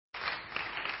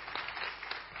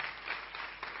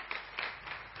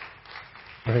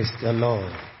Praise the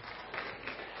Lord.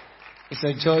 It's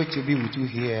a joy to be with you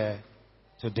here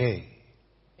today.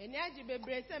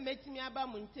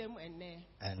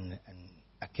 And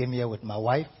I came here with my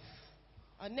wife.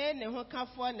 We've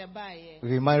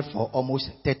been married for almost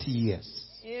 30 years.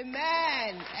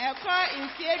 Amen.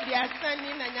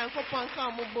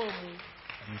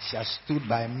 And she has stood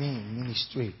by me in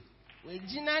ministry.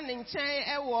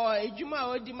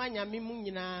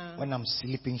 When I'm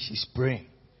sleeping, she's praying.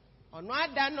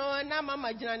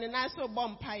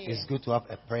 It's good to have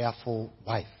a prayerful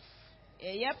wife.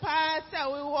 And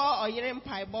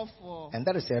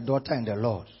that is a daughter in the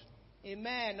Lord.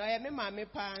 Amen.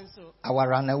 Our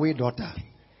runaway daughter.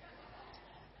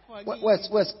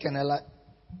 Where's Kenela?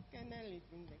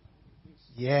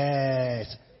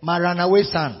 Yes. My runaway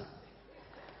son.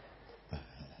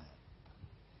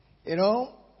 You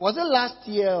know, was it last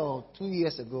year or 2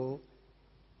 years ago?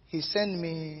 He sent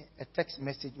me a text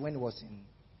message when he was in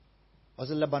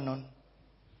Lebanon.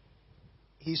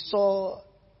 He saw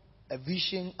a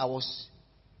vision. I was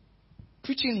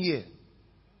preaching here.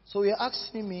 So he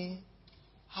asked me,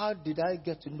 how did I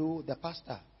get to know the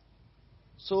pastor?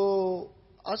 So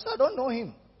I said, I don't know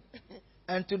him.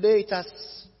 And today it has.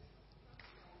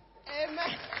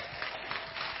 Amen.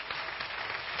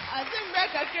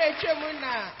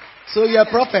 So you're a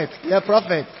prophet. You're a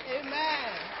prophet. Amen.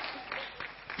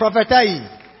 Prophetai.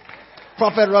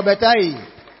 Prophet Robertai.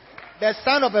 The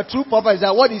sign of a true prophet is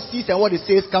that what he sees and what he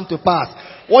says come to pass.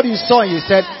 What you saw and you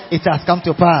said, it has come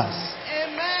to pass.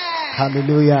 Amen.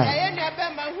 Hallelujah.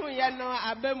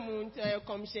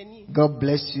 God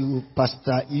bless you,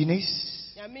 Pastor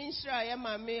Eunice,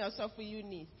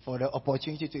 for the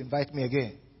opportunity to invite me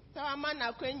again.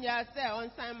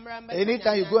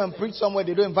 Anytime you go and preach somewhere,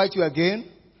 they don't invite you again,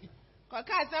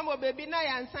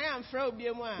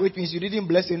 which means you didn't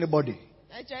bless anybody.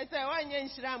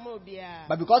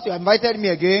 But because you invited me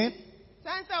again,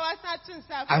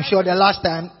 I'm sure the last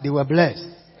time they were blessed.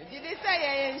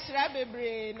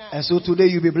 And so today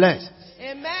you'll be blessed.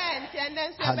 Amen.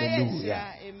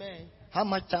 Hallelujah. Amen. How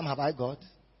much time have I got?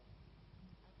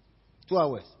 2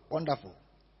 hours. Wonderful.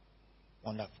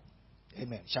 Wonderful.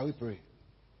 Amen. Shall we pray?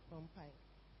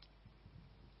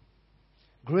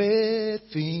 Great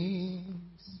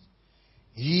things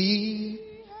He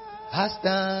has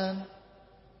done.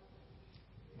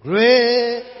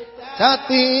 Great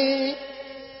things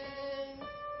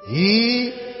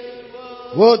He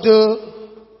will do.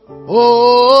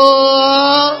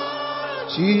 Oh,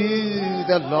 to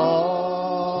the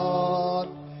Lord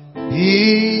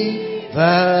be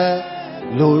the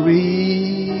glory.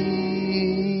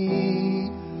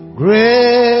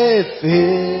 Great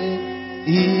things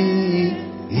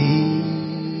He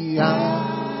has.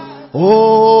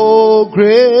 Oh,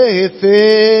 great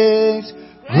things,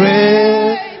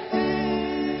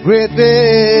 great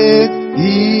things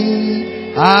He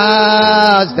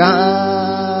has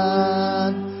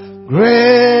done.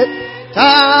 Great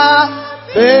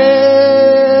things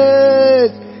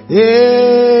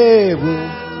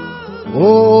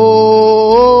oh,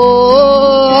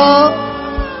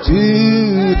 to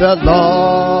the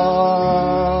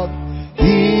Lord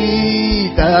be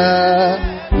the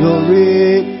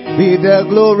glory, be the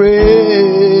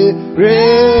glory.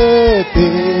 Great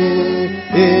things,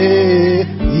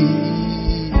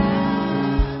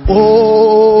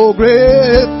 oh,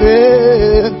 great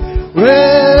things,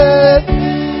 great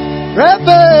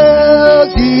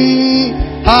things He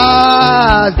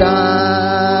has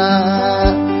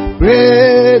done.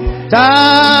 Great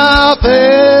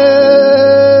things,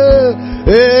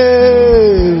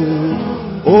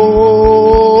 oh,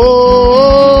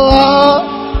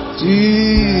 to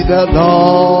the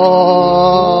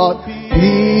Lord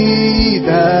be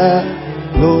the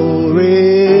glory.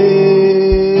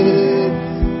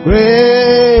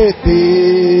 Great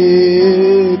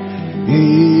things He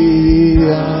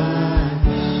has.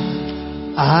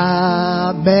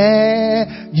 Amen.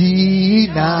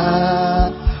 Yina,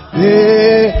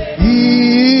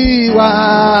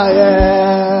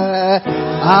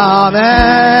 amen.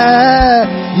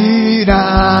 Yina,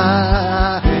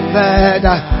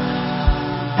 beda,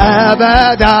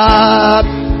 abeda,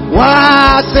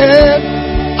 wase,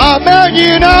 amen.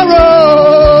 Yina ro,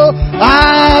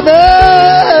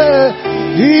 amen.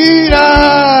 Yina,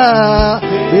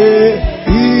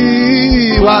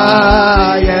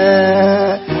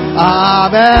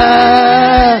 amen.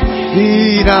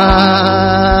 Yina,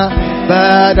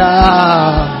 beda.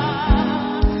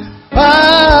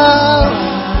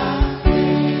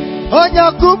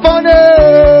 Onyakubone,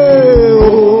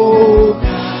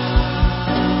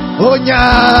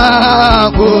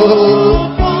 Onyaku,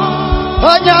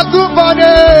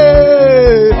 Wanyakupone.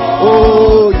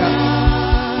 Oh,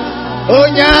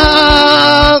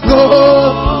 Onyango.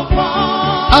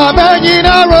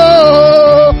 Amenyinaro.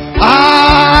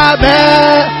 Amenyina.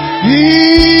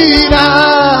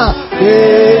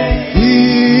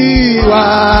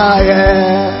 Iwaye.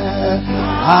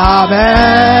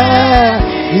 Amenyina.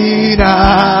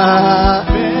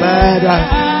 Bada.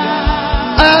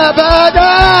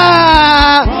 Abada.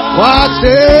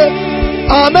 Wase.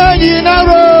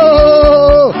 Amenyinaro.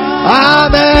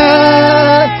 Amenyina.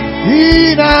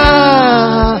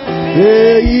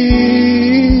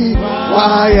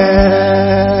 Iwaye.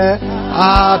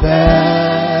 Amenyina.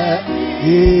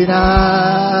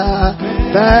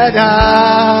 Bada.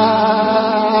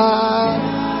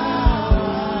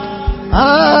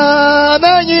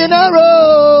 Amenyinaro.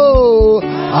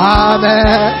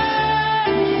 Amenyina.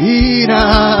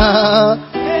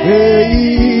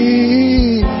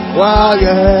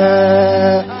 Waye.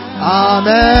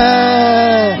 Amenyina.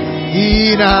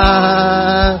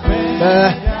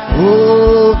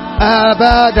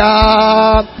 Abada.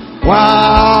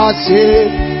 Wasi.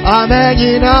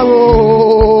 Amenyinaro.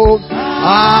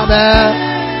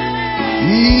 Amenyina.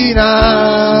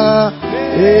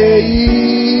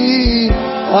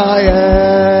 Waye.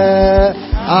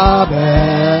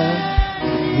 Amenyina.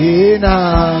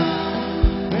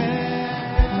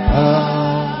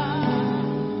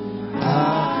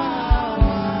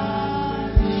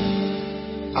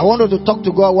 I want you to talk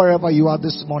to God wherever you are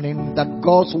this morning, that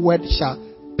God's word shall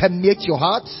permeate your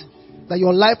heart, that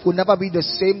your life will never be the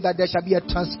same, that there shall be a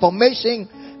transformation,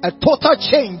 a total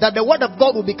change, that the word of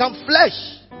God will become flesh.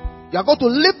 You are going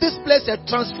to leave this place a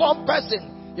transformed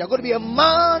person. You are going to be a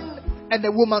man and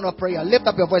a woman of prayer. Lift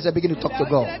up your voice and begin to talk to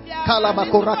God.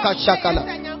 Kalabakuraka shakala.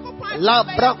 La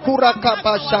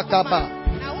brakuraka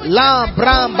shakaba. La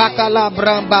brambakala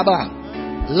brambaba.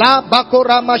 La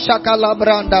bakurama shakala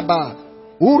brandaba.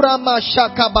 Urama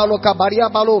shaka balo kabaria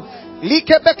balo.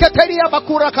 Likebeketeria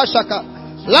bakura kashaka.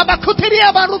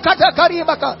 Labakuteria barukata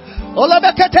karibaka.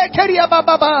 Olabekete keria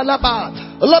baba laba.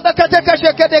 Olabekete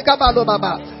kashekede kabalo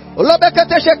baba.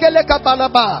 Olabekete shekele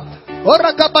kabalaba.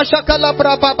 Ora kabashaka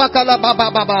labra baba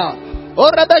kalababa baba.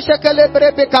 Ora beshekele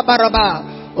brebe kabaraba.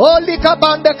 Oli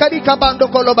kabande karika bando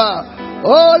koloba.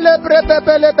 Ole brebe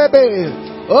bele bebe.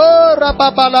 Ora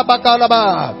baba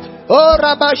labakalaba.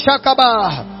 Ora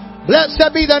bashakaba.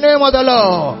 Blessed be the name of the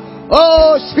Lord.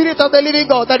 Oh, Spirit of the living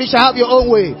God, that you shall have your own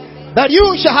way. That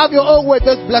you shall have your own way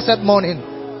this blessed morning.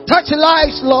 Touch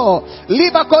lives, Lord.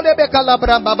 Let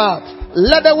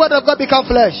the word of God become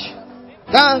flesh.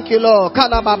 Thank you, Lord.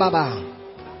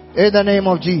 In the name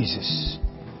of Jesus.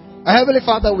 Our Heavenly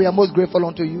Father, we are most grateful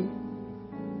unto you.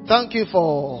 Thank you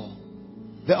for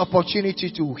the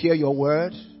opportunity to hear your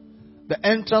word. The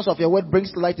entrance of your word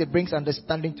brings light, it brings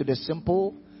understanding to the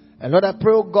simple. And Lord, I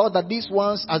pray, oh God, that these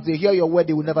ones, as they hear your word,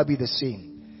 they will never be the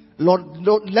same. Lord,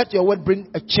 let your word bring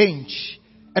a change,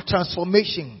 a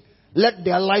transformation. Let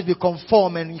their life be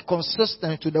conformed and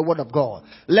consistent to the word of God.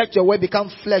 Let your word become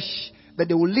flesh, that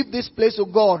they will leave this place, oh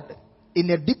God,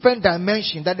 in a different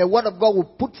dimension, that the word of God will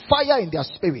put fire in their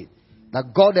spirit,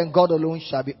 that God and God alone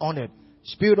shall be honored.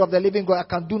 Spirit of the living God, I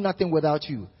can do nothing without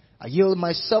you. I yield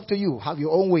myself to you. Have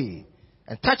your own way.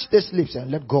 And touch these lips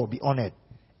and let God be honored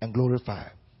and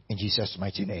glorified. In Jesus'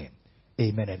 mighty name.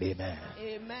 Amen and amen.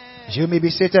 Amen. You may be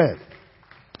seated.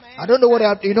 I don't know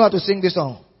what you know how to sing this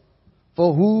song.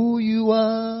 For who you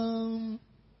are,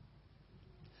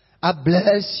 I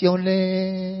bless your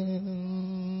name.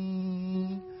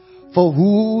 For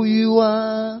who you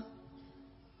are,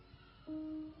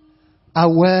 I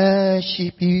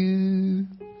worship you.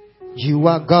 You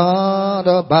are God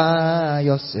all by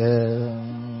yourself.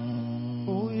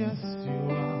 Oh yes you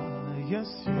are, yes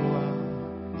you are.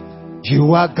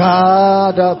 You are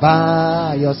God all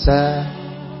by yourself.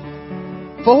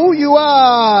 For who you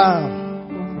are,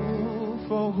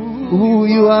 For who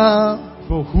you are,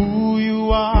 for who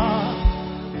you are,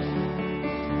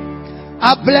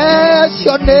 I bless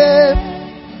your name.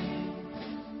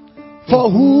 For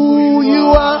who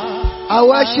you are, I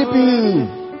worship you.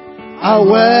 I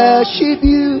worship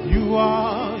you.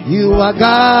 You are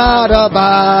God all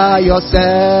by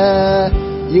yourself.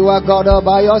 You are God all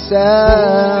by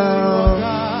yourself.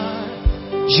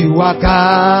 You are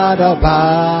God all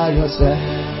by yourself.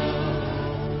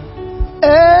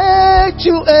 A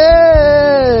to end.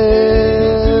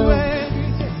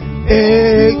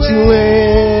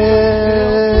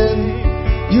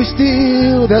 You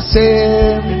still the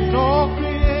same.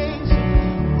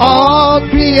 All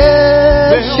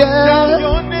creation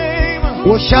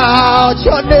will shout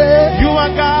your name. You are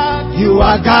God. You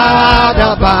are God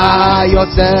all by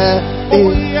yourself.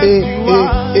 Oh yes, you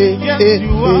are. Yes,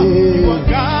 you are. You are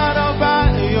God all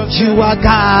by yourself. You are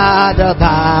God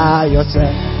all by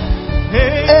yourself.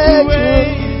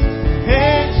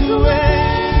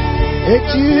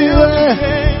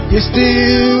 You're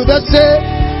still the same.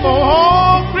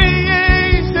 All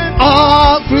creation,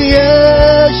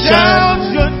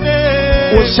 shout your name.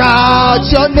 will shout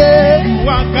your name. You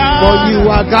are God. For you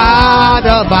are God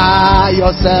all by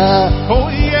yourself. Oh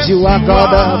yes, You are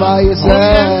God all by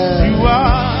yourself.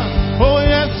 Oh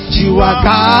yes, You are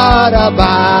God all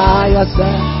by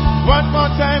yourself. One more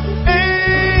time.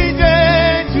 Age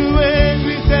to age,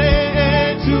 we say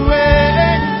age to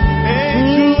age,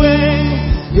 age to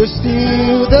age. You're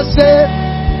still the same.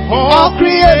 All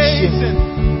creation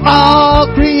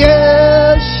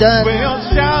will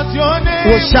shout your name.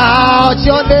 will shout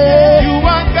your name. You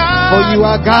are God. For you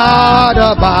are God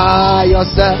all by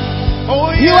yourself. Oh,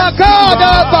 yes, You are God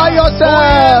all by yourself. Oh,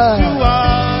 yes, you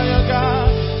are your God.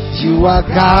 You are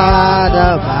God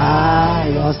all by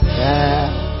yourself.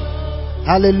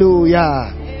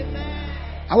 Hallelujah.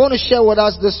 I want to share with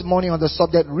us this morning on the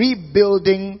subject,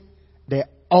 rebuilding the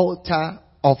altar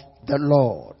of the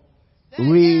Lord.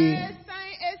 Rebuilding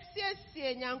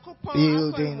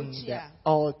the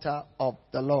altar of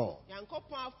the Lord.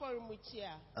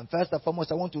 And first and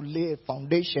foremost, I want to lay a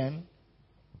foundation.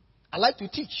 I like to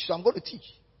teach, so I'm going to teach.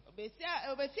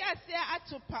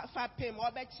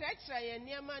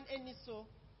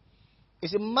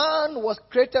 It's a man was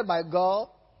created by God.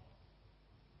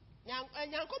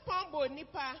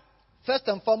 First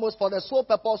and foremost, for the sole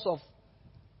purpose of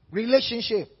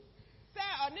relationship.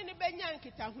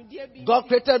 God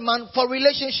created man for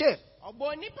relationship.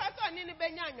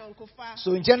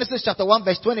 So in Genesis chapter 1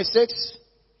 verse 26,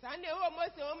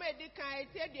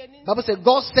 Bible said,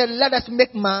 God said, let us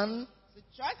make man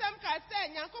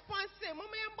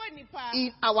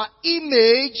in our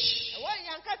image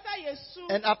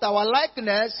and after our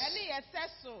likeness,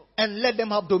 and let them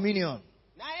have dominion.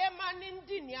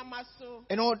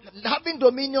 You know, having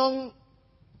dominion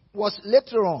was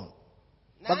later on.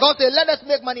 But God said, let us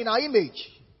make man in our image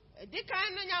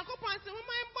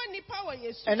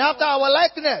and after our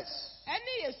likeness.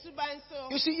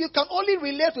 You see, you can only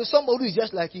relate to somebody who is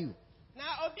just like you.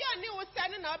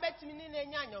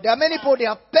 There are many people, they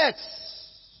have pets,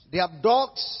 they have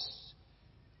dogs,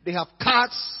 they have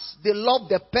cats, they love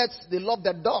their pets, they love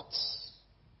their dogs.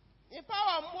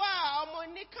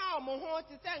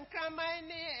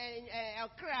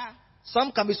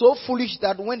 Some can be so foolish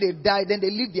that when they die, then they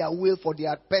leave their will for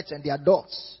their pets and their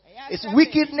dogs. It's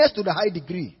wickedness to the high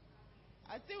degree.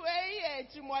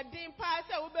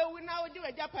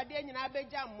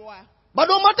 But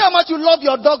no matter how much you love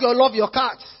your dog or love your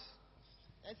cat,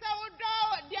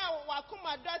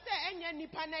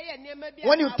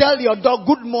 when you tell your dog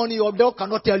good morning, your dog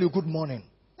cannot tell you good morning.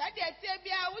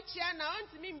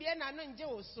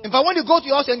 In fact, when you go to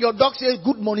your house and your dog says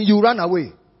good morning, you run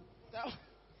away.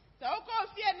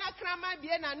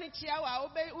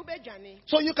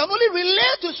 So you can only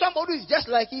relate to somebody who is just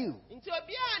like you.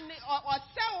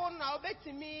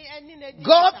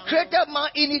 God created man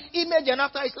in his image and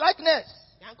after his likeness.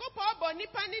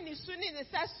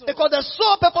 Because the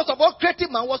sole purpose of God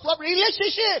creating man was to have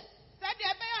relationship,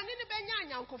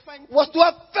 was to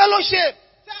have fellowship.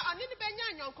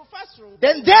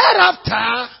 Then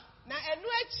thereafter,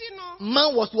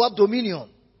 man was to have dominion.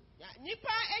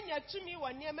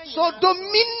 So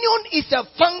dominion is a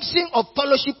function of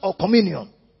fellowship or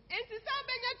communion.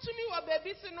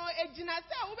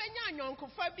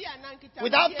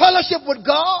 Without fellowship with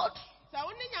God,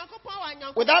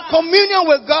 without communion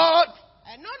with God,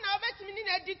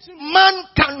 man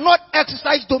cannot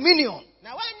exercise dominion.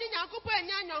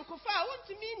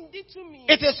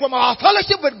 It is from our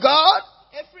fellowship with God,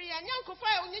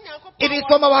 it is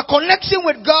from our connection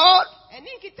with God,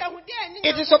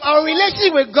 it is from our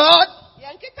relationship with God,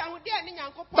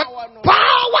 but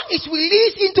power is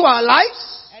released into our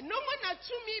lives.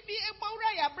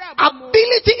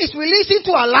 Ability is released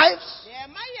into our lives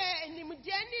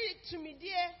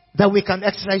that we can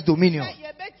exercise dominion.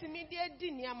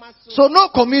 So no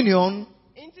communion,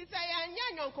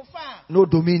 no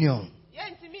dominion.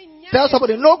 Tell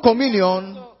somebody, no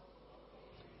communion,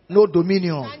 no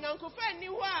dominion.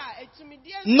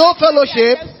 No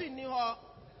fellowship,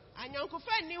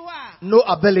 no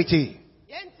ability.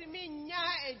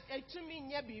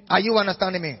 Are you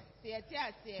understanding me?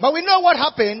 But we know what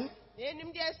happened.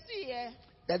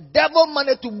 The devil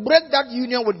managed to break that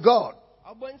union with God.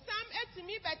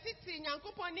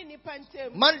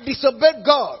 Man disobeyed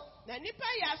God.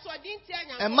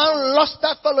 And man lost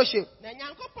that fellowship.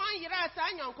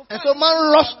 And so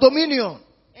man lost dominion.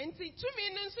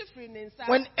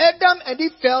 When Adam and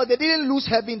Eve fell, they didn't lose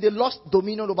heaven, they lost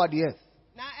dominion over the earth.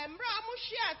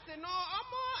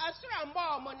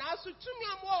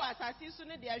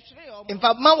 In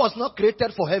fact, man was not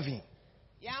created for heaven.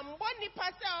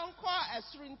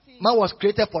 Man was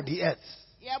created for the earth.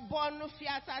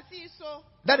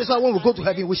 That is why when we go to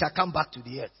heaven, we shall come back to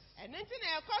the earth.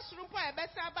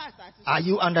 Are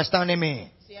you understanding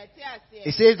me?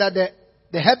 It says that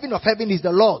the heaven of heaven is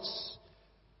the Lord's,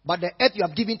 but the earth you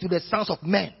have given to the sons of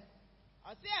men.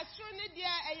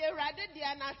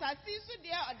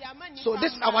 So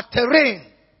this is our terrain.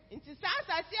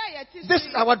 This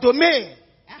is our domain.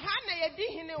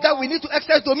 That we need to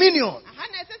exercise dominion.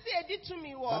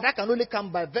 But that can only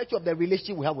come by virtue of the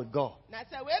relationship we have with God.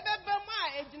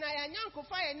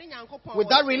 With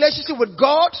that relationship with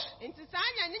God,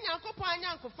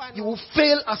 you will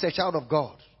fail as a child of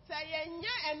God.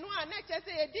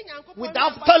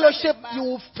 Without fellowship, you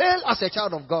will fail as a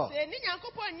child of God.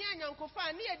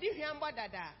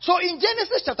 So in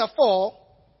Genesis chapter 4,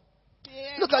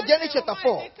 look at Genesis chapter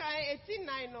 4.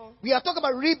 We are talking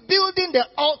about rebuilding the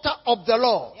altar of the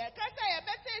Lord.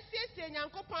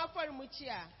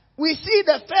 We see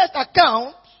the first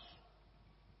account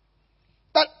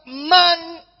that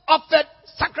man offered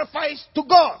sacrifice to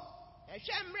God.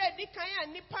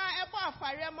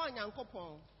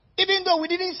 Even though we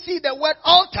didn't see the word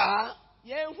altar,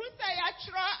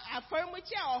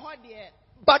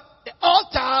 but the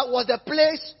altar was the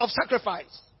place of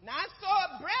sacrifice.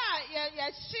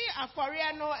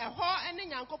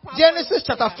 Genesis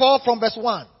chapter 4 from verse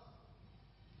 1.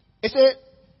 It says,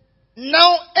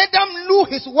 now Adam knew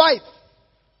his wife,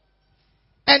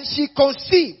 and she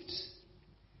conceived,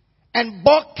 and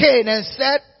bore Cain, and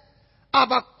said,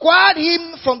 I've acquired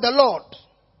him from the Lord.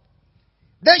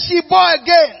 Then she bore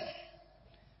again,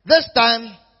 this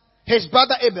time his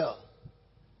brother Abel.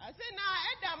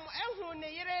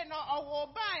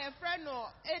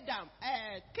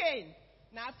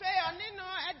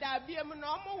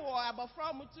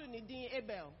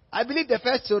 I believe the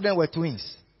first children were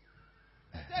twins.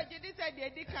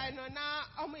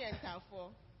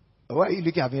 Why are you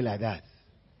looking at me like that?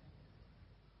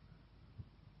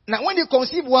 Now when you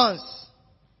conceive once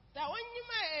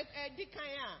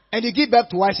and you give birth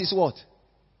twice, is what?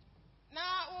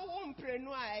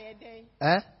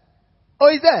 Oh,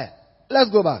 is there? Let's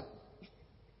go back.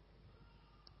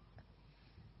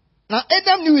 Now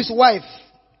Adam knew his wife,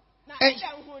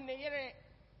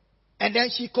 and then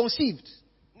she conceived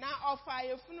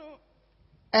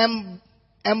and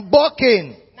bore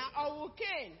Cain,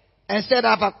 and said,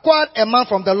 I've acquired a man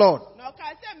from the Lord.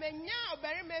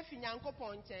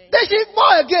 Then she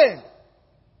bore again.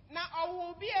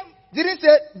 Did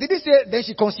it say then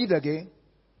she conceived again?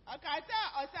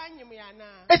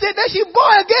 It said then she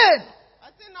bore again.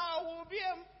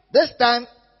 This time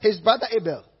his brother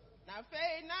Abel.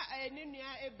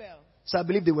 So I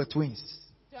believe they were twins.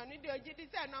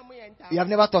 You have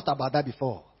never thought about that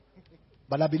before.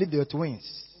 But I believe they were twins.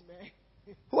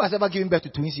 Who has ever given birth to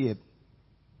twins here?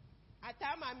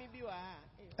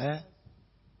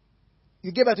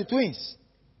 You gave birth to twins.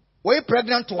 Were you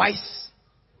pregnant twice?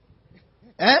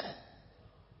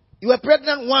 You were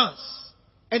pregnant once.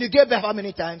 And you gave birth how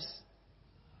many times?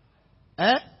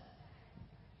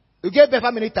 You gave birth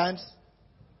how many times?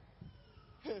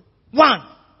 1,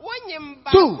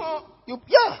 2.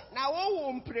 Yeah.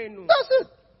 That's it.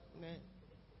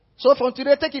 So from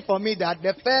today, take it from me that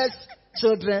the first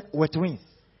children were twins.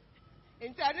 You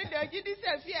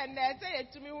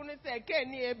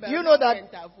know that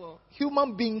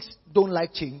human beings don't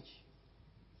like change.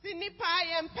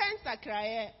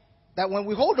 That when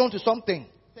we hold on to something,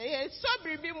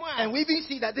 and we even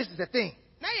see that this is the thing,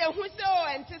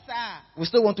 we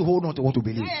still want to hold on to what we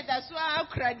believe.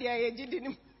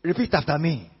 Repeat after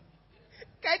me.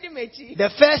 The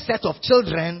first set of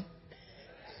children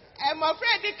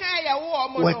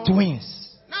were twins.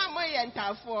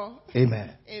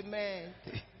 Amen. Amen.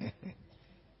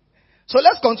 So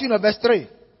let's continue verse 3.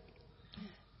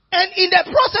 And in the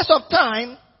process of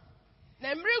time,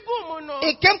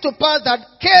 it came to pass that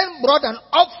Cain brought an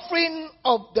offering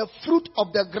of the fruit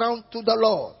of the ground to the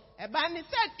Lord.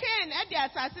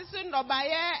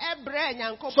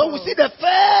 So we see the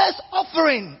first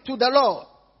offering to the Lord.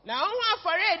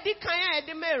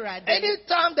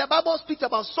 Anytime the Bible speaks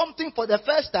about something for the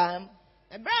first time,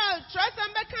 it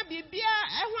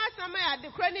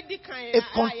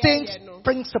contains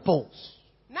principles.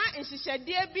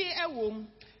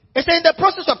 It says in the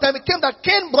process of time it came that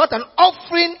Cain brought an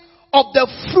offering of the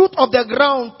fruit of the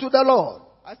ground to the Lord.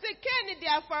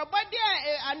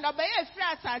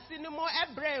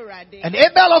 And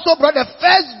Abel also brought the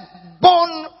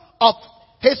firstborn of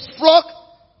his flock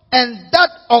and that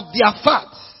of their fat.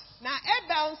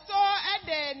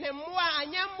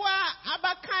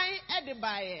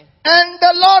 And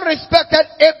the Lord respected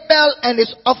Abel and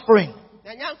his offering.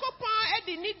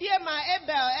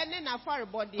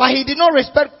 But he did not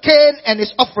respect Cain and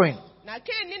his offering.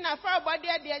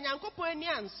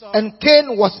 And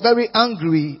Cain was very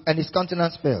angry and his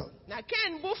countenance fell.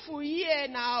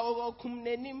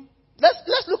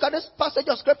 Let's look at this passage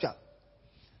of scripture.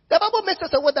 The Bible makes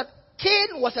us aware that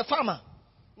Cain was a farmer.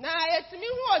 He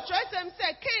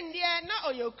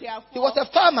was a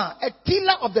farmer, a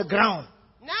tiller of the ground.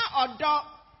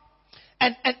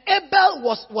 And Abel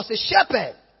was a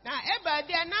shepherd.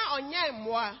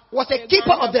 Was a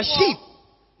keeper of the sheep.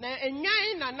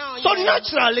 So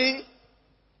naturally,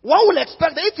 one will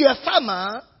expect that if you're a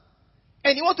farmer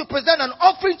and you want to present an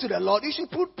offering to the Lord, you should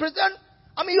present,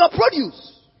 your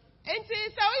produce. And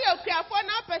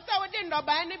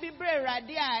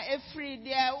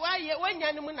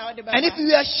if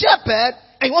you're a shepherd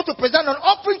and you want to present an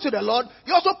offering to the Lord,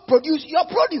 you also produce your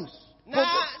produce. But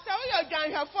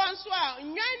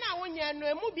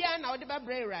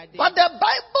the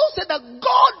Bible said that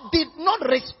God did not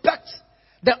respect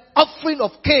the offering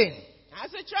of Cain.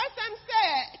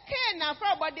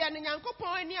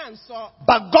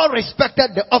 But God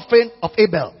respected the offering of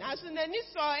Abel.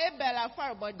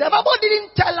 The Bible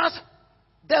didn't tell us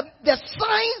the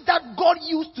signs that God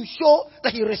used to show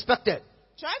that he respected.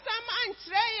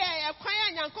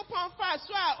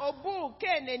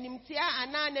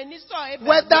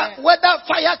 Whether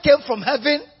fire came from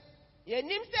heaven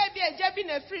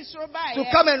to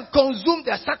come and consume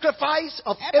the sacrifice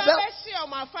of Abel.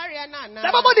 The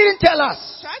Bible didn't tell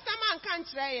us.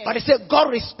 But it said God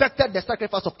respected the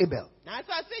sacrifice of Abel.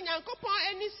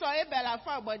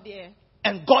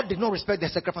 And God did not respect the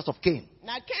sacrifice of Cain.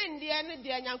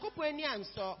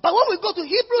 But when we go to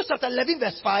Hebrews chapter 11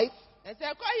 verse 5, the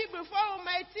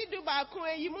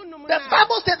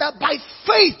Bible said that by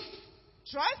faith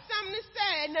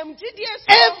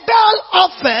Abel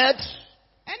offered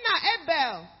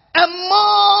a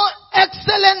more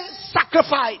excellent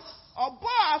sacrifice.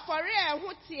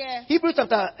 Hebrews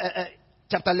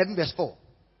chapter 11 verse 4.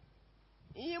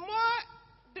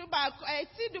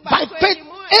 By faith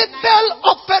Abel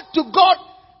offered to God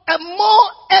a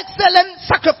more excellent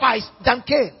sacrifice than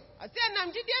Cain,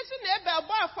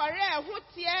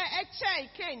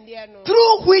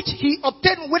 through which he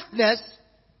obtained witness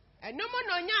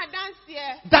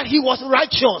that he was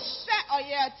righteous,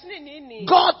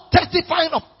 God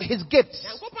testifying of his gifts,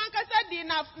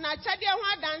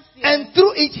 and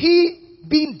through it he,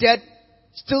 being dead,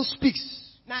 still speaks.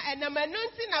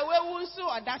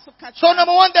 So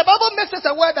number one, the Bible makes us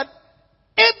aware that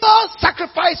Abel's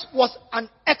sacrifice was an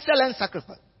excellent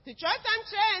sacrifice.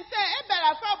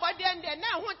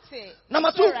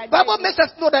 Number two, the Bible makes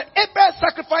us know that Abel's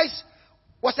sacrifice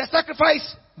was a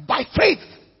sacrifice by faith.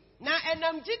 He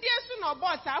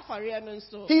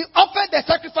offered the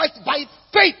sacrifice by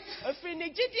faith.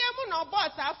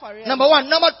 Number one.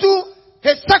 Number two,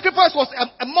 his sacrifice was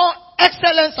a more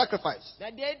excellent sacrifice.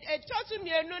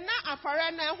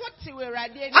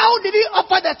 How did he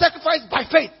offer the sacrifice? By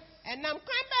faith.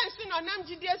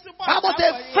 Bible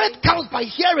says faith comes by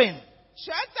hearing,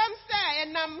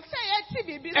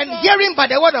 and hearing by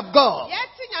the word of God.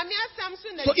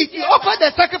 So if you offer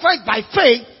the sacrifice by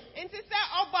faith,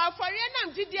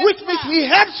 which means he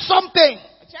heard something,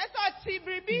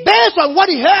 based on what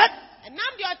he heard,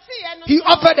 he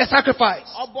offered the sacrifice.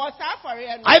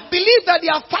 I believe that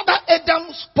their father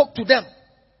Adam spoke to them.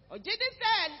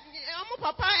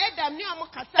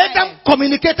 Adam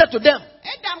communicated to them.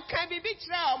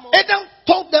 Adam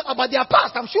told them about their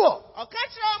past, I'm sure.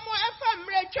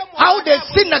 How they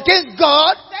sinned against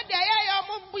God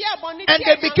and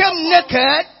they became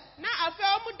naked.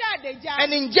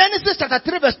 And in Genesis chapter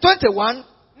 3 verse 21,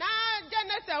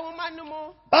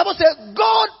 Bible says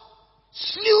God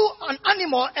slew an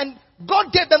animal and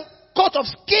God gave them coat of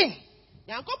skin.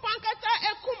 An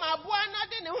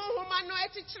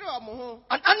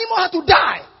animal had to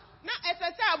die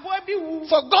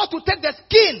for God to take the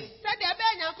skin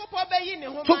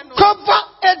to cover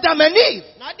Adam and Eve.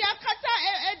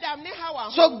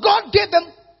 So God gave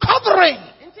them covering.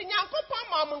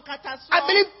 I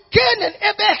believe Cain and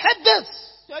Abel had this.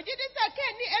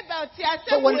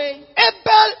 So when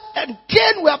Abel and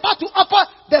Cain were about to offer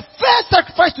the first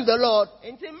sacrifice to the Lord,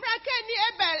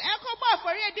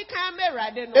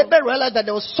 Abel realized that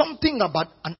there was something about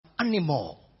an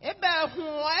animal.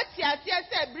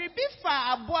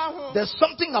 There's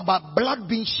something about blood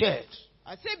being shed.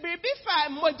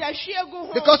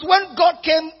 Because when God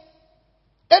came,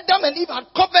 Adam and Eve had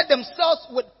covered themselves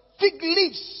with fig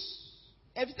leaves,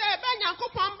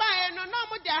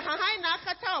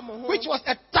 which was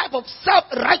a type of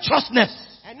self-righteousness.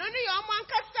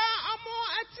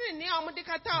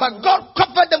 But God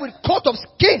covered them with coat of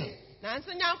skin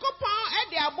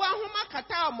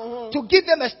to give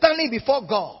them a standing before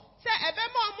God. And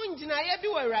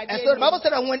so the Bible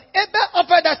said that when Abel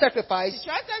offered that sacrifice,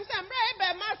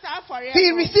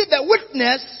 he received a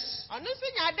witness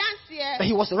that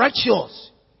he was righteous.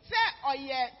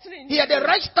 He had a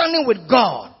right standing with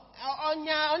God.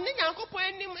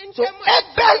 So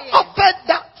Abel offered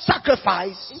that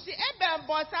sacrifice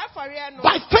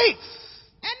by faith,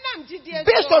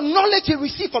 based on knowledge he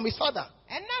received from his father.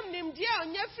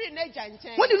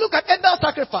 When you look at Abel's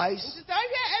sacrifice, the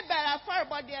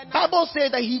Bible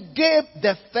says that he gave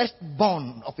the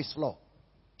firstborn of his flock.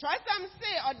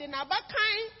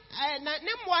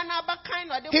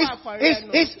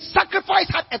 His sacrifice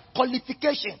had a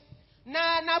qualification.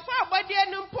 There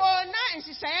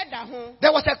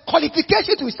was a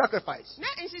qualification to his sacrifice.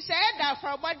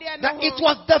 That it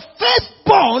was the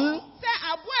firstborn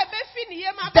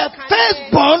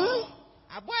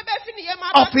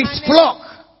of his flock.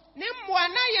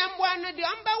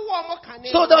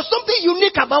 So there's something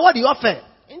unique about what he offered.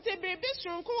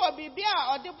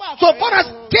 So far as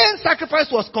Cain's sacrifice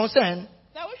was concerned,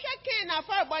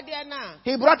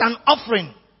 he brought an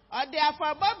offering of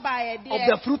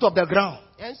the fruit of the ground.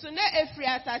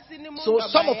 So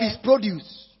some of his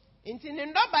produce.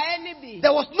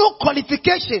 There was no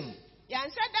qualification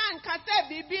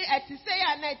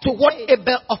to what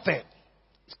Abel offered,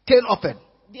 Cain offered.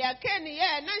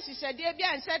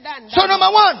 So number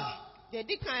one,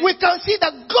 we can see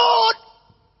that God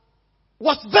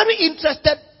was very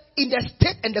interested in the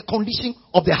state and the condition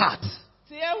of the heart.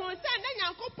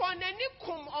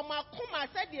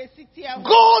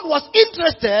 God was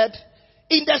interested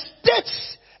in the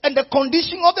state and the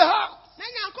condition of the heart.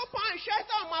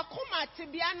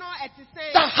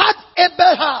 The heart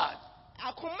Abel had,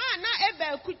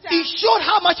 he showed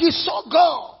how much he saw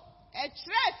God.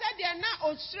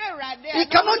 He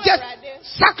cannot just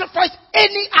sacrifice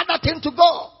any other thing to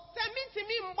God.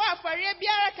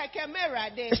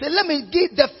 He said, let me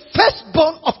give the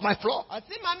firstborn of my flock.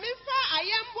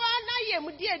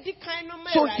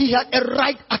 So he had a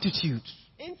right attitude.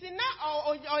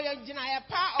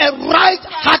 A right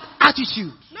heart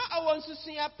attitude.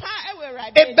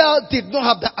 Abel did not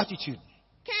have that attitude.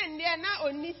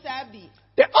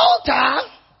 The altar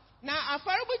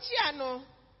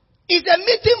is a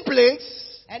meeting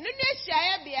place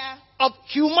of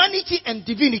humanity and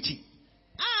divinity.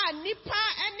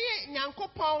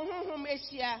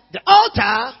 The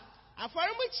altar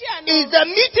is the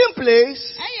meeting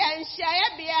place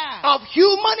of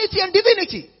humanity and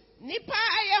divinity.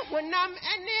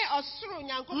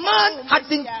 Man had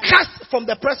been cast from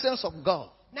the presence of God.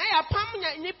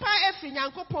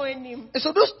 And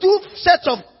so those two sets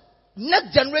of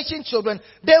next generation children,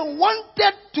 they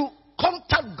wanted to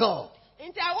contact God.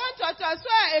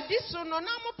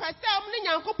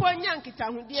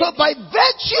 So by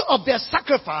virtue of their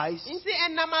sacrifice,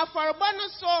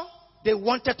 they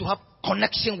wanted to have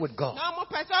connection with God.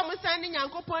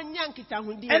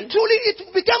 And truly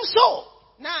it became so.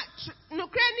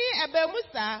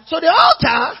 So the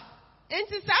altar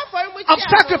of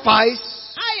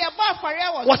sacrifice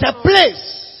was a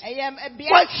place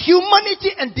where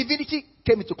humanity and divinity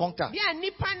came into contact.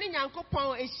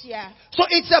 So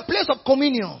it's a place of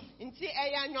communion.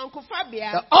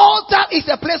 The altar is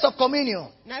a place of communion.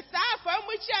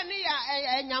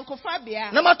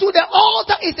 Number two, the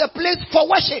altar is a place for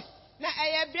worship.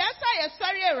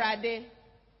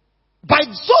 By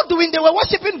so doing, they were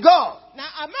worshiping God.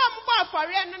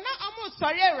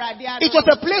 It was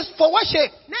a place for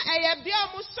worship.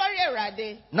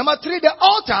 Number three, the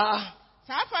altar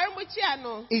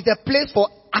is the place for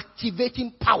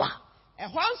activating power.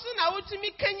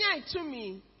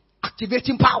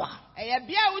 Activating power.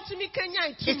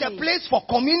 It's a place for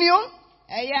communion.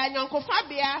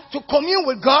 To commune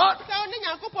with God.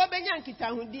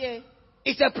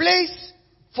 It's a place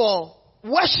for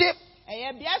worship.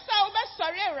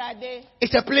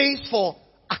 It's a place for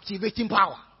activating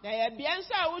power.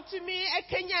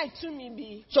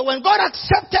 So when God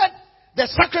accepted the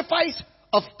sacrifice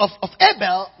of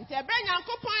Abel,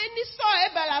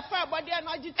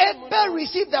 Abel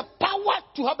received the power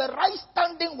to have a right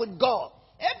standing with God.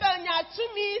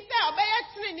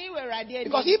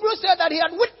 Because Hebrews said that he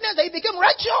had witnessed that he became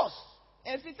righteous.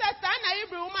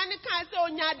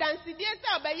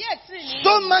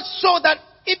 So much so that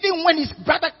even when his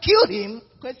brother killed him,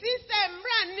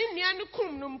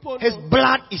 his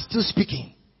blood is still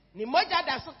speaking.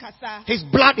 His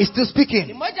blood is still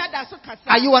speaking.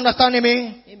 Are you understanding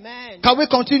me? Amen. Can we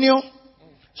continue?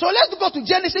 So let's go to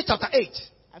Genesis chapter 8.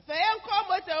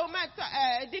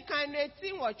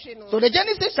 So the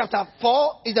Genesis chapter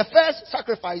 4 is the first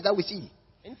sacrifice that we see.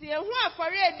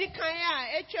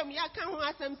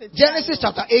 Genesis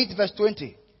chapter 8 verse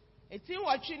 20.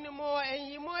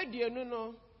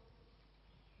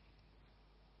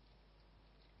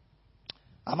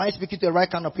 Am I speaking to the right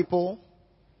kind of people?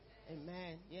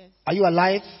 Amen. Yes. Are you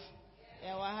alive?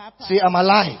 Yeah, what happened? Say, I'm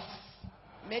alive.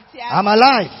 I'm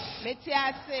alive.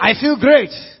 I feel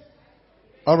great.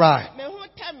 All right.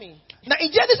 Now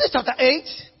in Genesis chapter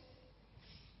 8,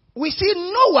 we see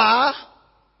Noah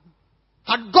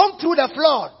had gone through the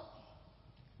flood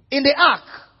in the ark.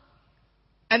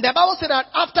 And the Bible said that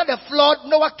after the flood,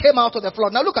 Noah came out of the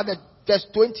flood. Now look at the verse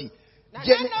 20.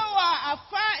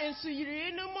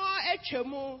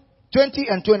 20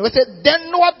 and 20. We said,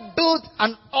 then Noah built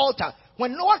an altar.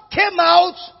 When Noah came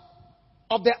out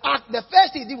of the ark, the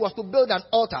first thing he did was to build an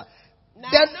altar.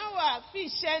 Then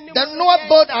Noah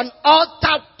built an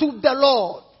altar to the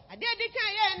Lord.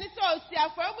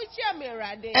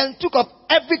 And took of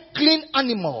every clean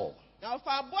animal. And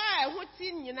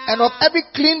of every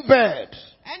clean bird.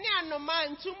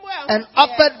 And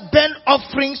offered burnt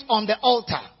offerings on the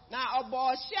altar. And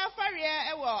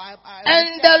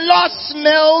the Lord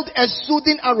smelled a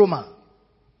soothing aroma.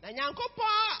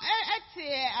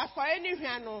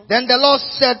 Then the Lord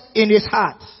said in his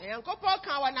heart, I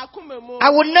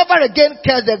will never again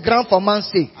curse the ground for man's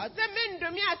sake.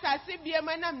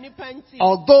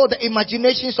 Although the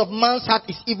imaginations of man's heart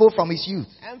is evil from his youth.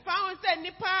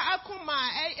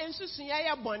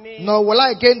 Nor will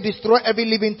I again destroy every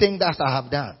living thing that I have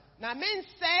done. When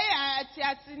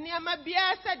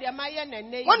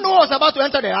Noah was about to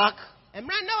enter the ark,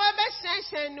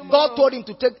 God told him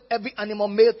to take every animal,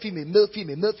 male, female, male,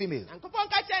 female, male, female.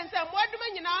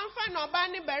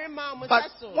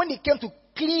 But when it came to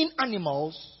clean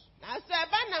animals,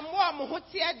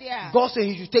 God said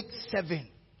he should take 7.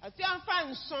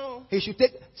 He should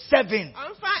take 7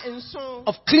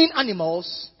 of clean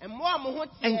animals and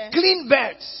clean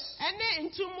birds,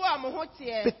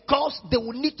 because they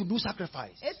will need to do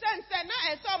sacrifice.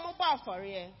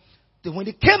 Then when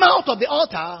they came out of the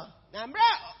altar,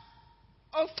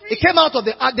 it came out of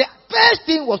the ark. The first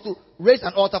thing was to raise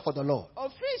an altar for the Lord.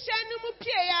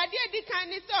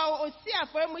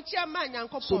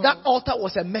 So that altar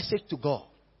was a message to God.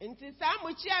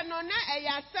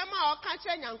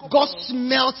 God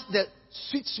smelt the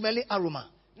sweet smelling aroma.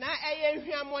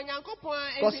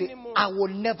 God said, I will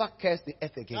never curse the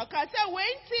earth again.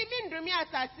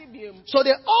 So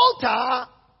the altar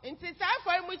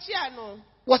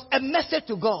was a message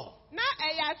to God.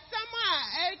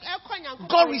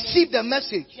 God received the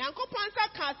message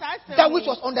that which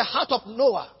was on the heart of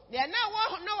Noah.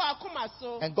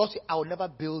 And God said, I will never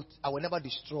build, I will never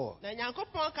destroy.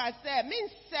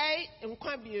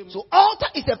 So altar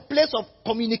is a place of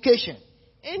communication.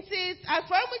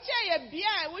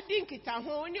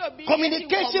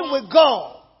 Communication with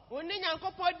God. So when we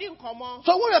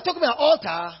are talking about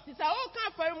altar,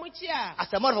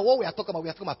 as a matter of what we are talking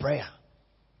about prayer.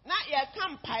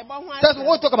 That's when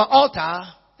we talk about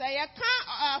altar,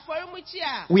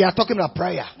 we are talking about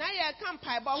prayer.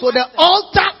 So the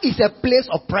altar is a place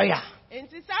of prayer.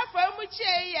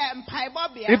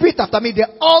 Repeat after me. The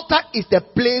altar is the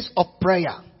place of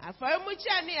prayer.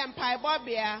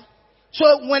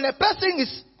 So when a person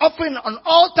is offering an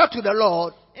altar to the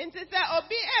Lord,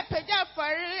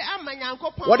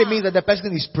 what it means that the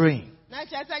person is praying.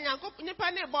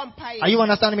 Are you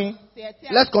understanding me?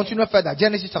 Let's continue further.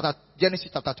 Genesis chapter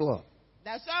 12.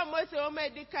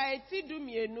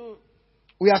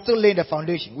 We are still laying the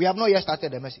foundation. We have not yet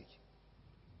started the message.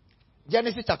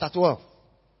 Genesis chapter 12.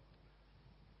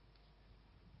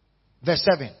 Verse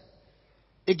 7.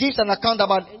 It gives an account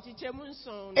about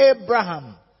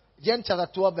Abraham. Genesis chapter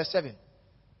 12 verse 7.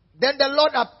 Then the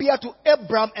Lord appeared to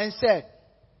Abraham and said,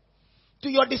 to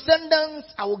your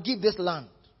descendants I will give this land.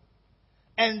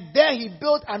 And there he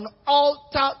built an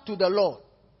altar to the Lord,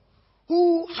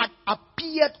 who had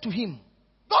appeared to him.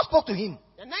 God spoke to him.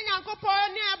 He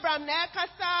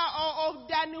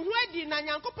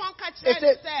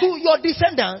said, to your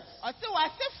descendants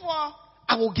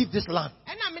I will give this land.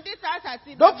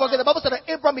 Don't forget, the Bible said that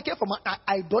Abraham came from an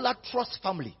idolatrous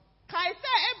family.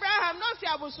 Kaisa Abraham no fi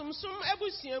abosomsom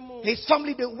ebusua mu. His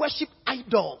family, they worship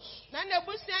idols. Na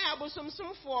nebusua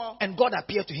abosomsom fo. And God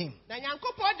appeared to him. Na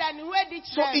Nyankopɔn da ne ho adi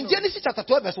So kyerɛ in no. Genesis chapter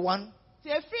 12 verse 1, Se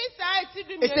free sa eti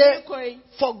du it me says, koi.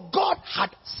 for God had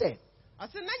said.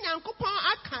 Ɔse na Nyankopɔn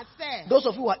aka sɛ. Those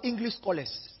of you who are English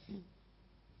scholars,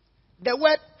 the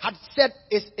word had said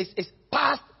is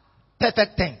past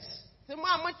perfect tense. Se mo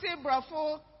amote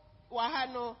brofo wa ha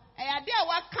no. Eyade a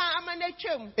waka amana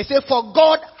twam. It says, for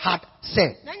God had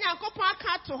said. Na Nyankopɔn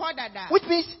aka to ho dada. Which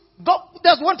means, God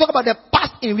doesn't want to talk about the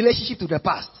past in relationship to the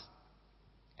past.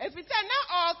 Efita na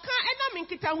ɔka ɛna me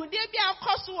nkitahodie bi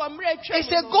akɔso wɔ mmerɛ twam. It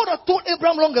said, God had told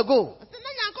Abraham long ago. Ɔse na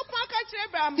Nyankopɔn aka kyerɛ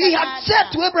Abraham. He had said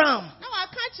to Abraham, na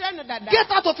waka kyerɛ no dada. get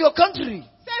out of your country,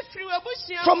 Sɛ firi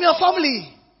w'abusua from mu. your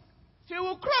family, Firi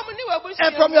wo kurom ne w'abusua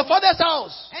and from your mu. father's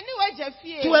house, Ɛne w'agya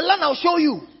fie. to a land I'll show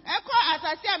you. Ɛkɔ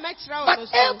asase a mɛkyerɛ wo But no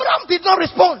so. Abraham did not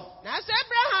respond. Nanso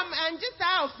Abraham angye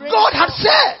saa ofiri. God had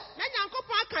said Na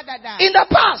Nyankopɔn aka dada. in the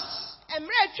past,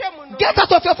 Mmerɛ twam no. get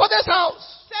out of your father's house,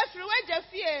 Sɛ firi w'agya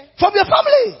fie. from your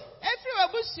family, Efiri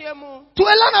w'abusua mu. to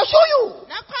a land I'll show you.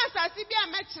 Na kɔ asase bi a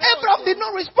mɛkyerɛ wo Abraham so. did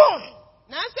not respond.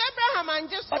 Nanso Abraham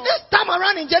angye so. But this time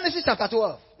around in Genesis chapter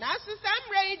 12, Nanso saa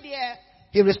mmerɛ yi deɛ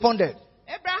he responded.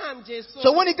 Abraham gye so.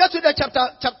 So when he got to the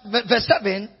verse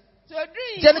 7, So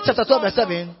oduri yi Genesis chapter 12 mu verse no.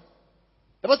 7,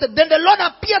 the Bible said, then the Lord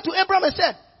appeared to Abraham and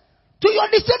said, to your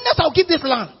descendants I'll give this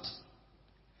land.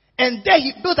 And there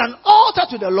he built an altar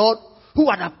to the Lord who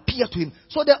had appeared to him.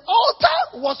 So the altar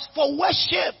was for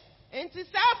worship. Nti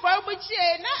saa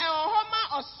afɔrebukyie na ɛwɔ hɔ ma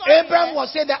ɔsɔre. Abraham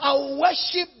was saying that I will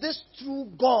worship this true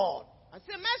God.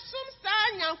 Ɔse mɛsom saa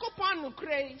Nyankopɔn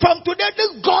nokore yi. From today,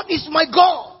 this God is my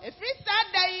God. Efiri saa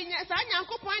da yi saa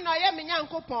Nyankopɔn na ɔyɛ me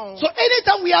Nyankopɔn. So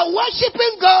anytime we are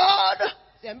worshiping God,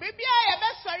 Sɛ mbere biara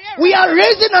yɛbɛsɔre we are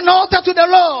raising an altar to the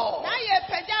Lord. na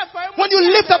yɛpagya afɔrebukyie. When you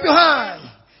lift up your hand,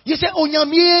 you say,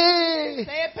 Onyamie,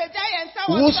 Sɛ yɛpagya yɛn nsa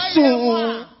wɔ sɔre mu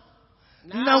Wusu,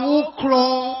 a. na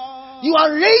wukron. You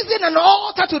are raising an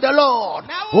altar to the Lord.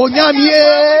 Na wopagya Onyamie,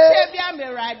 afɔrebukyie bi ama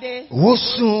Awurade.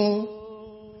 Wusu.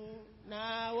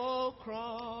 Na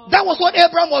wokron. That was what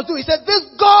Abraham was doing. He said, this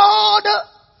God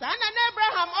Saa na na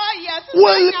Abraham ɔyɛ.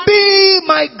 will be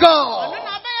my Ɔno God.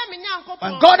 na ɔbɛyɛ me Nyankopɔn.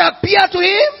 And God appeared to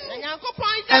him, Na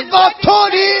Nyankopɔn and gyina God hɔ de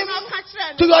told kyerɛ him, no na ɔka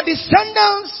kyerɛ no. to your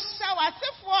descendants, Sɛ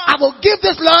w'asefoɔ I will give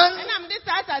this land. ɛna mede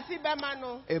saa asase bɛma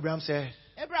no. Abraham said,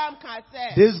 Abraham ka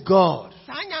sɛ. this God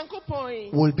Saa Nyankopɔn yi.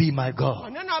 will be my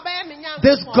God. Ɔno na ɔbɛyɛ me Nyankopɔn.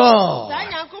 This God Saa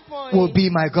Nyankopɔn yi. will be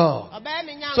my God. Ɔbɛyɛ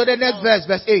me Nyankopɔn. So the next verse,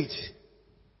 verse 8.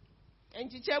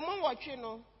 Nkyekyɛmu nwɔtwe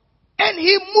no. And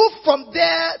he moved from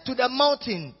there to the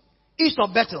mountain east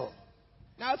of Bethel.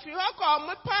 Na ofiri hɔ kɔ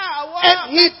ɔmopa a ɔwɔ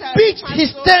And he Bethel pitched nifa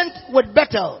his so. tent with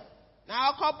Bethel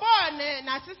Na ɔkɔbɔɔ ne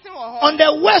n'asese wɔ hɔ. on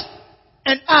the west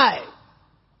and Ai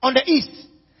on the east.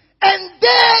 And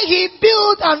there he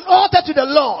built an altar to the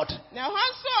Lord Na ɛhɔ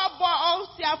nso ɔbɔ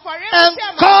ɔsi afɔre and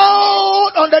nkyɛn ma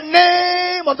called on the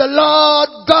name of the Lord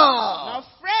Na God.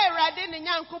 ɔfrɛ Awurade ne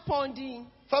Nyankopɔn din.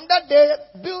 From that day,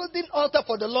 building altar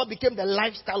for the Lord became the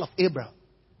lifestyle of Abraham.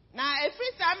 Na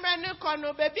efiri saa mmerɛ no kɔ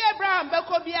no, beebi Abraham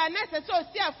bɛkɔ biara na ɛsɛ sɛ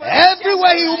osi afɔre.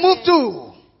 Everywhere he moved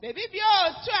to, Beebi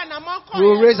biara otu anamɔ kɔ he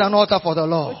will raise an altar for the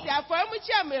Lord. osi afɔre mu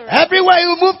kyɛn mu Awurade. Everywhere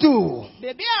he moved to,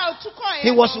 Beebi a otu kɔ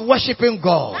he was worshiping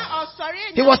God. na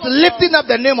ɔsɔre He was lifting up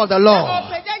the name of the Lord.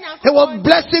 He was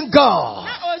blessing God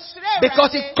na ɔsrɛ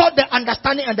because he Awurade. caught the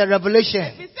understanding and the revelation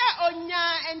Efisɛ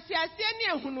onya nteaseɛ ne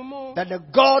ehunumu. that the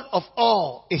God of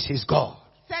all is his God.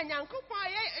 Sɛ Nyankopɔn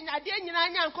yɛ adeɛ nyinaa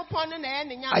Nyankopɔn no na ɛyɛ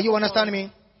ne Nyankopɔn. Are you understanding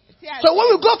me? Ti ase. So when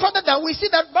we go further down, we see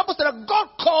that Bible said that God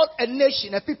called a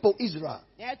nation, a people, Israel.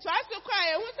 Yɛtoa so kɔ a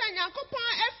yɛhu sɛ Nyankopɔn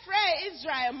ɛfrɛ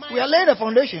Israel man. We are laying the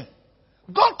foundation.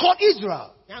 God called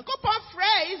Israel. Nyankopɔn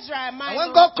frɛ Israel man. And when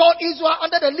no. God called Israel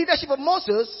under the leadership of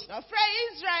Moses, Na ɔfrɛ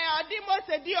Israel ɔde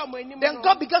Mose di ɔmo anim then no.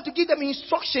 God began to give them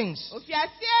instructions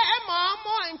Ofiaseɛ ɛma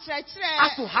ɔmo nkyerɛkyerɛ.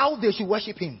 as to how they should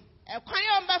worship him. Ɛkwan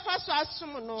a ɔmbɛfa so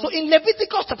asom no. So in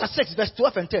Leviticus chapter 6, verse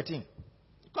 12 and 13,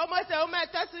 Kɔmɔ sɛ ɔmo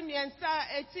ɛtɔ so mmiɛnsa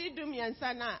eti du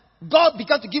mmiɛnsa na. God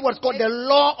began to give what's called the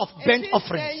law of burnt Eti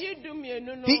offerings. sɛyi du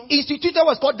mmienu no. He instituted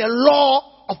what's called the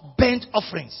law of burnt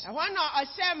offerings. Ɛhɔ na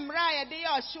ɔhyɛ mmara a yɛde yɛ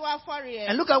ɔhyew afɔreɛ.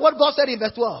 And look at what God said in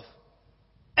verse 12.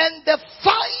 And the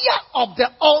fire of the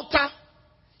altar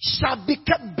shall be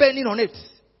kept burning on it.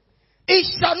 It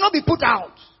shall not be put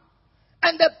out.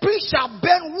 And the priest shall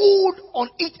burn wood on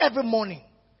it every morning.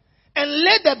 And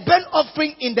lay the burnt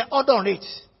offering in the order on it.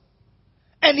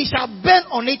 And he shall burn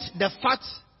on it the fat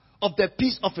of the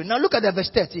peace offering. Now look at the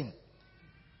verse 13.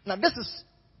 Now this is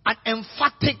an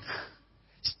emphatic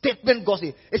statement God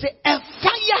said. It says, a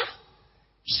fire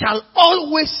shall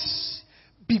always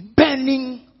be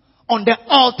burning on the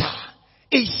altar,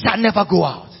 it shall never go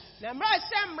out. Na mra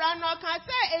shemra no ka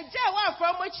se eja wa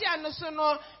afromochi ano so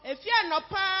no efi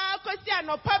anopa kosi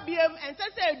anopa biem ense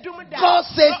se edum da. God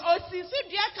said, osisu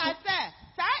dia ka se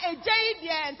sa eja yi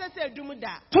dia ense se edum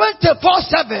da.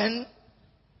 24/7,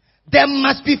 there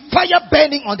must be fire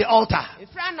burning on the altar.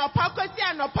 Efi anopa kosi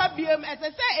anopa biem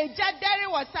ense se eja dere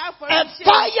wo sa A afromochi.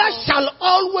 fire shall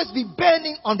always be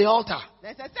burning on the altar. Na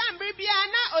se sa mbri bia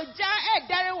na oja e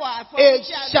dere wo It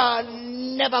afromochi ano. shall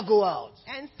never go out.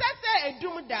 Ense se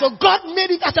edum da. So God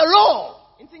made it as a law.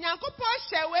 Nti Nyankopon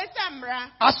hye we samra.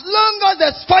 As long as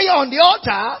there's fire on the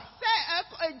altar, Se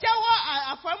eja wo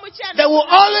afromochi ano. there will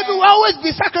always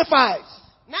be sacrifice.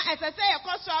 Na ese se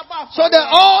yekoso aba. So the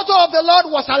altar of the Lord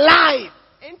was alive.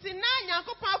 Nti na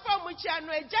Nyankopon afromochi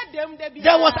ano eja dem da bi.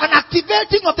 There was an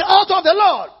activating of the altar of the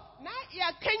Lord. Na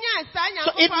ya kenya sa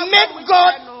So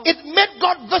Nyankopon it made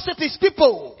God visit his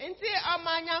people. Nti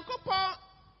ama Nyankopon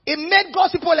It made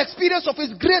God's people experience of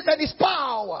his grace and his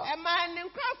power. ema ne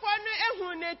nkrofo no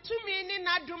ehu ne tumi ni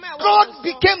nadum e wo. God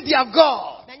became their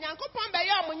God. Na Nyankopon be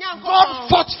ye omo Nyankopon. God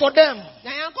fought for them.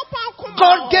 Na Nyankopon kuma.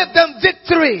 God gave them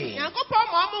victory. Nyankopon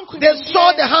mo omo nkunu. They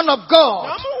saw the hand of Na God,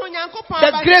 omo hu Nyankopon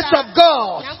the grace of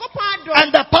God, Nyankopon ado.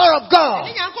 and the power of Ni God.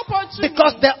 Nyankopon tumi.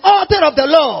 Because the altar of the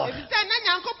Lord Ebisa na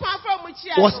Nyankopon afromochi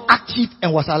was ano. active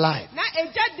and was alive. Na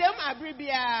eja dem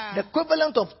abribia. The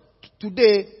equivalent of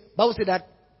today, Bible said that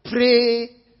pray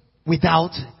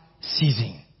without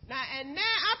ceasing. Na ene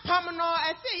apam no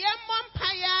ese ye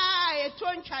mompaya e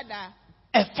tontwa da.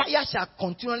 A fire shall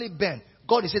continually burn.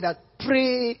 God is saying that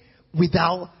pray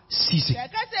without ceasing. Ye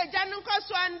ka se eja no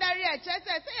nkoso andare e che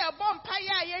se ye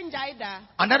bompaya ye njai da.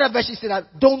 Another version says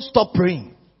that don't stop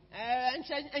praying.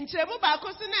 Nkyeremu ba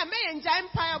ko se na me ye njai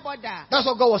mpaya boda. That's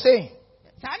what God was saying.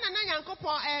 Sa na na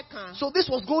Nyankopon e kan. So this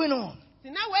was going on.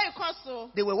 Tina we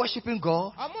koso. They were worshiping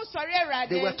God. Omo sori erade.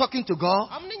 They were talking to God.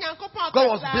 Omo ni Nyankopon. God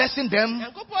was blessing them.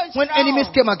 Nyankopon When enemies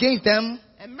came against them,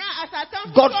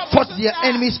 God fought their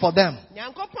enemies for them.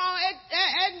 Nyankopon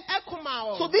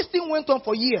ekuma o. So this thing went on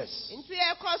for years Nti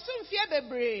e koso mfie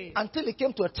bebre. until it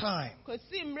came to a time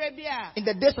Kosi mre bia. in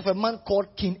the days of a man called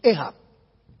King Ahab.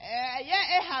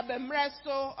 Ye Ahab mre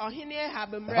so, ohini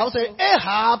Ahab The mre Bible so. says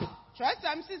Ahab,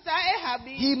 Trustam sisa Ahab.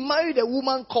 he married a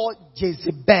woman called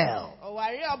Jezebel.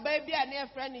 Owari oba bia na e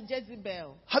friend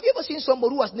Jezebel. Have you ever seen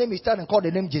somebody whose name is started and called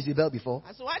the name Jezebel before?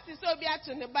 Aso what is so bia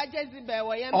to ne ba Jezebel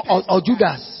wo yem. Or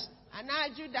Judas? Ana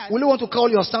Judas. Will you want to call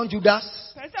your son Judas?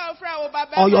 Pesa ofra wo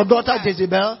baba. Or your daughter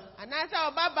Jezebel? Ana sa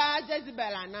wo baba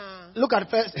Jezebel ana. Look at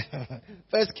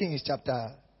First Kings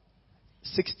chapter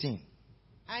 16,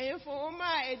 Ayefo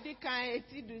uma edikan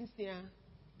eti dunsia.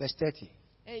 verse 30.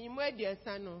 Enyimo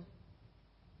ediesa no.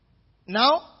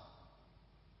 Now,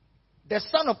 the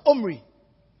son of Omri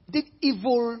did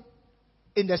evil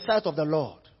in the sight of the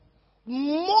Lord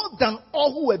more than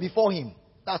all who were before him.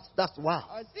 That's wow.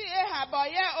 Osi Ahab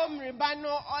oye Omri ba no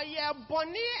oye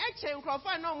boni eche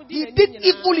nkrofo na omudi. He did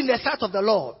evil in the sight of the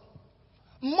Lord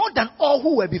more than all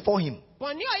who were before him.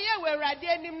 Boni oye we rade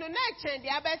anim no na eche de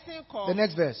abesin ko. The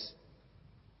next verse.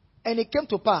 And it came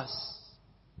to pass,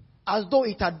 as though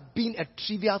it had been a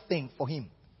trivial thing for him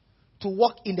to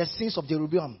walk in the sins of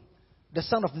Jeroboam, the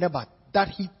son of Nebat, that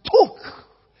he took.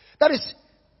 That is,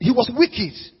 he was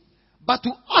wicked. But to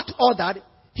add all that,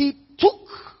 he took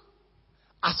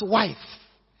as wife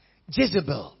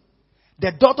Jezebel,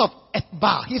 the daughter of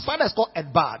Ethbaal. His father is called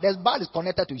Ethbaal. The Ethbaal is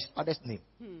connected to his father's name.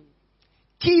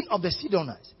 King of the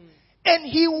Sidonites. And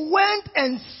he went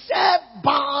and served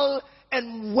Baal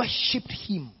and worshipped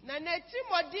him.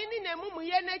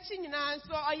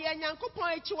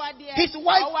 His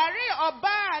wife.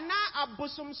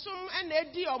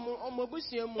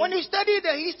 When you study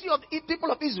the history of the people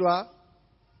of Israel,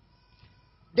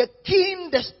 the king,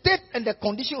 the state, and the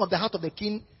condition of the heart of the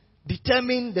king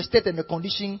determine the state and the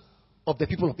condition of the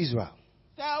people of Israel.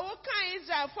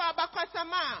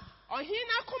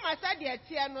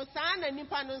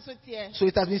 So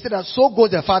it has been said that so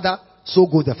goes the father, so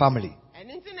goes the family.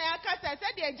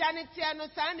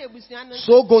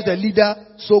 So goes the leader,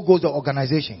 so goes the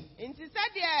organization.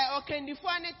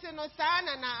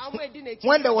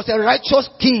 When there was a righteous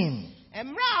king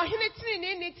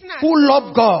who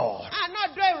loved God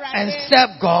and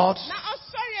served God,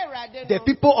 the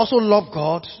people also loved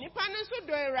God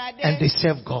and they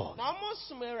served God.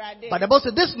 But the Bible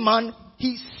said this man,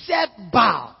 he served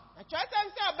Baal.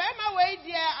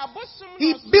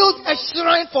 He built a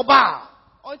shrine for Baal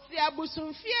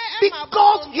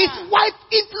because his wife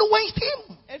influenced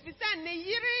him.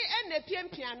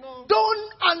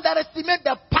 Don't underestimate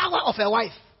the power of a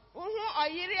wife.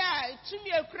 oyiri a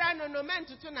tumi ekura no no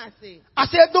mentutu na se. I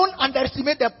said, don't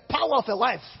underestimate the power of a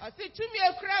wife. Ose tumi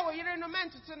ekura oyiri no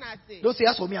mentutu na se. Don't say,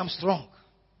 as for me, I'm strong.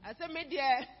 Ase me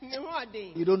de me ho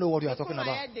odin. You don't know what you are talking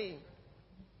about.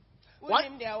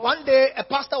 One One day, a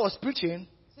pastor was preaching.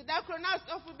 so that pronounce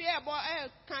of be about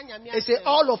kanya me. He said,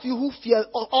 all of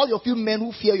you men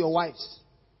who fear your wives,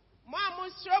 Mo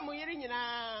amusro mo yiri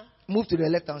nyina. move to the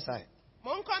left-hand side.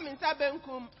 Mo nkom nsa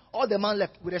benkum. All the man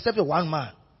left, with except one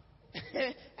man.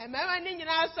 Emewa ni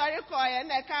nyina sori ko ye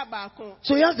na ka baako.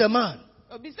 So he asked the man,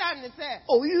 Obisa ne se.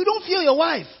 oh, you don't fear your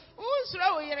wife?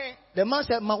 Usro wo yiri. The man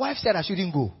said, my wife said I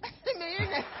shouldn't go. Me yiri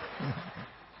na.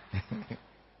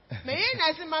 Me yiri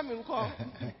na si ma mi nko.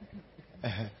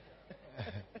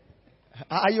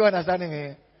 Are you understanding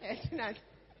me?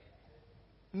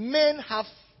 Men have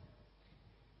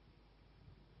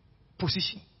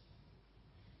position.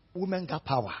 Women got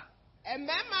power.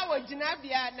 Emema wo jina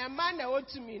bia na ma na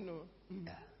wotumi no.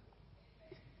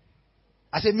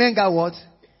 I said, men got what?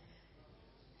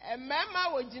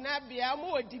 Emema wo jina bia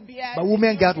mo odi bia. But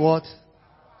women got what?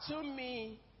 To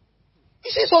me.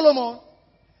 You see Solomon?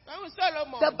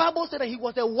 Solomon. The Bible said that he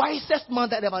was the wisest man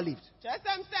that ever lived.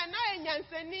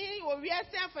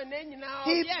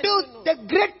 He built the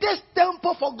greatest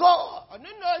temple for God.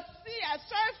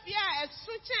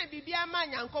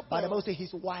 But the Bible says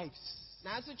his wives,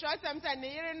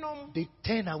 they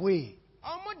turn away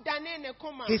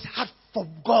his heart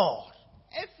from God.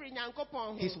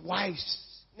 His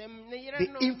wives, they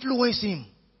influence him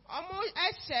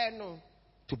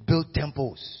to build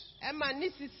temples.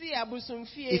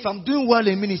 If I'm doing well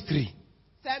in ministry,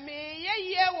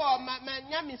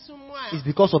 it's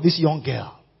because of this young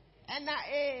girl.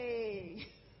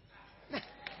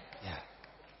 Yeah.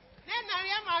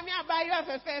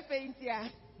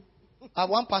 I have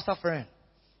one pastor friend.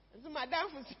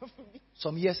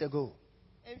 Some years ago,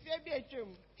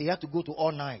 he had to go to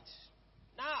all night.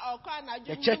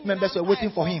 The church members were waiting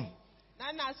for him.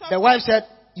 The wife said,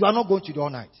 you are not going to the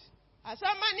all night.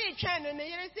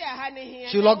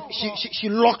 She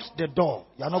locked the door.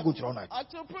 You are not going to all night.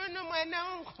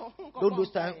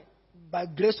 Those times, by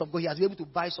grace of God, he has been able to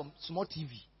buy some small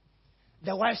TV.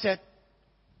 The wife said,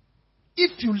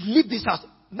 if you leave this house,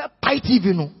 not buy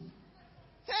TV, no.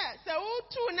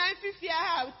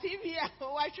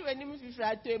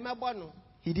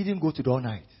 He didn't go to the all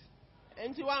night.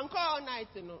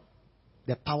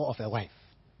 The power of a wife.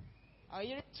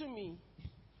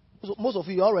 So most of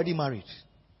you are already married.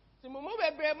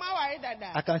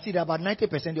 I can see that about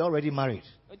 90% are already married.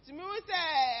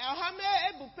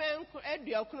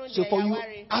 So for you,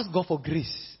 ask God for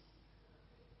grace.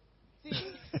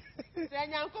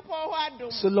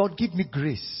 So Lord, give me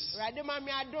grace.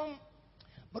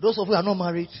 But those of you who are not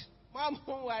married,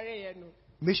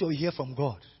 make sure you hear from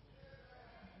God.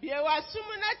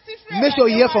 Make sure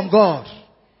you hear from God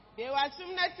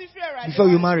before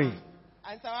you marry.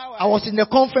 I was in a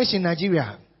conference in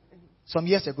Nigeria some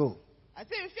years ago.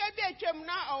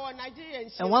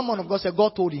 And one man of God said,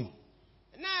 God told him.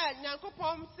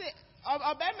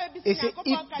 He said,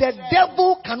 if the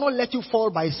devil cannot let you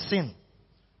fall by sin,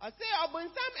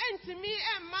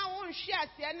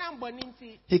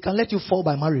 he can let you fall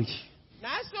by marriage.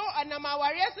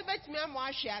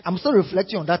 I'm still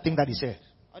reflecting on that thing that he said.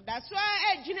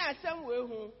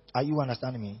 Are you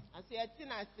understanding me?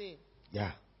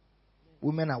 Yeah.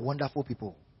 Women are wonderful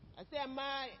people.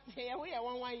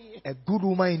 A good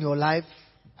woman in your life,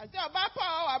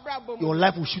 your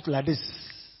life will shoot like this.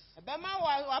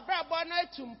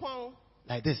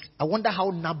 Like this. I wonder how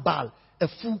Nabal, a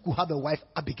fool, could have a wife,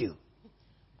 Abigail.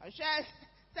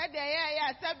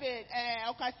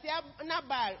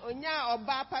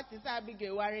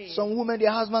 Some women,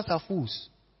 their husbands are fools.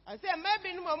 And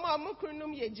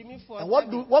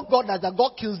what God does, that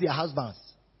God kills their husbands.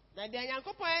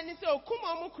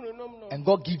 And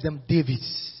God gives them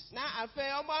Davids.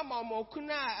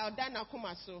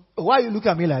 Why are you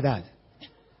looking at me like that?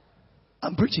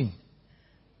 I'm preaching.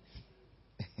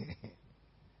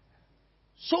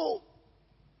 So,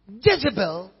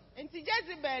 Jezebel,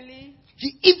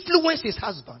 he influenced his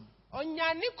husband.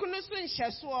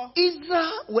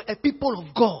 Israel were a people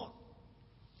of God.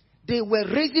 They were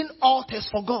raising altars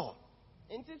for God.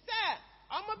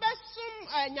 Ahab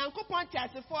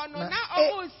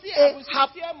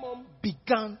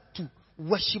began to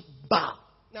worship Baal.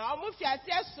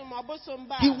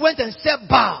 He went and served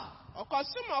Baal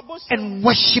and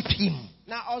worshipped him.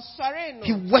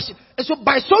 He worshipped. And so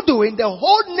by so doing, the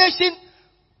whole nation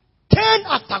turned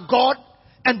after God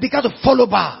and began to follow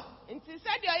Baal.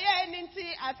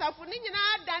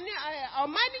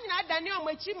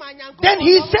 Then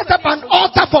he set up an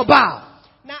altar for Baal.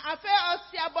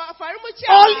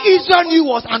 All Israel knew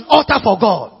was an altar for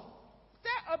God.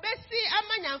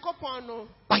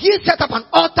 But he set up an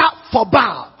altar for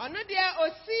Baal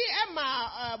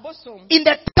in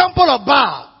the temple of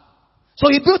Baal. So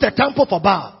he built a temple for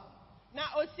Baal,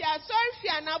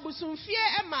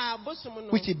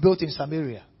 which he built in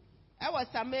Samaria.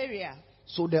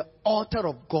 So the altar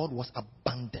of God was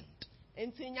abandoned.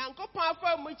 There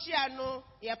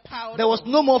was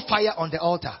no more fire on the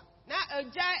altar.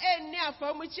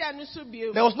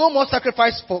 There was no more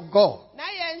sacrifice for God.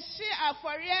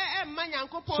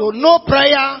 So no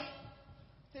prayer,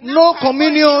 no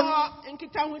communion,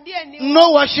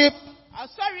 no worship.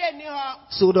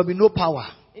 So there will be no power.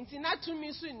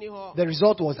 The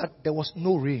result was that there was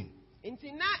no rain.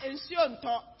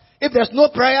 If there's no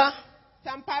prayer,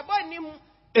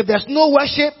 if there's no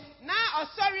worship,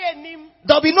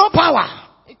 there will be no power.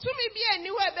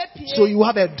 So you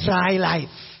have a dry life.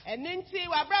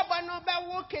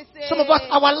 Some of us,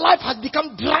 our life has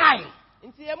become dry.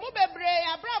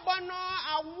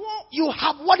 You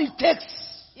have what it takes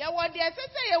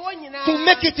to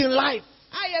make it in life,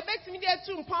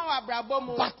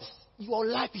 but your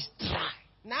life is dry.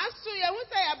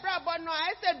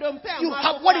 You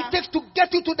have what it takes to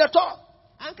get you to the top.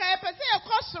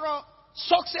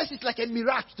 Success is like a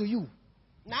miracle to you.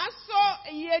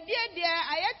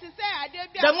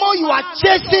 The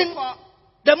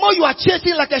more you are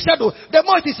chasing, like a shadow, the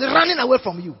more it is running away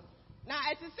from you.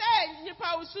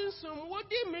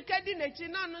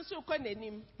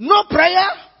 No prayer,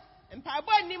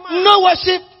 no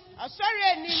worship,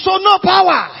 so no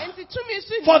power.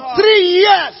 For 3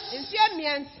 years,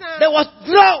 there was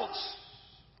drought.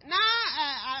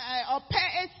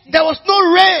 There was no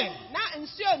rain.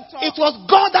 It was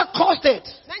God that caused it.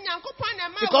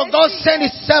 Because God sent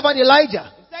his servant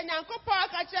Elijah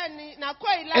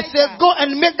and said, go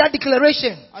and make that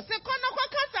declaration. I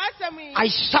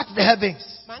shut the heavens.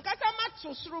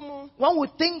 One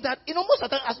would think that, most of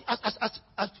the time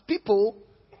as people,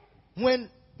 when,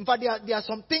 in fact, there are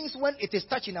some things when it is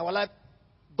touched in our life,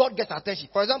 God gets attention.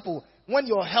 For example, when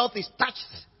your health is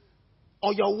touched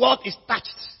or your wealth is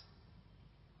touched.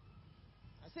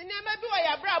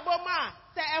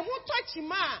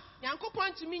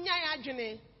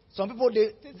 Some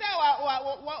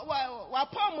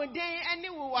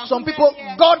people,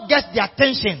 God gets their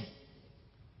attention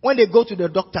when they go to the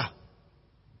doctor.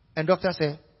 And doctor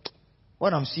says,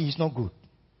 what I'm seeing is not good.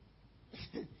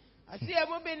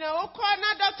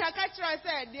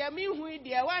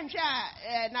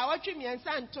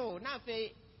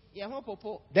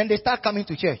 Then they start coming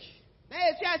to church. And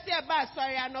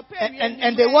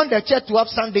they want the church to have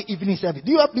Sunday evening service.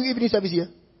 Do you have evening service here?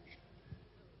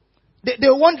 They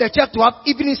want the church to have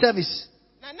evening service.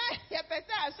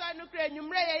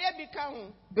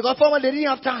 Because formerly they didn't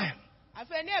have time.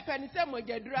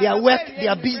 Their work,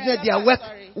 their business, their work.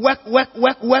 When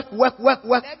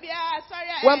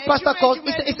pastor calls,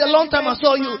 it's a long time I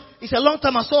saw you. It's a long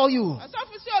time I saw you.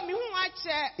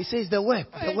 He says the work.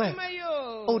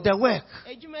 Oh, the work.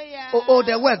 Oh,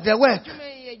 the work.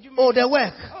 Oh, the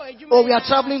work. Oh, we are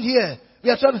traveling here.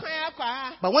 We are traveling.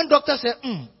 But when doctor said,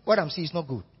 what I'm seeing is not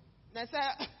good.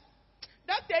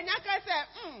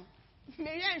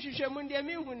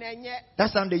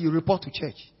 That's Sunday you report to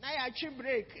church.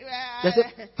 They say,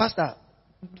 Pastor,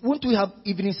 won't we have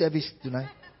evening service tonight?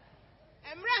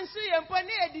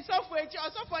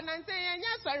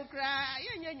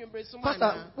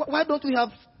 Pastor, why don't we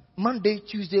have Monday,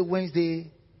 Tuesday,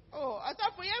 Wednesday?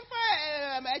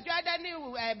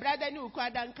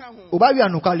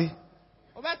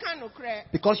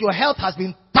 Because your health has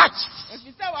been touched.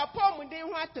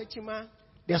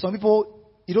 There are some people,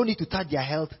 you don't need to touch their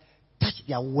health, touch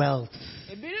their wealth.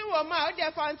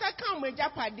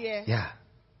 Yeah.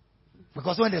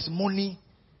 Because when there's money,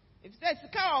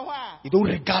 you don't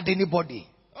regard anybody.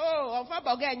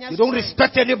 You don't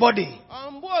respect anybody.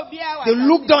 You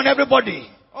look down everybody.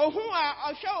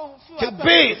 To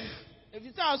bathe.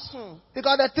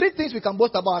 Because there are 3 things we can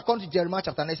boast about according to Jeremiah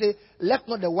chapter 9. They say, let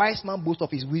not the wise man boast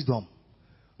of his wisdom,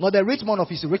 nor the rich man of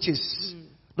his riches,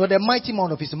 nor the mighty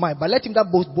man of his mind, but let him that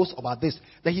boast about this,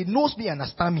 that he knows me and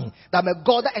understand me, that I'm a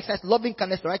God that exercises loving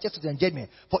kindness, righteousness, and judgment.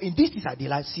 For in this is I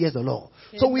delight, says the Lord.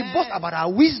 Amen. So we boast about our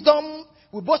wisdom,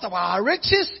 we boast about our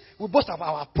riches, we boast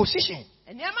about our position.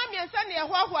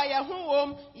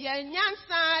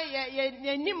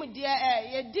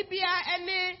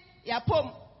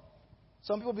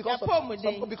 Some people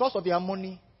because of their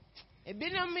money.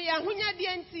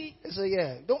 So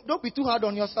yeah, don't be too hard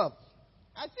on yourself.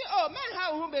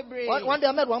 One day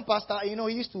I met one pastor. He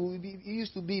used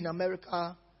to be in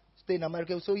America, stay in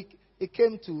America. So he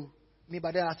came to Me,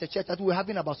 but then as a church, that we were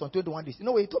having about some 21 days. You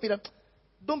know, he told me that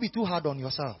don't be too hard on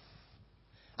yourself.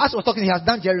 As I was talking, he has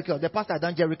done Jericho. The pastor has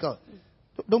done Jericho.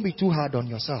 Don't be too hard on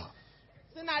yourself.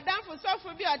 So now done for so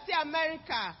for be at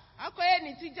America. Akoye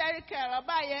ni ti Jericho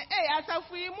abaye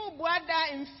asafu yi mu buada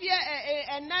mfie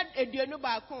not eduonu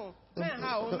baako.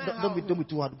 Don't be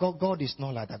too hard. God is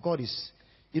not like that. God is.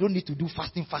 You don't need to do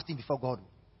fasting before God.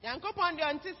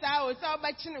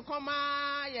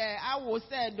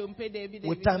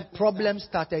 With time, problems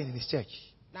started in his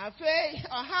church.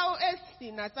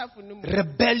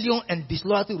 Rebellion and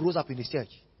disloyalty rose up in his church.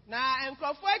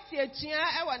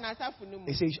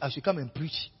 He said, I should come and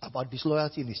preach about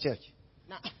disloyalty in his church.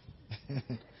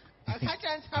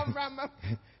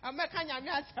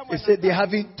 He said, they're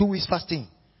having 2 weeks fasting.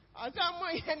 I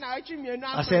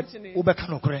said,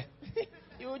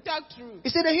 you will talk through. He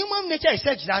said, the human nature is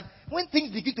such that when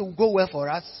things begin to go well for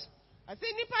us,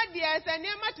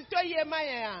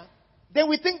 then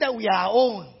we think that we are our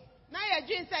own.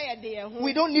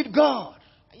 We don't need God.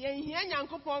 I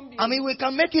mean, we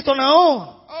can make it on our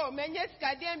own.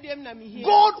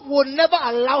 God will never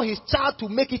allow his child to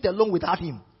make it alone without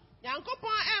him.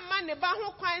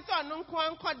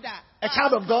 A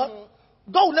child of God,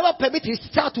 God will never permit his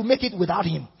child to make it without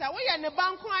him. Are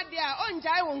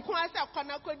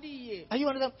you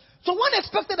understand? So one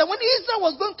expected that when Israel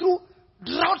was going through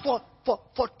drought for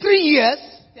 3 years,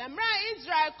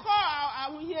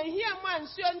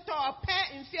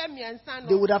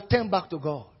 they would have turned back to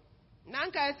God.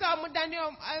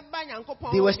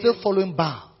 They were still following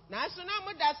Baal.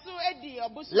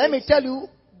 Let me tell you,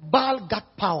 Baal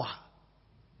got power.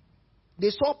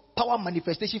 They saw power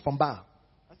manifestation from Baal.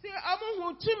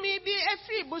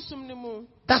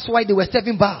 That's why they were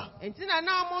serving Baal.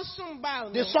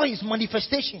 They saw his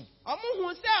manifestation.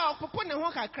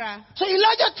 So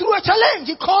Elijah threw a challenge.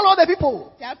 He called all the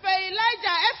people.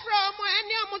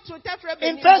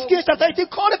 In 1 Kings chapter 8, he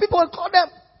called the people and called them.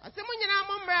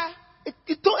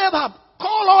 He told Ahab,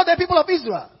 call all the people of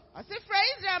Israel. Call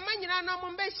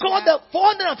the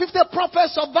 450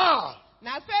 prophets of Baal.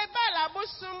 And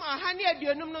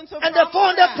the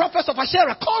 400 prophets of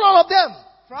Asherah. Call all of them.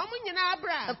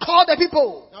 And call the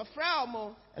people.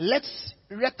 Let's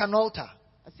erect an altar.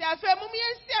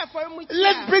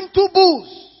 Let's bring 2 bulls.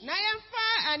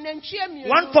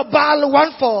 One for Baal,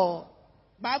 one for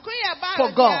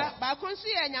God.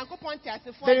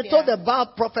 Then he told the Baal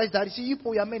prophets that, you see, you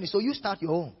put your money, so you start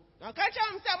your own.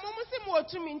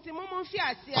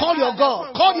 Call your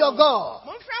God. Call your God.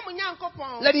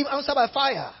 Let him answer by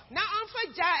fire.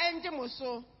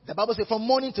 The Bible says from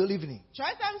morning till evening. They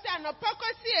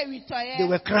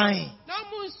were crying.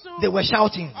 They were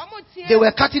shouting. They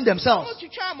were cutting themselves.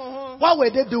 Why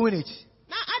were they doing it?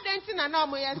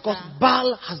 Because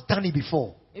Baal has done it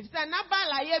before. They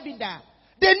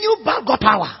knew Baal got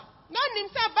power.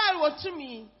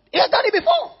 He has done it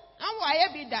before.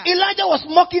 Elijah was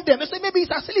mocking them. They said maybe he's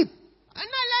asleep. And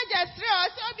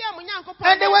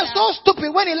they were so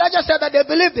stupid when Elijah said that they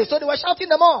believed it. So they were shouting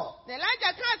them all.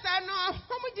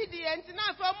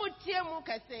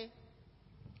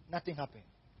 Nothing happened.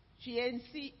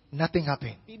 Nothing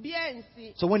happened.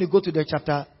 So when you go to the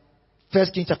chapter,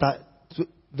 1 Kings chapter,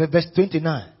 verse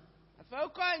 29.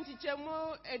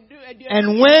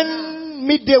 And when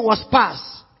midday was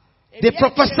past, they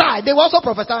prophesied. They were also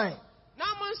prophesying.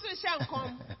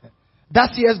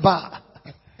 That's year's Baal.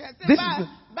 This is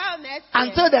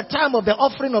until the time of the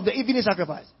offering of the evening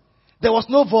sacrifice. There was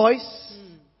no voice.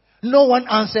 No one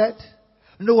answered.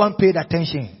 No one paid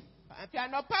attention.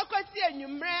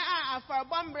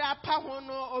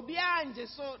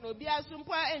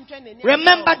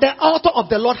 Remember, the altar of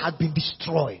the Lord had been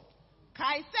destroyed.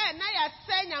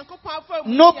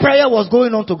 No prayer was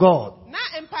going on to God.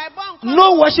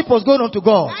 No worship was going on to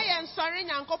God.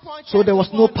 So there was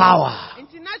no power.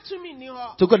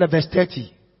 To go to verse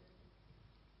 30.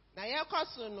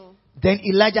 Then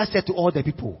Elijah said to all the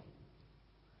people,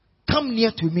 come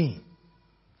near to me.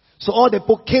 So all the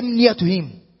people came near to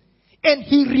him. And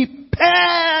he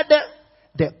repaired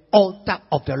the altar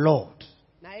of the Lord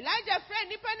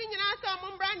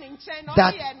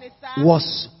that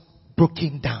was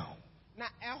broken down.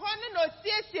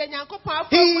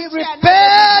 He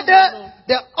repaired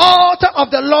the altar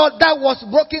of the Lord that was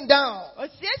broken down.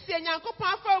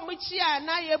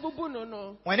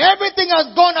 When everything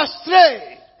has gone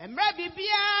astray,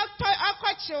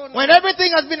 when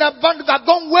everything has been abandoned,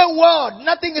 gone wayward,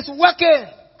 nothing is working.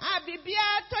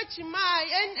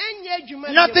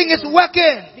 Nothing is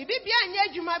working.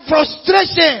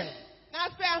 Frustration,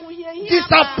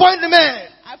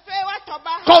 disappointment,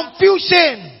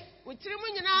 confusion,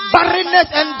 barrenness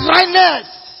and dryness.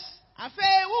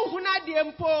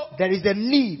 there is a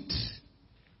need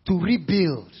to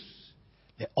rebuild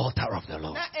the altar of the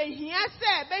Lord.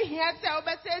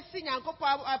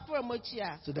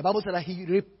 So the Bible said that he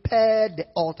repaired the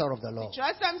altar of the Lord.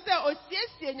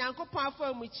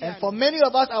 And for many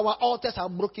of us, our altars are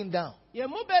broken down. The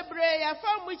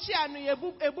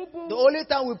only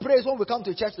time we pray is when we come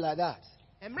to church like that.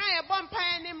 When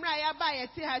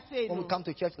we come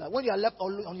to church like that. When you are left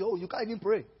on your own, you can't even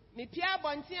pray. But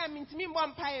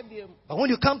when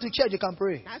you come to church, you can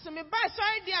pray.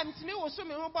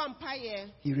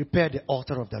 He repaired the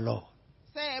altar of the Lord.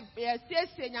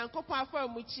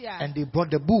 And they brought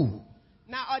the bull.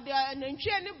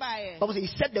 He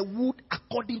set the wood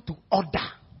according to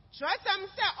order.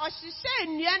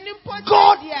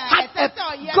 God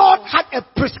had a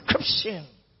prescription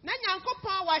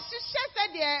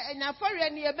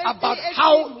about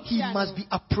how he must be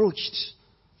approached.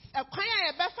 The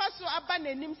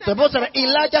Bible said that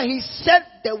Elijah, he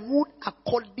set the wood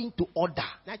according to order.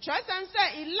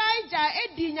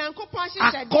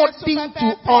 According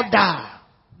to order.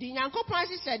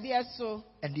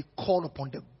 And he called upon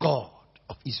the God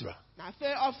of Israel.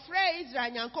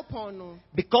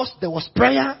 Because there was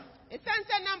prayer,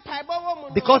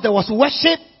 because there was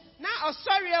worship,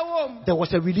 there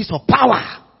was a release of power.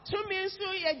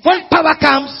 When power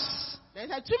comes,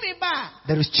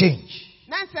 there is change.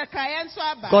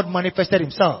 God manifested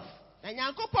himself.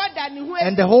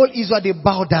 And the whole Israel, they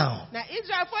bow down. They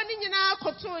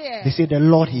say, the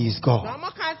Lord, he is God.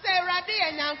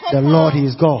 The Lord, he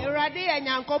is God.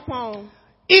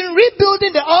 In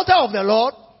rebuilding the altar of the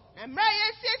Lord,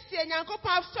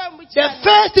 the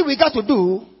first thing we got to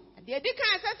do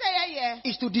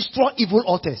is to destroy evil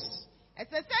altars. To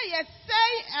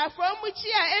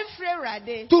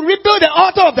rebuild the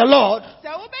altar of the Lord,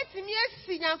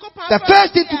 the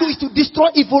first thing to do is to destroy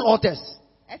evil altars.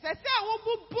 You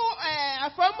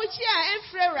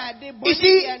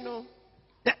see,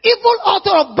 the evil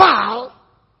altar of Baal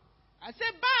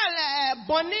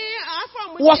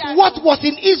was what was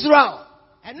in Israel.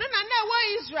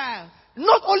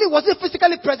 Not only was it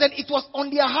physically present, it was on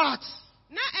their hearts.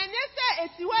 The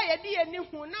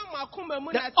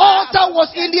altar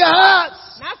was in their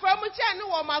hearts.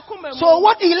 So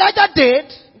what Elijah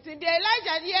did,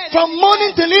 from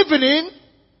morning till evening,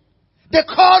 they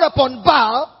called upon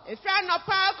Baal, and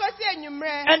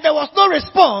there was no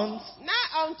response.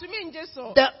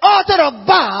 The altar of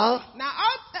Baal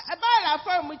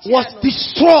was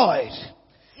destroyed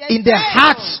in the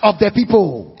hearts of the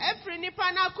people.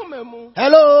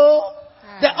 Hello?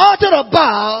 The altar of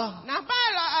Baal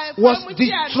was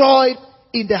destroyed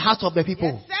in the hearts of the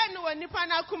people.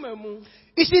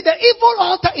 You see, the evil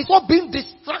altar is what brings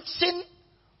distraction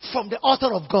from the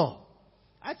altar of God.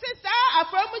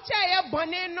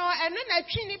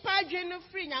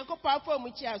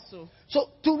 So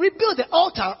to rebuild the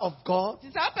altar of God,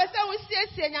 you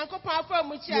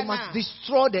must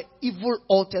destroy the evil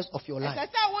altars of your life.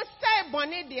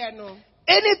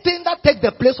 Anything that takes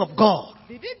the place of God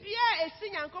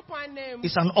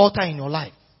is an altar in your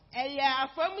life.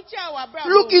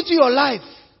 Look into your life.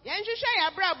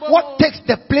 What takes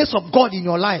the place of God in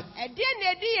your life?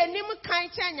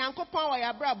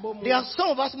 There are some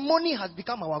of us, money has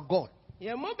become our God.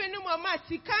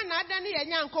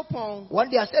 One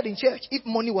day I said in church, if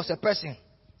money was a person,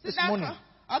 this money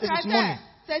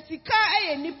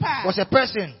was a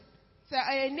person,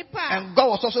 and God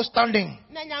was also standing,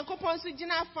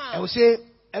 I would say,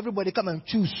 everybody come and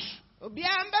choose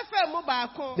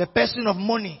the person of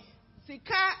money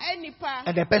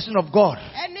and the person of God.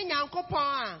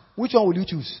 Which one will you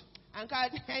choose?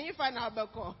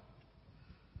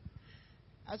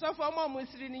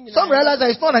 Some realize that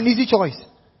it's not an easy choice.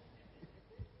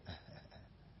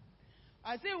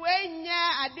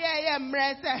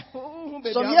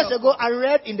 Some years ago, I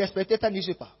read in the Spectator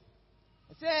newspaper,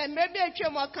 a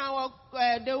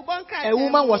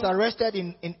woman was arrested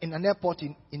in an airport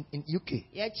in UK.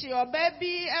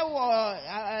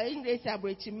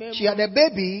 She had a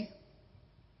baby,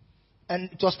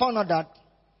 and it was found out that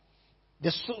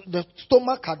the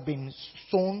stomach had been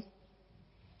sewn.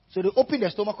 So they opened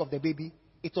the stomach of the baby.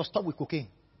 It was stuffed with cocaine.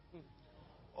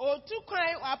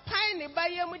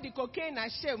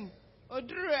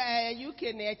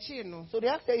 So they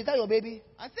asked her, is that your baby?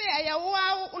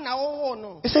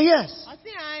 He said, yes.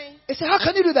 He said, how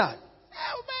can you do that?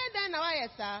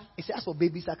 He said, as for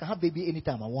babies, I can have baby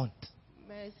anytime I want.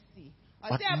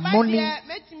 But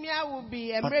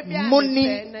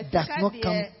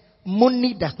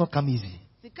money does not come easy.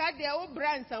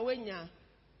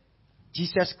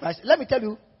 Jesus Christ. Let me tell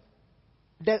you,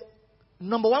 the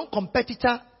number one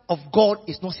competitor of God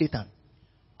is not Satan.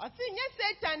 Ɔsi nye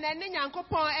Satan na ne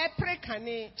Nyankopɔn ɛpere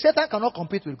kane. Satan cannot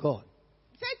compete with God.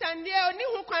 Satan deɛ oni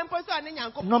hu kwan po so ne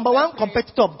Nyankopɔn. Number one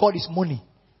competitor of God is money.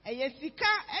 Ɛyɛ sika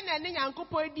ɛna ne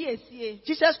Nyankopɔn di esie.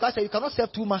 Jesus Christ said you cannot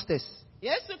serve two masters.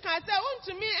 Yesu ka sɛ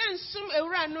untumi ensum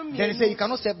ewura no mi. Then he said you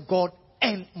cannot serve God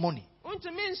and money.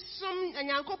 Untumi ensum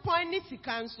Nyankopɔn ne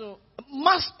sika nso.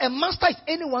 A master is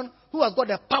anyone who has got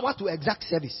the power to exact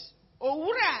service.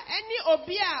 Owura ɛni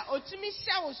obi a otumi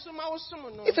hyɛ wo suma wo sum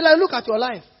no. If you like look at your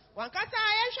life, Wankasa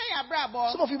ayɛhwɛ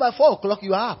yabrabɔ. some of you by 4 o'clock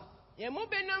you are up. Yemu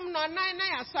benum no nan na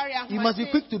yasɔre ahoma. You must be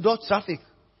quick to dodge traffic.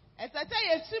 Ɛsɛ sɛ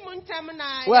yɛsi mu ntɛm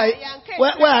na Where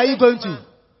are you going to?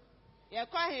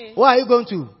 Yɛkɔ he. Where are you going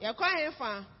to? Yɛkɔ he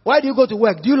fa. Why do you go to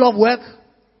work? Do you love work?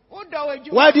 Wodɔ wɔ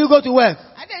adwuma. Why do you go to work?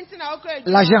 Adɛn nti na wokɔ adwuma.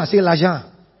 L'argent, say l'argent.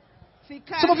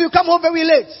 Sika. Some of you come home very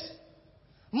late.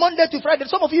 Monday to Friday.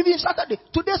 Some of you even Saturday.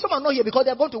 Today some are not here because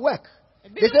they are going to work.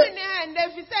 They say,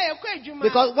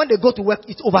 because when they go to work,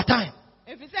 it's overtime.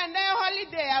 Some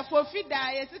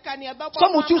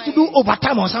will choose to do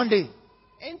overtime on Sunday.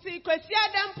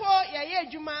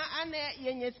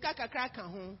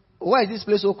 Why is this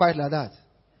place so quiet like that?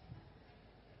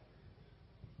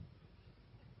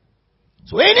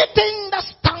 So anything that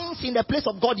stands in the place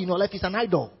of God in your life is an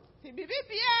idol.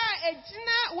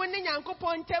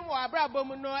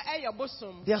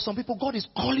 There are some people God is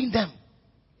calling them.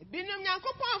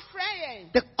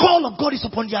 The call of God is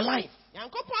upon their life.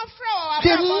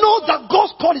 They know that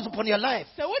God's call is upon their life.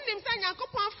 But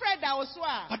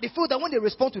they feel that when they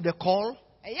respond to the call,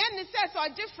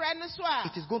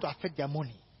 it is going to affect their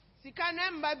money.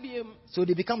 So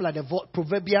they become like the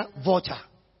proverbial vulture.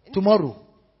 Tomorrow.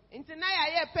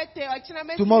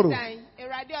 Tomorrow.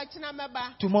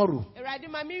 Tomorrow.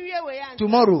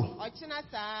 Tomorrow.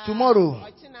 Tomorrow.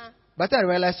 But I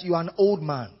realize you are an old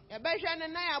man. You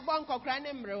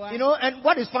know, and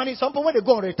what is funny, some people when they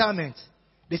go on retirement,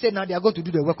 they say now they are going to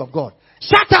do the work of God.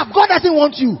 Shut up! God doesn't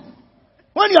want you.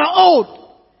 When you are old,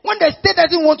 when the state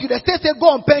doesn't want you, the state says go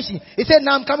on pension. He said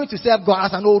now I'm coming to serve God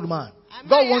as an old man.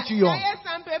 God wants you young.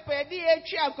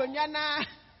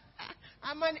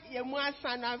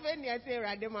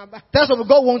 That's what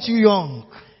God wants you young.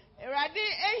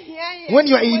 When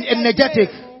you are energetic.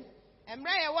 I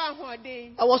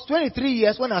was 23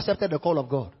 years when I accepted the call of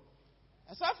God.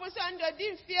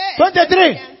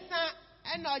 23.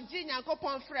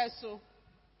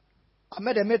 I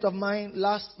met a mate of mine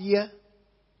last year,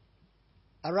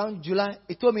 around July.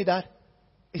 He told me that,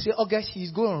 he said, August,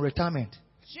 he's going on retirement.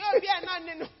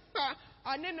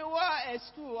 I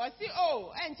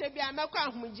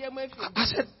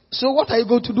said, so what are you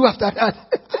going to do after that?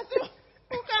 I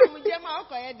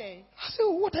said,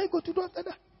 what are you going to do after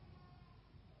that?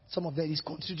 Some of them is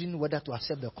considering whether to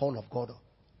accept the call of God.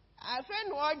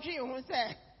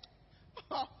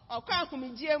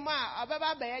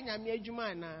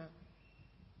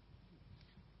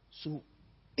 So,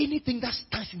 anything that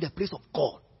stands in the place of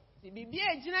God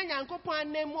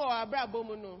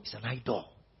is an idol.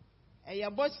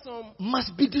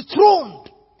 Must be dethroned.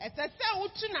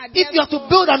 If you have to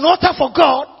build an altar for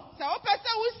God,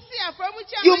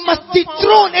 you must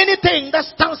dethrone anything that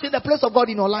stands in the place of God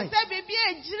in your life. That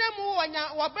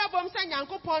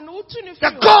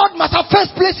God must have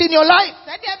first place in your life.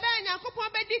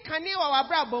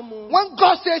 When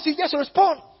God says, you just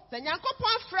respond. So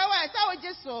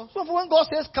when God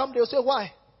says come, they'll say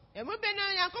why? When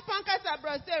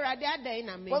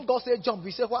God says jump,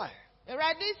 we say why?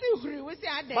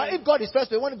 But if God is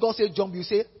first, when God says jump, you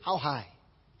say how high?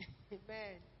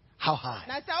 How high?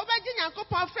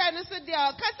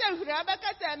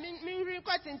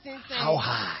 How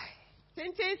high?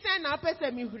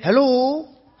 Hello?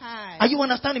 Hi. Are you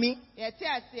understanding me? Yes.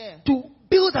 To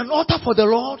build an altar for the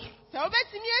Lord,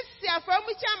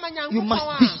 you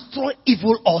must destroy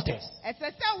evil altars.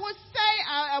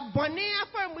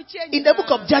 In the book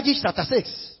of Judges chapter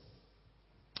 6,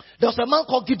 there was a man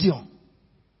called Gideon.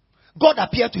 God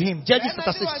appeared to him. Judges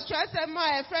chapter 6.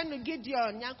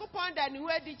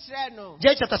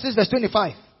 Judges chapter 6 verse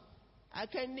 25.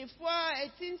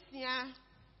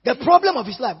 The problem of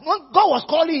his life. When God was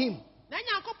calling him.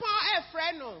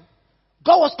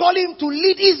 God was calling him to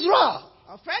lead Israel.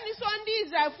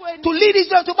 To lead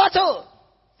Israel to battle.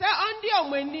 And he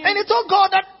told God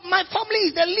that my family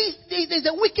is the least, is the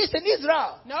weakest in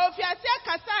Israel. And I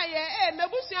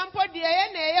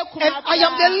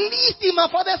am the least in my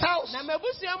father's house.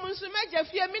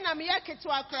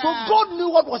 So God knew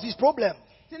what was his problem.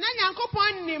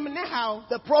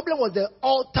 The problem was the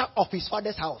altar of his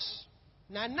father's house.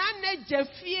 So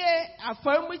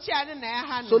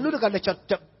look at the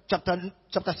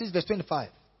chapter 6 verse 25.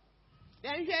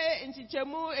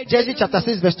 Judges chapter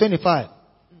 6 verse 25.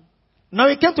 Now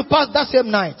it came to pass that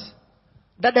same night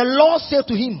that the Lord said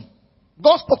to him,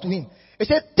 God spoke to him. He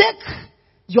said, take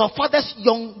your father's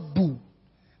young bull,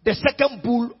 the second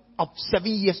bull of 7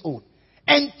 years old,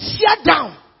 and tear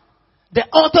down the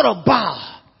altar of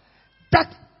Baal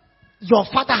that your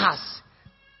father has.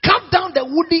 Cut down the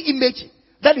woody image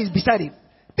that is beside it.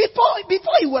 Before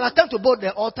he will attempt to build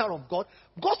the altar of God,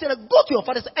 God said, go to your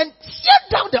father's and tear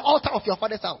down the altar of your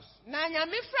father's house. Na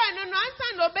nyame fra no no ansa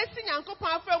na obesi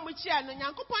nyankopon afra mu chia no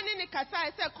nyankopon ne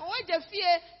kasa se ko waje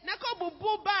fie na ko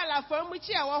bubu Baal afra mu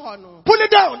chia wo ho no. Pull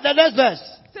it down, the next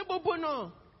verse. Se bubu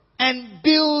no. And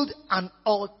build an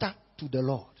altar to the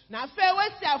Lord. Na fe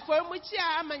wasi afra mu chia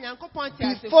ama nyankopon ti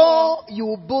asefo. Before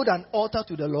you build an altar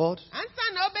to the Lord,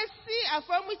 Ansa na obesi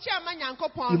afra mu chia ama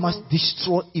nyankopon. you must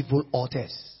destroy evil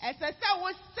altars. Ese se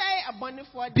wo sei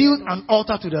abonefo de. Build an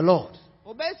altar to the Lord.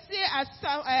 On The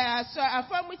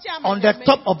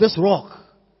top of this rock,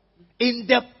 in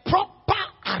the proper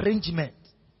arrangement.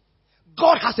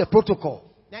 God has a protocol.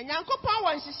 And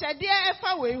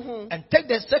take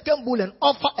the second bull and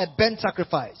offer a burnt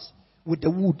sacrifice with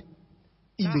the wood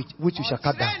image which you shall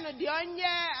cut down.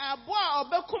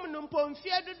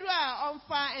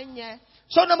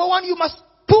 So number one, you must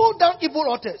pull down evil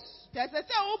altars.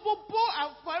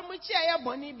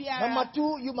 Number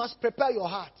two, you must prepare your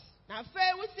heart.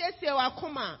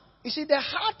 You see, the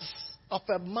heart of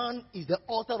a man is the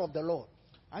altar of the Lord.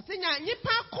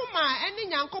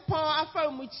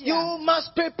 You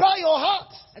must prepare your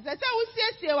heart. The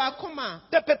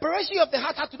preparation of the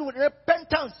heart has to do with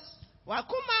repentance. We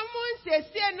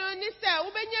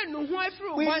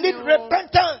need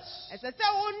repentance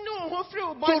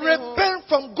to repent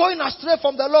from going astray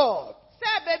from the Lord.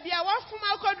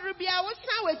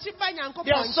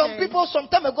 There are some people some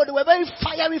time ago, they were very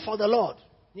fiery for the Lord.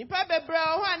 When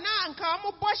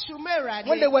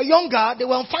they were younger, they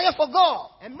were on fire for God.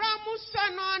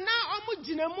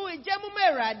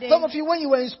 Some of you, when you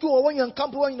were in school or when you were in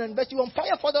camp or when you were in university, you were on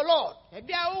fire for the Lord.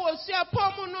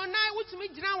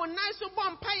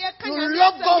 You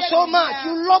love God so much.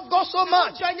 You love God so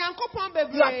much. You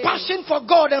are passionate for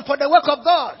God and for the work of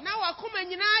God. Now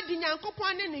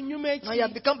you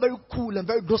have become very cool and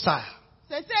very docile.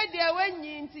 Then you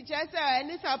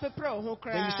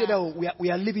say that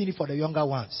we are leaving it for the younger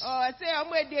ones. You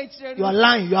are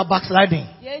lying, you are backsliding.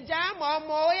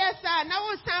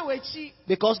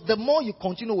 Because the more you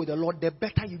continue with the Lord, the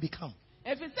better you become. I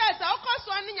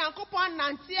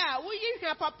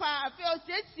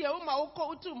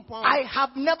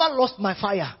have never lost my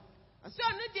fire.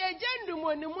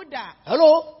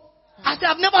 Hello? I said,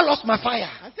 I've never lost my fire.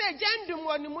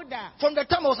 From the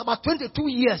time I was about 22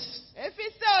 years. And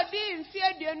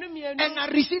I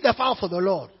received the fire for the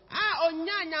Lord. I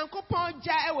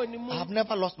have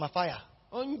never lost my fire.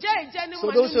 So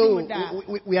those who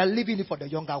we are leaving it for the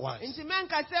younger ones.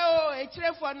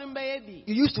 You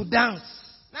used to dance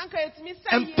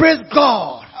and praise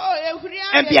God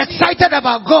and be excited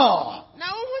about God.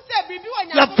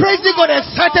 You are praising God,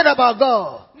 excited about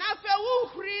God.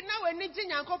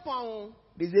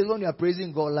 These days when you are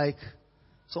praising God, like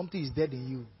something is dead in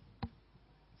you.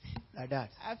 Like that.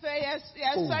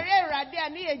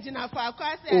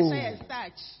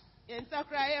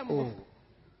 Oh.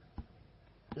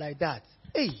 Like that.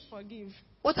 Hey, forgive.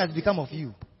 What has become of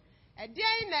you?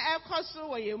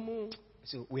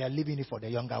 So we are leaving it for the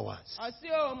younger ones.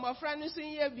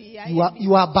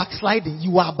 You are backsliding.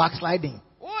 You are backsliding.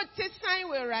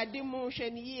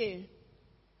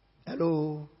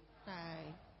 Hello. Hi.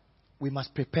 We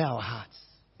must prepare our hearts.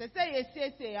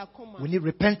 We need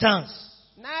repentance.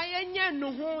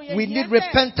 We need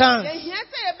repentance.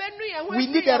 We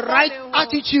need the right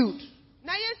attitude.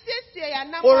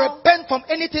 Or repent from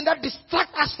anything that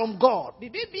distracts us from God.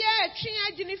 Anything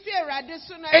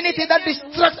that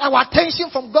distracts our attention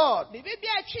from God. And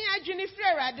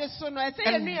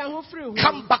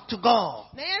come back to God.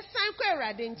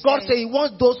 God says He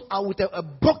wants those with a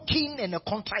broken and a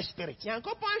contrite spirit. A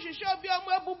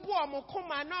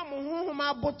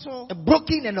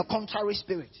broken and a contrary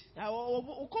spirit.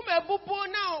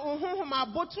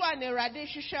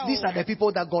 These are the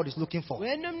people that God is looking for.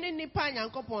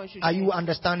 Are you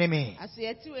understanding me?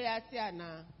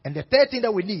 And the third thing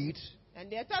that we need, you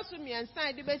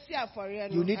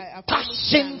need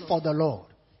passion for the Lord.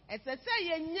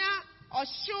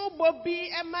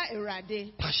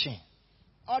 Passion.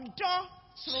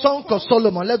 Songs of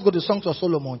Solomon. Let's go to Songs of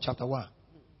Solomon, chapter 1.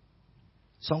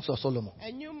 Songs of Solomon.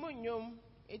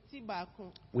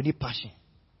 We need passion.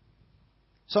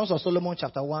 Songs of Solomon,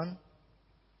 chapter 1.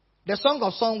 The Song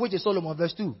of Song, which is Solomon,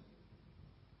 verse 2.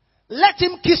 Let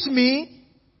him kiss me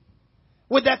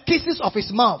with the kisses of his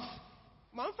mouth,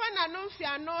 Momfa n'ano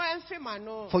mfia no emfe ma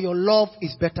no. For your love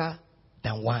is better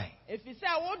than wine.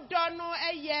 Efisɛ wo dɔ no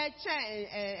ɛyɛ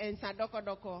kyɛn nsa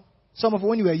dɔkɔdɔkɔ. Some of you,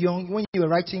 when you were young, when you were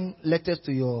writing letters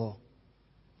to your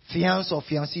fiancé or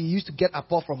fiancée, you used to get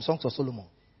apport from Songs of Solomon.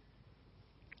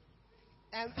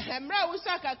 Emra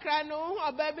wusa kakra no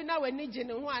oba bi na wani gye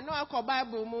ne ho a na akɔ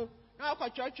Bible mu na akɔ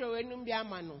twɔtwɔ wenum bi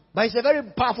ama no. But it's a very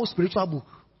powerful spiritual book.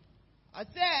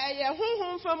 Ɔsɛ ɛyɛ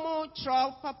honhom fa mu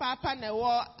trɔ papa na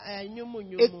ɛwɔ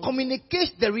nyumu. It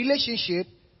communicates the relationship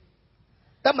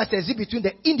that must exist between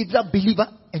the individual believer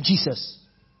and Jesus.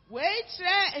 Wei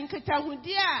kyerɛ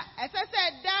nkitahudi a ɛsɛ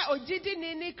sɛ da ogyidi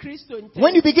ni Kristo ntam.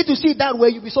 When you begin to see it that way,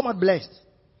 you'll be so much blessed.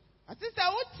 Ɔsɛ sɛ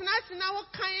wotena ase na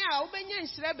wokan a wobɛnya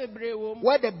nhyira bebree wɔ mu.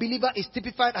 Where the believer is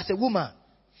typified as a woman.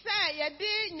 Sɛ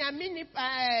yɛde nyame ni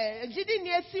ogyidi ni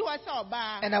esi hɔ sɛ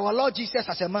ɔbaa. And our Lord Jesus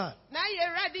as a man. Na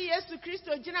yɛwurade Yesu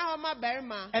Kristo gyina hɔ ma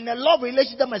barima. And the love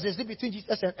relationship that must exist between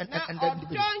Jesus and Na the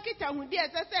believer. ɔdɔ nkitahudi a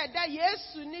ɛsɛ sɛ da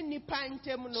Yesu ne nipa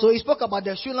ntam no. So he spoke about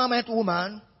the Shulamite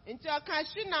woman Nti ɔka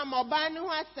Shunam ɔbaa ne ho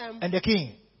asɛm and the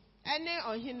king. ɛne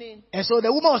ɔhene. And so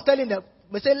the woman was telling them,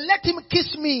 they said, let him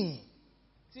kiss me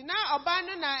Nti na ɔbaa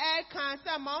no na ɛka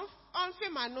sɛ ma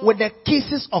ɔmfe ma no. with the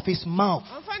kisses of his mouth.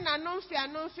 Ɔmfa n'ano mfe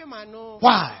ano mfe ma no.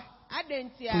 Why?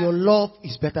 Adentia. For your love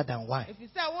is better than wine.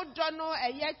 Efisɛ wo dɔ no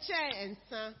ɛyɛ kyɛn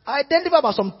nsa. I identify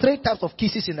about some 3 types of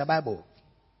kisses in the Bible.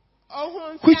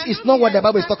 Ɔho mfe Which ano is not what the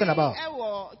Bible is mmiɛnsa talking bi about.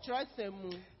 ɛwɔ Kyerɛwsɛm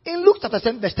mu. In Luke chapter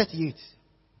 7 verse 38.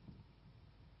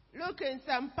 Luke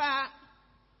nsɛmpa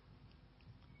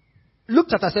Luke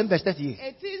chapter 7 verse 38.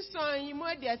 eti nson yi mu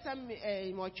aduasa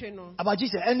mmɔtwe no. About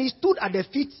Jesus. And he stood at the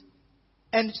feet.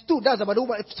 And stood, that's about the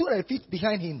woman, stood at the feet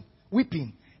behind him,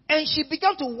 weeping. And she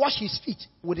began to wash his feet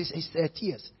with his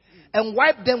tears. And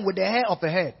wiped them with the hair of her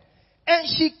head. And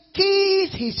she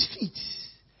kissed his feet.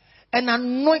 And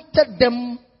anointed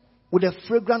them with a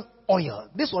fragrant oil.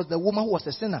 This was the woman who was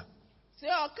a sinner. Sɛ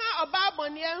ɔka ɔbaa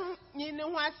bɔne ni ne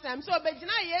ho asɛm sɛ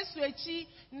ɔbɛgyina Yesu akyi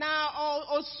na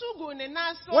osugu ne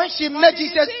nan so. When she met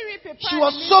Jesus, she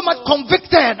was so much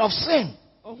convicted of sin.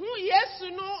 Ohun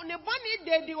Yesu no ne bɔne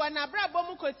dedi wɔ n'abrabɔ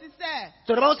mu kosi sɛ.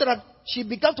 So the Bible said that she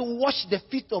began to wash the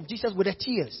feet of Jesus with her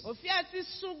tears. Ofiase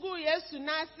sugu Yesu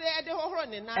n'ase ɛde hohoro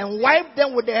ne nan. And wiped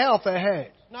them with the hair of her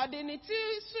head. Na ɔde ne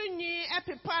ti sunyi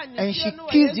ɛpepa ne And ti she no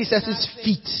wɔ kissed Yesu Jesus' n'ase.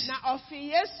 feet. Na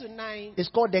ɔfi Yesu nan. It's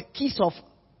called the kiss of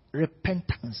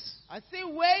repentance.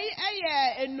 Ɔsi wei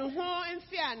ɛyɛ enuho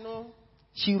mfiano.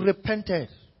 She repented.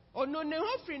 Ono ne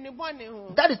ho firi ne bɔne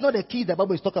ho. That is not the kiss the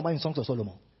Bible is talking about in Songs of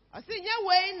Solomon. Ɔsi nye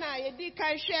wei na yedi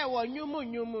kan hwɛ wɔ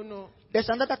nyumu no. There's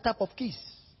another type of kiss.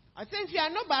 Ɔsi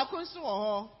mfiano baako nso wɔ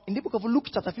hɔ. In the book of Luke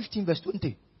chapter 15 verse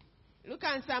 20. Luka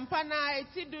nsampa na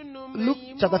eti dunum. Luke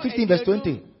chapter 15 verse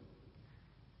 20.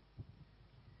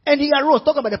 And he arose,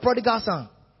 talk about the prodigal son.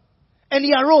 And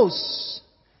he arose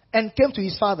and came to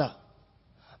his father.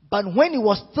 But when he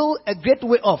was still a great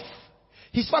way off,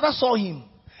 his father saw him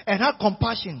and had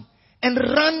compassion and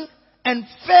ran and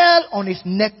fell on his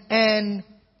neck and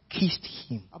kissed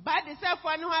him. Ɔbaa de sɛ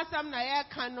fɔ ne ho asɛm na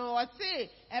yɛka no ɔsi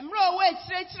mmerɛ ɔwɔ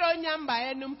akyirɛkyirɛ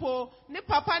onyambaeɛ no mpo ne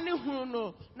papa ne hu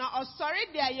no na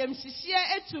ɔsɔre de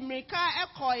ayamhyehyeɛ etu mmirika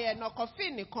ɛkɔɔɛ na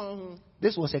ɔkɔfee ne kɔn ho.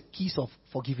 This was a kiss of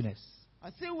forgiveness.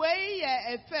 Ɔsi wei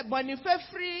yɛ efe bɔne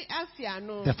fɛfiri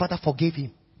afiano. The father forgave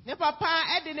him. Ne papa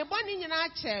ɛde ne bɔne nyinaa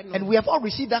kyɛɛ no. And we have all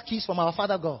received that kiss from our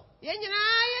Father God. Yɛn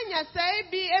nyinaa yɛnya sɛɛ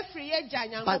bi efiri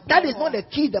yɛgya Nyankopɔn. But that is not the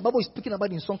kiss the Bible is speaking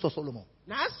about in Songs of Solomon.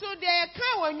 Nanso deɛ yɛka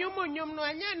wɔ nwom no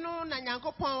ɛnyɛ no na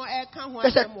Nyankopɔn ɛka ho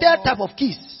There's a asɛm wɔ third hɔ. type of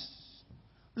kiss.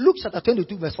 Luke chapter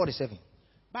 22 verse 47.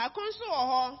 Baako nso wɔ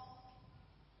hɔ.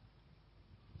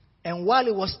 And while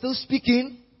he was still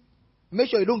speaking, make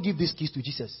sure you don't give this kiss to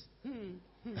Jesus.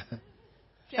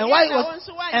 And while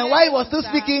he was still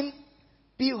speaking,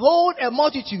 behold a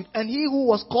multitude, and he who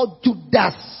was called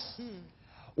Judas,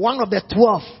 one of the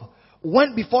 12,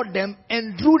 went before them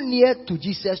and drew near to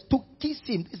Jesus to kiss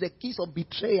him. This is a kiss of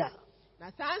betrayal. Na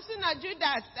sanso na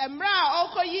Judas emra a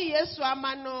okoyi Yesu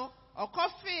ama no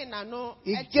okofe na no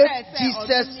He gave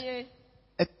Jesus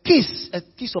a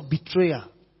kiss of betrayal.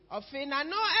 ofe na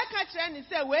no eka kire ni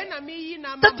se we na mi yi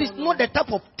na ma. That is not the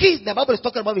type of kiss the Bible is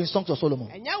talking about in Songs of Solomon.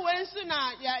 Enya we nso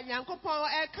na Nyankopɔn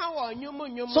eka wo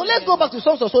nyum. So let's go back to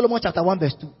Songs of Solomon chapter 1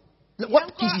 verse 2.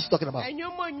 What kiss is he talking about?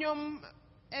 Nyum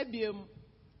ebiem.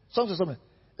 Songs of Solomon.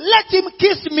 Let him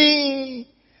kiss me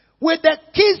with the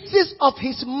kisses of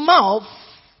his mouth,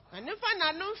 Anifa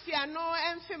na no mfia no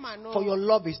emfe ma no. for your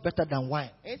love is better than wine.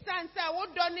 Esan se wo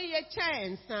dɔ ne ye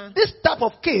kyɛn nsa. This type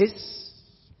of kiss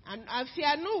An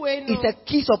afia no we no. is a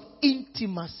kiss of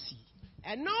intimacy.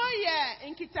 Ɛno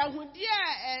yɛ nkitahudi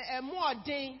a ɛmu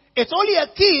ɔden. It's only a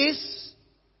kiss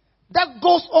that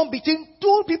goes on between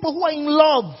two people who are in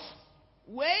love.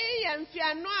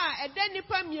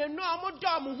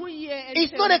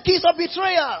 It's not a kiss of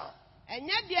betrayal.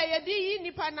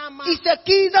 It's a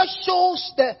kiss that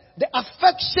shows the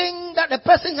affection that the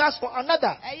person has for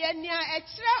another.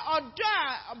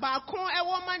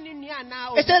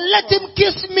 It said, let him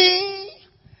kiss me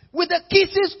with the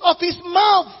kisses of his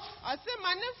mouth.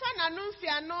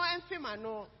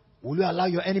 Will you allow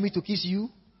your enemy to kiss you?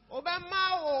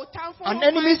 An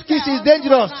enemy's kiss is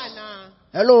dangerous.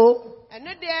 Hello?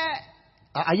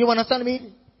 Are you understanding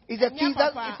me? It's a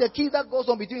kiss that goes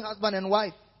on between husband and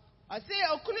wife.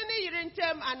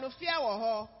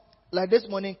 Like this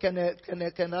morning, can I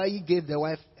give the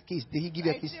wife a kiss? Did he give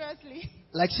a kiss? Seriously?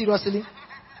 Like seriously?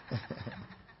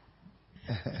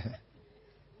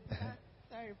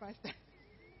 Sorry, Pastor.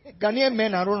 Ghanaian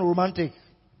men are not romantic.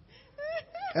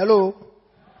 Hello?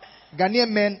 Ghanaian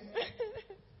men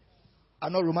are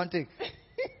not romantic.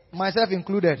 Myself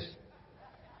included.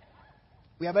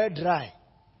 We are very dry.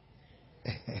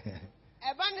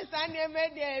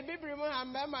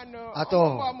 At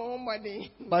all.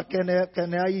 But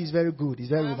Kenai is very good. He's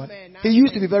very romantic. He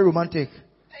used to be very romantic.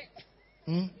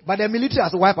 But the military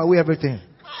has wiped away everything.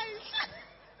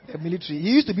 The military. He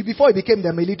used to be before he became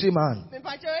the military man.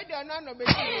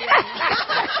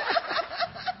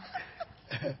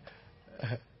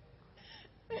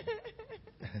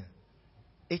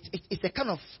 It's a kind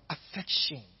of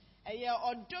affection.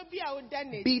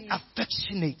 Being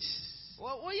affectionate.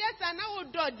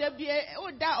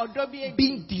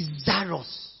 Being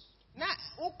desirous.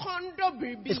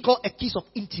 It's called a kiss of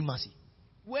intimacy.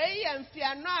 And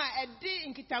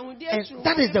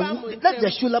that's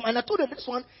the shulam. And I told you this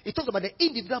one, it talks about the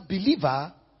individual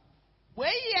believer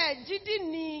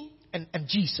and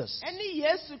Jesus.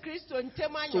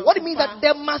 So what it means that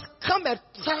there must come a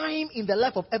time in the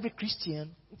life of every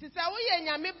Christian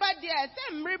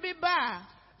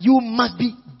you must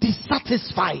be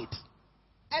dissatisfied.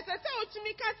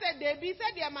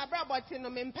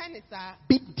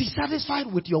 Be dissatisfied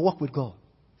with your work with God.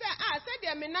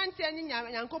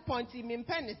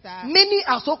 Many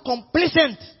are so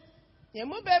complacent.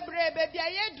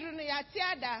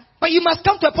 But you must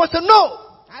come to a point and say, no.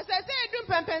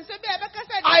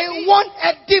 I want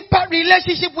a deeper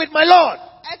relationship with my Lord.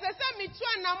 I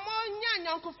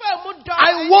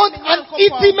want an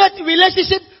intimate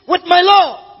relationship with my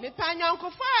Lord.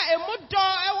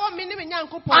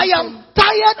 I am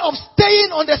tired of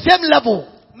staying on the same level.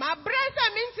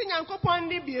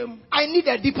 I need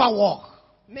a deeper walk.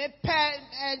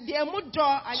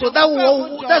 So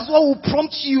that's what will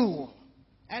prompt you.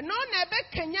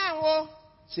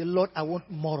 Say, Lord, I want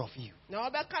more of you. So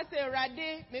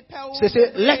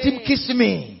say, let him kiss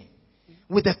me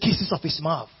with the kisses of his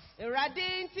mouth. So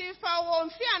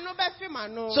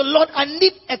Lord, I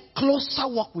need a closer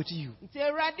walk with you.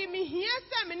 I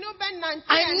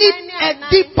need a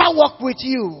deeper walk with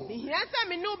you.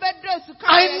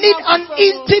 I need an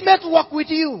intimate walk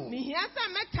with you.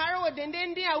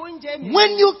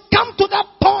 When you come to that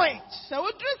point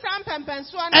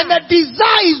and a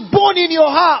desire is born in your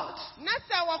heart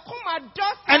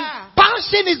and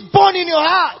passion is born in your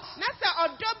heart,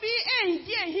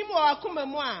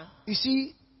 you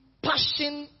see,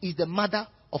 passion is the mother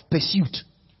of pursuit.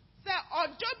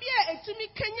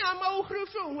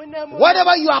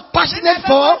 Whatever you are passionate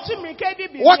for,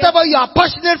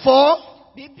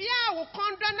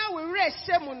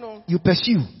 you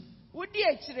pursue. We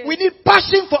need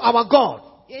passion for our God.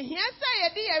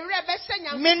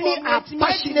 Many are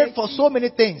passionate for so many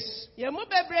things. Some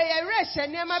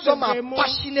are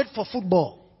passionate for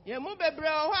football. Some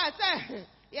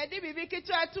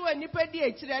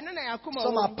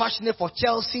are passionate for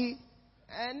Chelsea,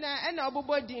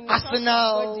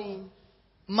 Arsenal,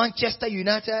 Manchester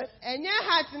United. I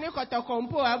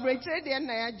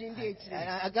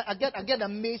get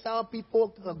amazed how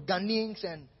people, Ghanaians,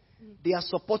 and they are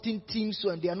supporting teams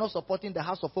and they are not supporting the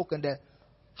House of Folk and the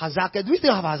Hazakes. Do we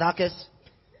still have Hazakes?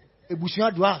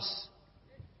 Ebushia Duas.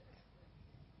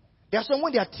 There are some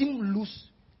when their team lose,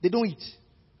 they don't eat.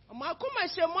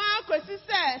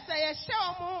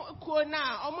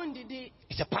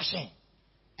 It's a passion.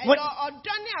 When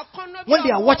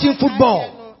they are watching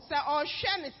football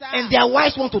and their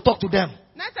wives want to talk to them,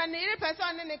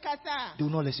 do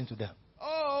not listen to them. They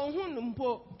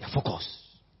are focused.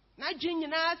 There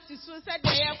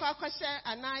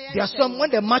are some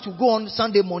when the match will go on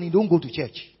Sunday morning, don't go to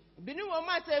church.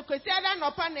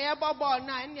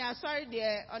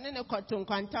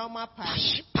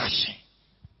 Passion.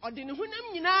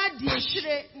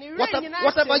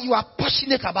 Whatever you are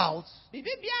passionate about,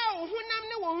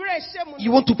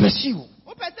 you want to pursue.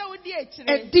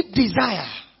 a deep desire,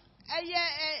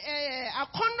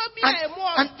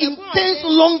 an intense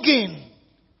longing.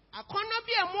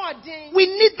 We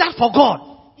need that for God.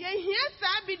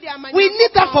 We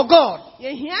need that for God.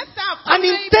 An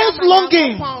intense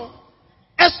longing,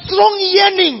 a strong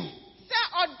yearning.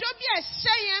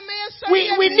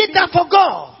 We need that for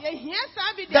God.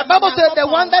 The Bible said the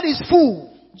one that is full,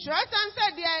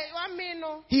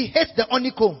 he hates the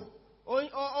honeycomb. But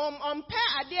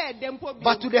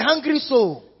to the hungry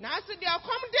soul,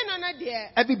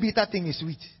 every bitter thing is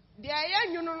sweet.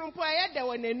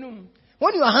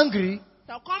 When you are hungry,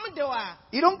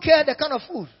 you don't care the kind of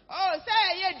food.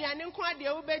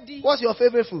 What's your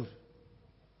favorite food?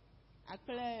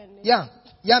 Yam.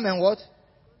 Yam and what?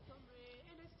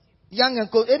 Yam and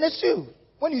cold. And it's true.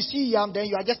 When you see yam, then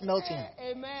you are just melting.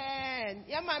 Amen.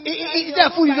 Is there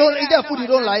food you don't? Is there food you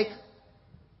don't like?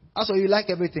 Also, you like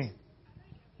everything.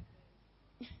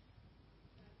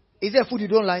 Is there food you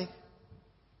don't like?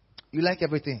 You like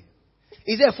everything.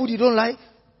 Is there food you don't like?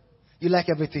 You like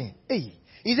everything. Hey,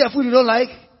 is there food you don't like?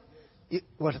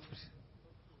 What food?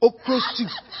 Okro soup.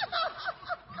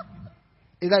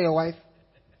 Is that your wife?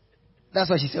 That's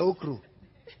why she said okro.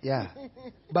 Yeah.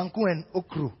 Banku and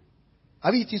okro.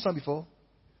 Have you eaten some before?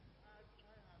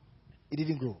 It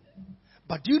didn't grow.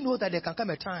 But do you know that there can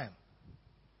come a time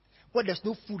where there's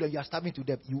no food and you are starving to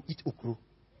death, you eat okro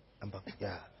and banku?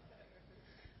 Yeah.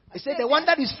 They say the one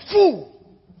that is full,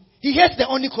 he hates the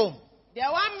honeycomb. You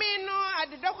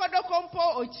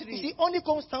see,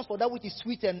 honeycomb stands for that which is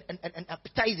sweet and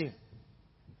appetizing.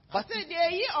 But,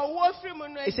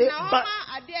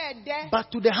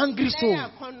 but to the hungry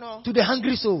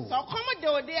soul,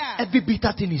 every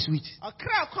bitter thing is sweet.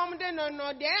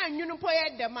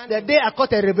 The day I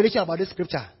caught a revelation about this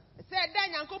scripture,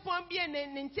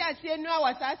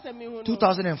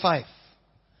 2005,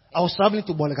 I was traveling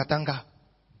to Bolgatanga.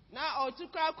 I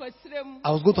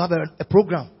was going to have a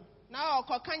program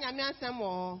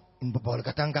in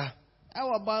Bolgatanga.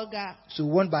 So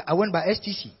I went by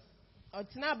STC.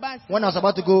 When I was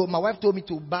about to go, my wife told me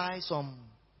to buy some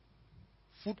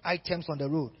food items on the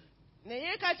road. I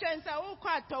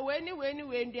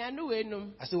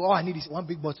said, all I need is one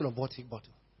big bottle of Vortic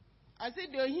bottle.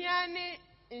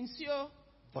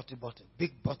 Bottle.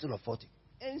 Big bottle of Vortic.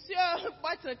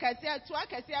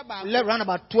 Left around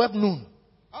about 12 noon.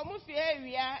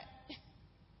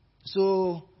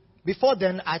 So, before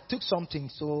then, I took something.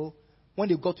 So, when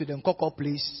they got to the Nkoko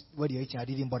place where they eating, I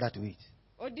didn't bother to eat.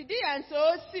 After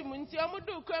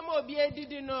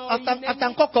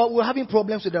Nkoko, we were having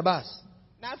problems with the bus.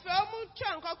 You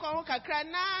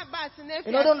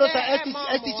know,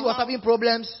 STC was having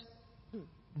problems.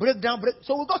 Breakdown.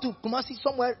 So, we got to Kumasi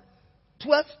somewhere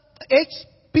 8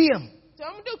 p.m.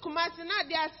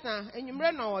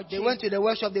 They went to the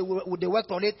workshop, they worked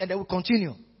on it, and they would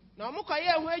continue.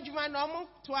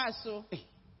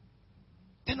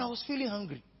 Then I was feeling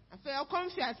hungry.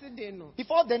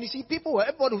 Before then, you see,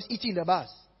 everybody was eating in the bus.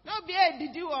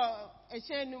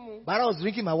 But I was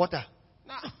drinking my water.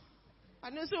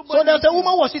 So there's a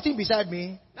woman was sitting beside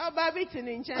me. I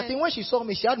think when she saw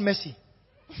me, she had mercy.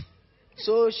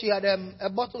 So she had a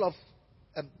bottle of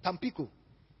Tampico.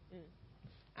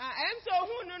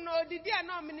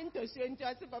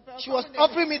 She was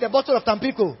offering me the bottle of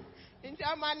Tampico.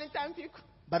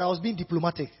 But I was being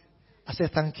diplomatic. I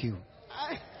said, thank you.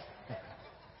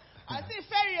 I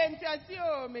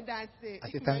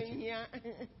said, thank you.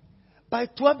 By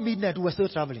 12 midnight, we were still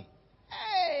traveling. 3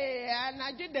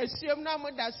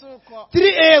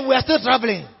 a.m. we are still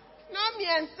traveling.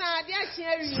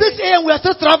 6 a.m. we are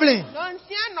still traveling.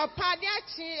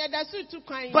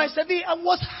 By 7 I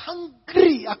was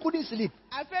hungry. I couldn't sleep.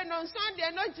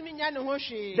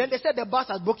 Then they said the bus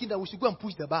has broken, that we should go and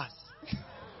push the bus.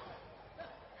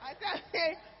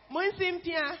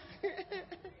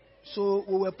 So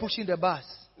we were pushing the bus.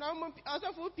 I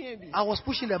was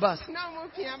pushing the bus.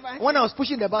 When I was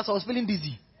pushing the bus, I was feeling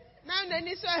dizzy.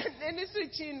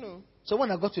 So when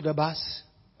I got to the bus,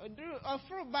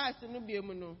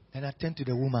 and I turned to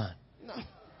the woman.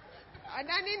 I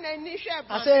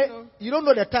said, you don't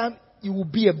know the time you will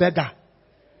be a beggar.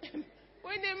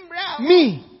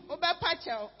 Me,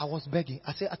 I was begging.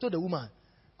 I told the woman,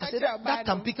 I said, that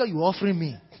Tampico you're offering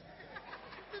me,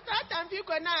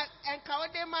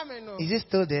 is it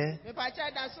still there?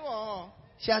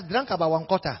 She has drunk about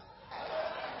 1/4.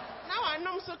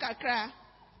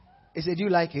 He said, do you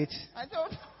like it?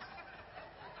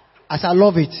 I said, I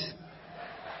love it.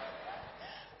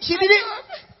 She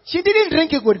didn't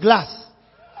drink it with glass.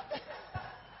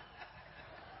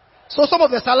 So some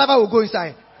of the saliva will go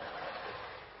inside.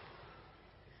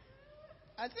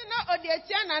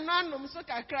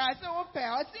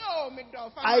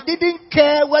 I didn't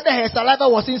care whether her saliva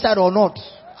was inside or not.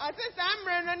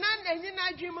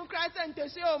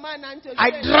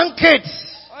 I drank it.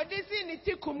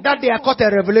 That day I caught a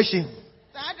revelation.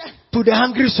 To the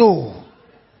hungry soul,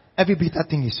 every bitter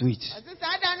thing is sweet.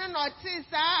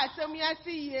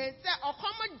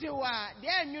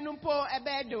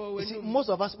 You see, most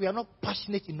of us, we are not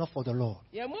passionate enough for the Lord.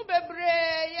 We are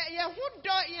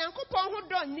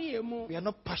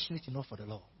not passionate enough for the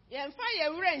Lord.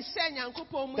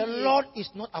 The Lord is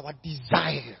not our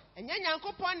desire.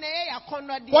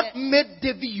 What made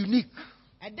David unique?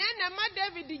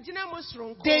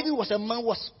 David was a man who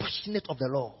was passionate of the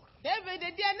Lord.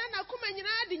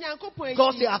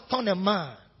 God said, I found a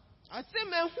man.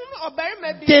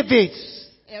 David.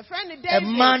 A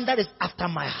man that is after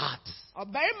my heart. A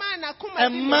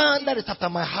man that is after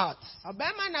my heart.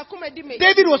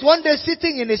 David was one day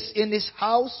sitting in his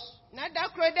house. He said,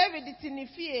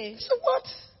 what?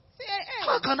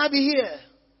 How can I be here?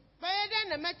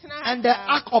 And the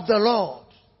ark of the Lord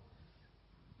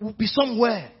will be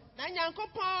somewhere.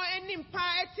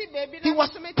 He was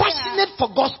passionate for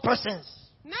God's presence.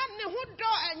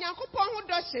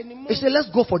 He said, let's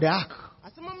go for the ark.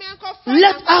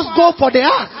 Let us go for the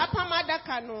ark.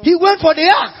 He went for the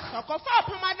ark.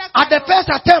 At the first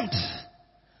attempt,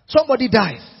 somebody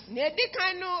died.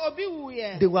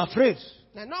 They were afraid.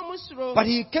 But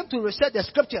he came to research the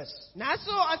scriptures to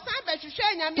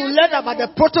learn about the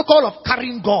protocol of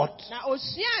carrying God.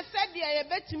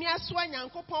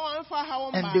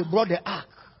 And they brought the ark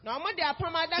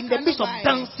in the midst of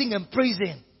dancing and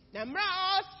praising. They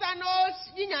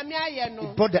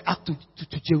brought the ark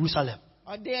to Jerusalem.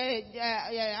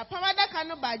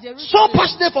 So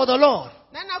passionate for the Lord.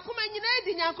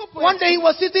 One day he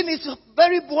was sitting in his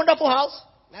very wonderful house.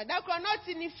 I said,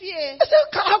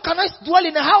 how can I dwell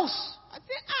in a house?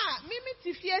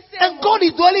 And God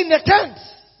is dwelling in a tent.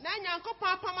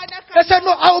 I said,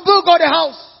 no, I will build God a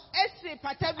house.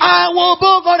 I will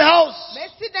build God a house.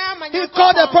 He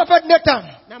called the prophet Nathan.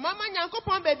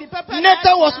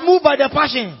 Nathan was moved by the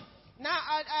passion.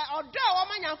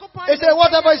 He said,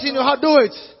 whatever is in your heart, do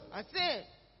it.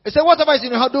 He said, whatever is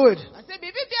in your heart, do it.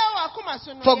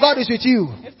 For God is with you.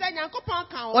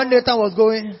 When Nathan was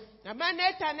going, he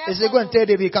said, go and tell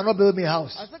David, he cannot build me a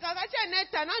house.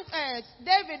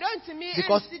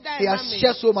 Because he has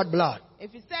shed so much blood.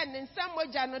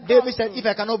 David said, if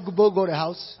I cannot build God a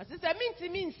house,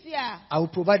 I will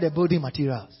provide the building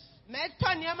materials.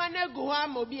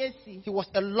 He was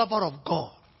a lover of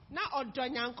God.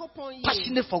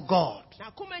 Passionate for God.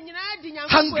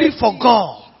 Hungry for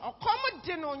God.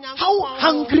 How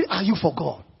hungry are you for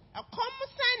God?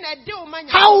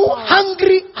 How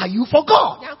hungry are you for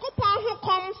God?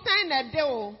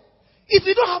 If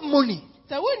you don't have money,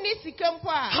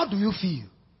 how do you feel?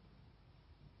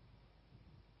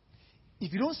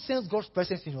 If you don't sense God's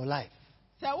presence in your life,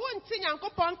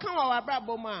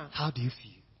 how do you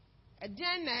feel?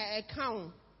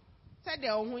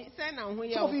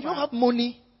 So if you don't have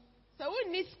money,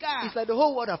 it's like the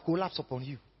whole world has collapsed upon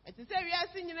you.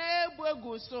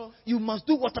 You must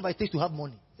do whatever it takes to have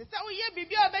money.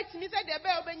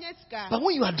 But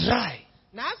when you are dry,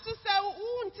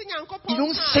 you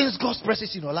don't sense God's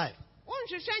presence in your life.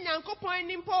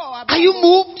 Are you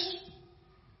moved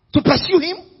to pursue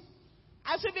Him?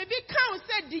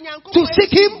 To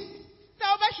seek Him?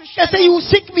 They say, you will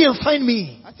seek me and find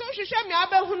me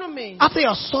after you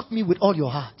have sought me with all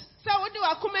your heart.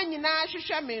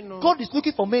 God is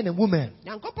looking for men and women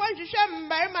who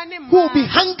will be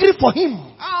hungry for Him,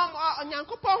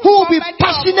 who will be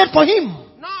passionate for Him.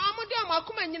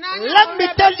 Let me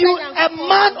tell you, a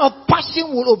man of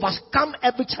passion will overcome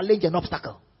every challenge and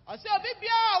obstacle.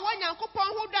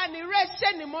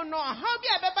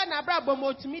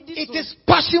 It is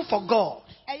passion for God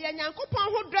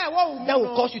that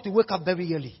will cause you to wake up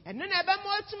very early, to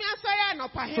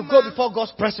go before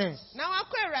God's presence,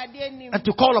 and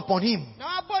to call upon Him,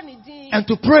 and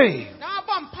to pray,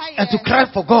 and to cry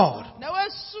for God.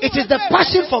 It is the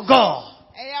passion for God.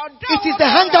 It is the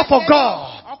hunger for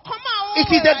God.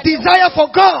 It is the desire for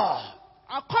God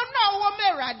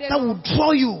that will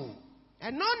draw you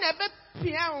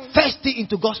thirsty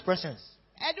into God's presence.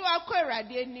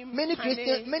 Many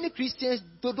Christians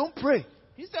they don't pray.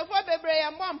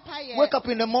 Wake up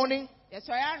in the morning, you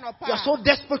are so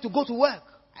desperate to go to work.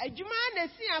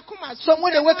 So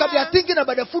when they wake up, they are thinking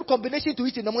about the food combination to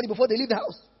eat in the morning before they leave the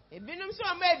house.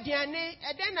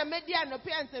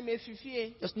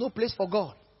 There's no place for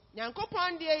God. Wake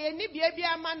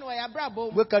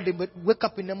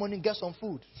up in the morning, get some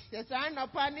food.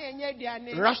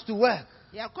 Rush to work.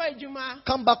 Yɛkɔ adwuma.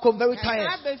 Come back home very Yɛsan tired.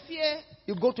 aba fie.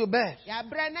 You go to bed.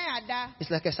 Yɛabrɛ na yɛada. It's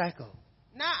like a cycle.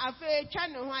 Na afei twa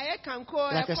ne ho a yɛka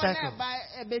nko Like a ɛkɔ na cycle. ɛba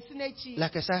ɛbɛsi n'akyi.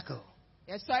 Like a cycle.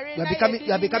 Yɛsɔre You are na becoming-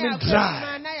 you are yɛdidi, becoming na yɛakɔ dry.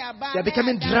 adwuma, na yɛaba, You are na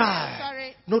becoming yɛada, na dry.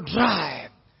 yɛsɔre. No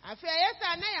drive. Afei ɛyɛ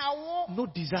saa na yɛawo. No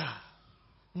desire.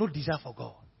 No desire for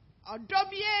God. Ɔdɔ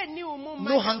bi ɛnni wo mu ma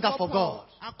No hunger for Nyankopɔn. God.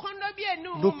 Akɔnnɔ bi ɛnni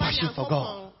wo No mu ma passion for Nyankopɔn.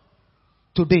 God.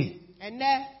 Today,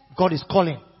 Ɛnnɛ, God is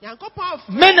calling Nyankopɔn frɛ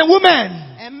men and women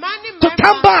ɛmma ne to mmarima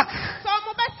come back sɛ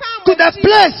ɔmo bɛsan to wɔn the akyi,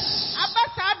 place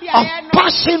aba saa of beaeɛ no,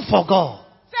 passion for God.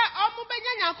 sɛ ɔmo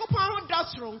bɛnya Nyankopɔn ho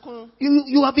dɔ soronko.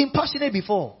 You have been passionate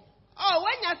before,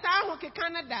 Woanya saa ahokeka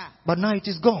no da. but now it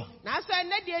is gone. Nanso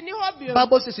ɛnnɛ deɛ ɛnni hɔ bio.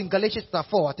 Bible says in Galatians chapter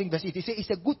 4, I think verse 8, it says it's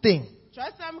a good thing.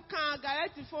 Kyerɛsɛm ka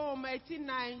Galatifo nwoma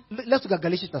 89 Let's look at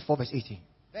Galatians chapter 4, verse 18.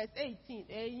 verse 18.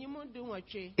 Ɛyimu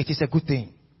dunwɔtwe. It is a good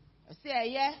thing. Ɔse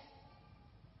ɛyɛ.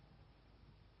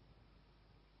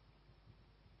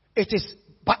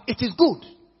 But it is good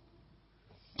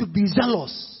to be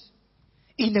zealous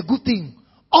in a good thing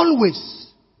always,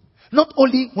 not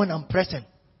only when I'm present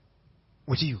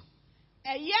with you.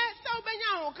 Ɛyɛ sɛ wobɛnya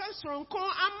ahoka soronko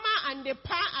ama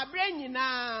adepa aberɛ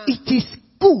nyinaa. It is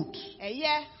good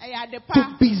Ɛyɛ adepa.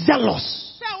 to be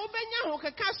zealous Sɛ wobɛnya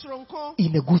ahokeka soronko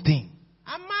in a good thing.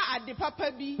 ama ade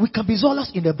papa bi. We can be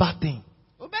zealous in a bad thing.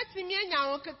 Wobɛtumi anya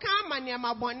ahokeka ama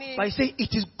nneɛma bɔne. But I say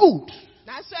it is good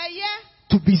Nanso ɛyɛ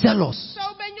to be zealous, sɛ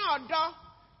wobɛnya ɔdɔ.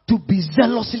 to be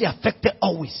zealously affected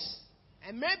always.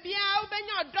 Mmerɛ biara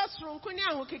wobɛnya ɔdɔ soronko ne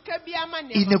ahokeka bi ama In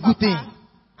a nneɛma good papa. thing.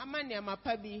 Ama nneɛma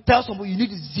pa bi. Tell somebody you need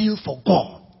zeal for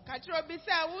God. Ka kyerɛ obi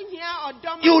sɛ wohia ɔdɔ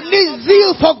ma You Nyankopɔn. need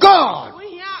zeal for God.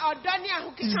 Wohia ɔdɔ ne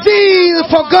ahokeka ma Zeal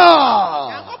for Nyankopɔn. God.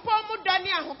 Nyankopɔn mu dɔ ne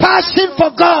ahokeka Passion for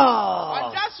soronko.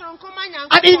 God. Ɔdɔ soronko ma An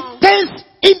Nyankopɔn. intense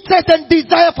interest and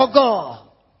desire for God.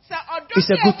 Sɛ ɔdɔ It's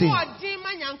a bi good a thing. ɛmu ɔden ma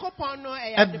Nyankopɔn no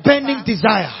ɛyɛ A ade burning papa.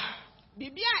 desire.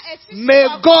 Biribi a ɛhyehyɛ May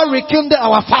wɔ God kɔn. rekindle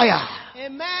our fire.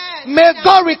 Amen. May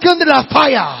God rekindle our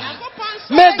fire. Nyankopɔn nso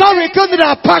May bɛyɛ God yɛ. rekindle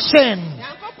our passion.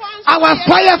 Nyankopɔn nso Our bɛyɛ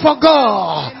fire yɛ. for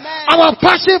God. Amen. Our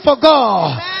passion for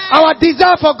God. Amen. Our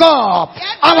desire for God.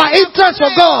 Our interest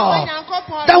for God.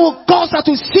 That will cause us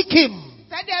to seek Him.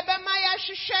 Sɛdeɛ ɛbɛma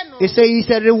yɛahwehwɛ no. He says He's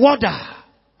a rewarder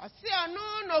Ɔse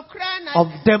ɔno na okura na of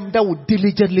them that will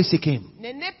diligently seek Him.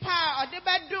 ne nipa a ɔde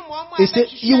bɛdom wɔn a He said,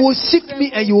 bɛhwehwɛ You will no seek kura me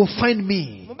mu. and you will find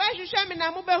me Mobɛhwehwɛ me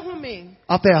na mobɛhu me.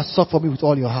 after you have sought for me with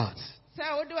all your heart.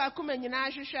 Sɛ wode w'akoma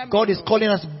nyinaa hwehwɛ me God is no. calling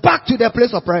us back to the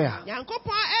place of prayer.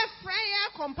 Nyankopɔn ɛfrɛ yɛn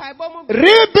akɔ mpaebɔ mu bi.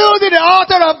 Rebuilding the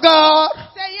altar of God.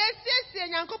 Sɛ yɛsiesie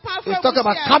Nyankopɔn He's afɔrebukyia talking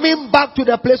about no. coming back to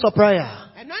the place of prayer.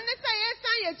 Ɛno ne sɛ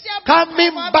yɛsan yɛkyia ba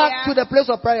Coming mpaebɔbea. back to the place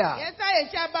of prayer. Yɛsan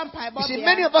yɛkyia ba You see, mpaebɔbea.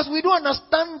 many of us, we don't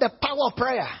understand the power of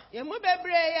prayer. Yɛn mu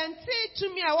bebree yɛnte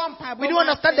tumi a ɛwɔ mpaebɔ We mu don't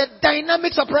understand ase. the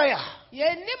dynamics of prayer.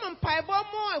 Yɛnnim mpaebɔ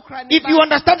mu ekura ne If ba. you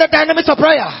understand the dynamics of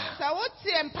prayer, Sɛ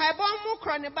wotie mpaebɔ mu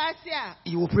kura ne ba ase a,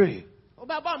 you will pray.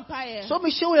 wobɛbɔ mpaeɛ. So let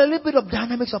me show you a little bit of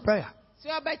dynamics of prayer.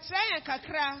 Sɛ ɔbɛkyerɛ yɛn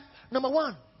kakra, Number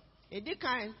one, ɛdi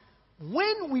kan,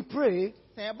 when we pray,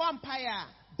 sɛ yɛbɔ mpaeɛ a,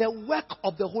 the work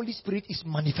of the Holy Spirit is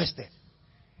manifested.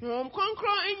 Honhom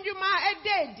Kronkron ndwuma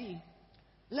ɛda adi.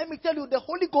 Let me tell you, the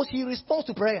Holy Ghost, He responds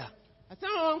to prayer. Ɔsɛ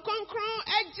Honhom Kronkron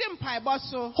agye mpaebɔ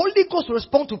so. Holy Ghost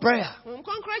responds to prayer. Honhom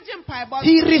Kronkron agye mpaebɔ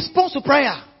He so. responds to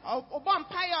prayer. Ɔbɔ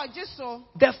mpaeɛ a ɔgye so.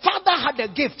 The Father had the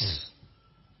gifts.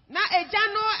 Na agya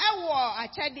no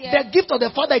ɛwɔ The akyɛdeɛ. gift of the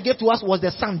Father He gave to us was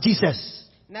the Son, Jesus.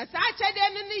 Na saa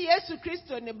akyɛdeɛ no ne Yesu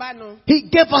Kristo ne ba no. He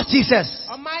gave us Jesus.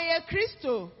 Ɔma yɛ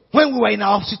Kristo. When we were in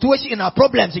our situation, in our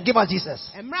problems, He gave us Jesus.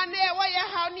 Mmerɛ no yɛwɔ yɛ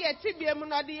haw ne yɛte bie mu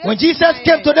no ɔde Yesu When Jesus ma yɛn.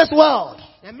 came to this world,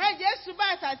 Na mmerɛ Yesu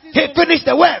baa asase He so no, finished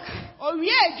the work.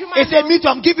 owie adwuma He said, no. Me too,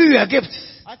 I'm giving you a gift.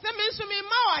 Ɔsɛ me nso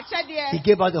mema wo He akyɛdeɛ.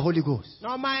 gave us the Holy Ghost.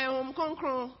 Na ɔma yɛn Honhom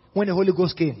Kronkron. When the Holy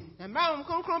Ghost came, Na mmerɛ Honhom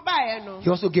Kronkron baeɛ no, He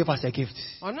also gave us a gift.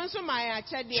 ɔno nso ma yɛn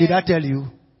akyɛdeɛ. Should I tell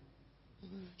you?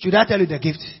 Should I tell you the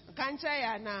gift? Ka nkyerɛ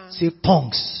yɛn anaa? Say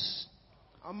tongues.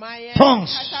 Ɔma yɛn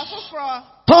Tongues. kasa foforɔ.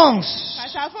 Tongues.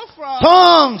 Kasa foforɔ.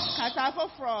 Tongues. Kasa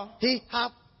foforɔ.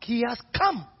 He has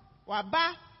come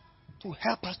Waba to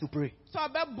help us to pray. sɛ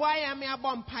ɔbɛboa yɛn ma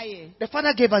yɛabɔ mpaeɛ. The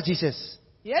Father gave us Jesus.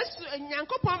 Yesu,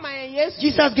 Nyankopɔn ma yɛn Yesu.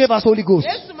 Jesus gave us Holy Ghost.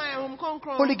 Yesu ma yɛn Honhom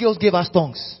Kronkron. Holy Ghost gave us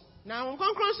tongues. Na Honhom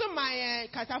Kronkron nso ma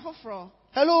yɛn kasa foforɔ.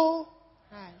 Hello?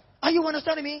 Aye. Are you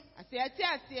understanding me? Ase yɛte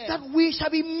aseɛ. That we shall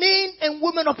be men and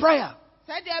women of prayer.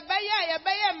 Sɛdeɛ ɛbɛyɛ a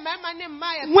yɛbɛyɛ mmarima ne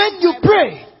mmaa yɛbɔ When you mpaeɛ.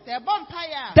 pray, Sɛ yɛbɔ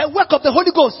mpaeɛ a, the work of the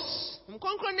Holy Ghost Honhom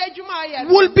Kronkron no adwuma a ɔyɛ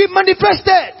no, will be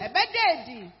manifested. ɛbɛda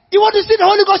adi. You want to see the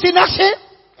Holy Ghost in action?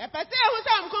 Yɛpɛ sɛ yɛhu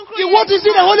sɛ Honhom Kronkron You yɛ want to see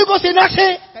the adwuma. Holy Ghost in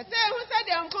action? Yɛpɛ sɛ yɛhu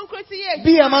sɛdeɛ Honhom Kronkron si yɛ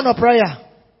Be a adwuma. man of prayer.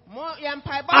 Mo yɛ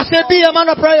mpaebɔfoɔ. I said, be a man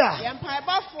of prayer. Yɛ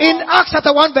mpaebɔfoɔ. In Acts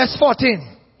chapter 1 verse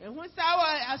 14, Yɛhu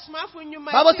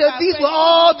Bible says these were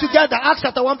all together. Acts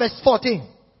chapter 1 verse 14.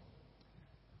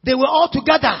 They were all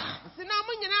together.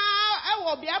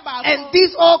 And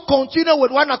these all continue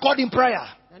with one accord in prayer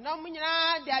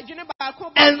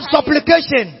and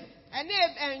supplication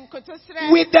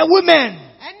with the women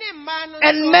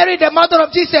and Mary the mother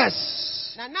of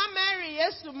Jesus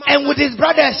and with his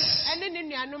brothers.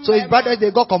 So his brothers,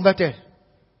 they got converted.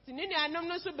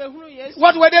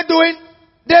 What were they doing?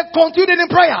 They continued in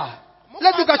prayer.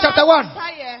 Let's look at chapter 1.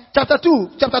 Chapter 2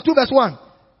 verse 1.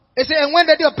 It says, and when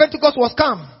the day of Pentecost was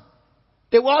come,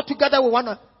 they were all together with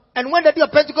one. And when the day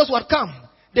of Pentecost was come,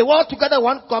 they were all together in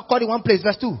one place.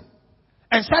 Verse 2.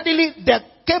 And suddenly there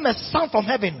came a sound from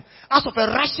heaven as of a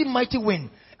rushing mighty wind.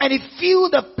 And it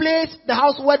filled the place, the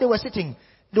house where they were sitting.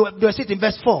 They were sitting,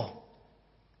 verse 4.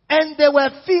 And they were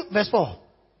filled, verse 4.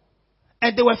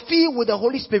 And they were filled with the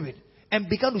Holy Spirit and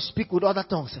began to speak with other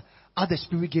tongues as the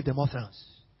Spirit gave them utterance.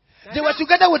 They were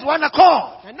together with one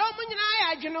accord. They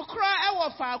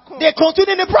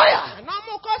continued in prayer.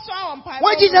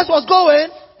 When Jesus was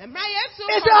going, he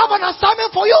said, I have an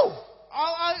assignment for you.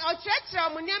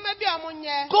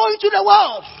 Go into the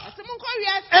world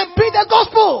and preach the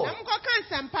gospel.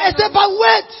 He said, but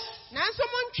wait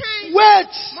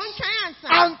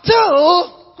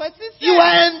until you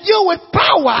are endued with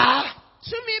power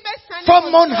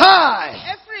from on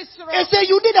high. He said,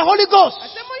 you need the Holy Ghost.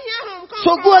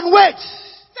 So go and wait.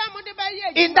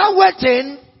 In that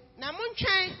waiting,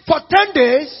 for 10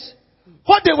 days,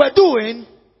 what they were doing,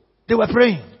 they were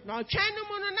praying. They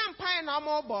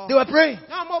were praying.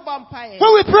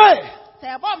 When we pray,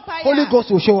 Holy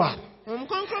Ghost will show up.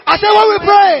 I said when we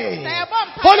pray,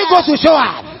 Holy Ghost will show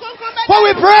up. When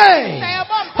we pray,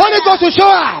 Holy Ghost will show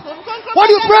up. When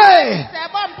you pray,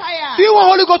 do you want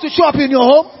Holy Ghost to show up in your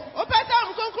home?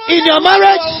 In your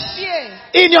marriage?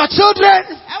 In your children?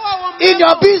 In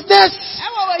your business?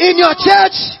 In your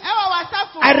church?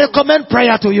 I recommend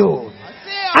prayer to you.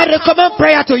 I recommend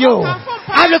prayer to you.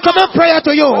 I recommend prayer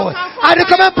to you. I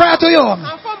recommend prayer to you.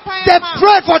 They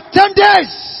prayed for 10 days.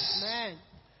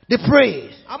 They prayed.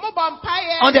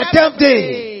 On the 10th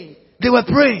day, they were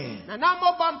praying. They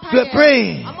were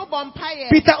praying.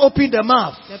 Peter opened the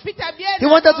mouth. He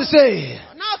wanted to say,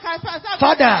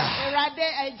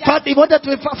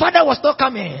 Father was not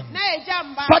coming.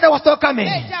 Father was not coming.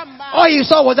 All he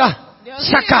saw was a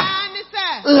shaka,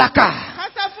 laka,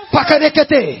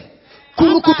 pakarekete,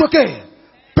 kurukutoke,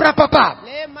 prapapa.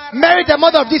 Mary the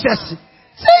mother of Jesus.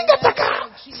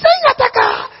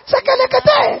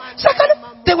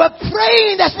 They were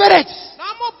praying in the spirit.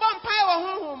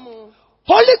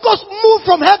 Holy Ghost moved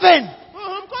from heaven.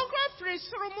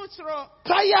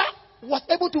 Prayer was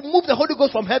able to move the Holy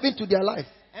Ghost from heaven to their life.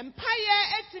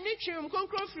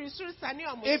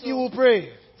 If you will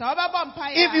pray,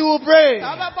 if you will pray,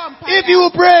 if you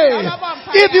will pray,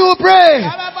 if you will pray,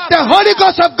 the Holy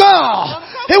Ghost of God,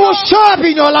 He will show up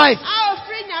in your life.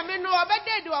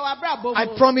 I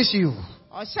promise you.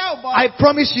 I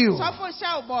promise you.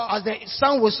 As the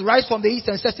sun will rise from the east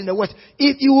and set in the west,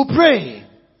 if you will pray,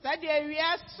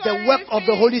 the work of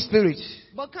the Holy Spirit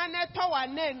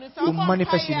will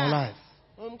manifest in your life.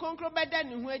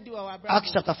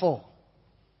 Acts chapter 4.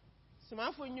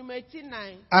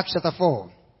 Acts chapter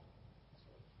 4.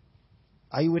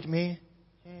 Are you with me?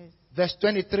 Yes. Verse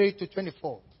 23 to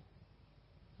 24.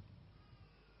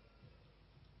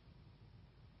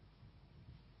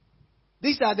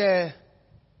 These are the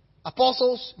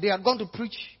apostles. They are going to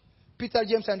preach. Peter,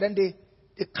 James, and then they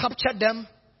captured them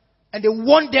and they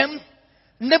warned them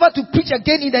never to preach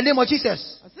again in the name of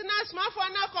Jesus. The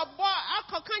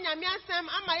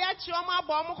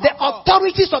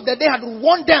authorities of the day had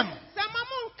warned them.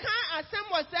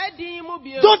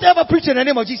 Don't ever preach in the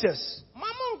name of Jesus.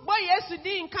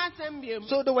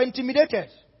 So they were intimidated.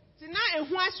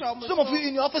 Some of you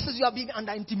in your offices, you are being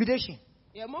under intimidation.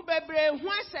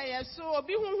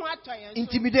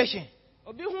 Intimidation.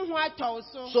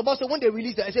 So but when they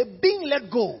released it, I said, being let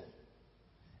go,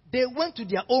 they went to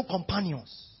their own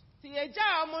companions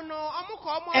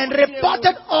and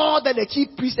reported all that the chief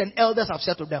priests and elders have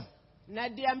said to them. So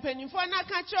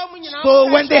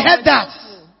when they heard that,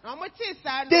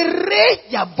 they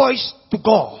raised their voice to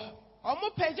God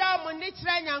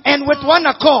and with one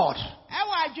accord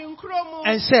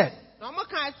and said,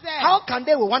 how can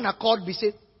they with one accord be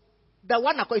saved? The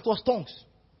one accord, it was tongues.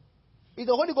 It's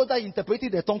the Holy Ghost that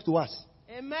interpreted the tongues to us.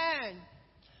 Amen.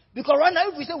 Because right now,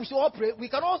 if we say we should all pray, we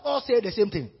can all say the same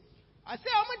thing.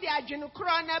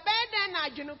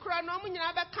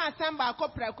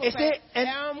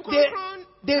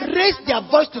 They raised their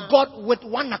voice to God with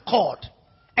one accord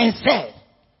and said,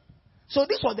 so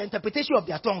this was the interpretation of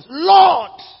their tongues.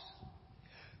 Lord,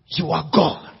 You are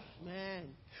God. Amen.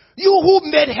 You who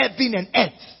made heaven and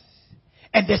earth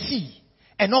and the sea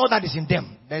and all that is in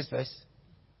them. Next verse.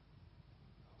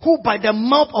 Who by the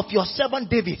mouth of your servant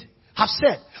David have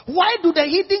said, why do the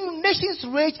heathen nations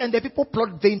rage and the people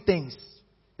plot vain things?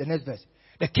 The next verse.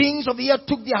 The kings of the earth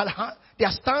took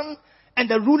their stand, and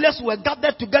the rulers were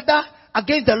gathered together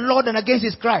against the Lord and against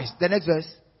his Christ. The next verse.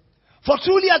 For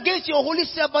truly against your holy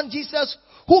servant Jesus,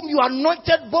 whom you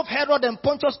anointed, both Herod and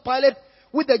Pontius Pilate,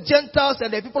 with the Gentiles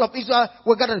and the people of Israel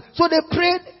were gathered. So they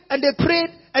prayed and they prayed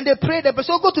and they prayed.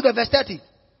 So go to the verse 30.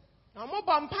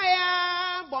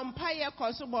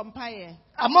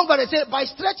 Among others, they say, by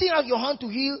stretching out your hand to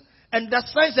heal, and that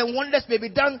signs and wonders may be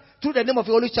done through the name of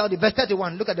your holy child. Verse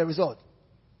 31. Look at the result.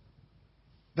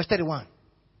 Verse 31.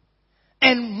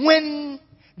 And when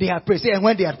they had prayed, say, and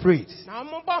when they had prayed.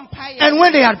 And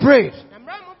when they had prayed.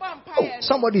 Oh,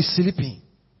 somebody is sleeping.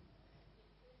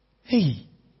 Hey.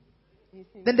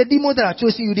 Then the demons that are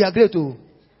choosing you, they are great to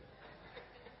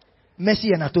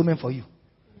mercy and atonement for you.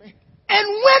 And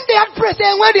when they had prayed, say,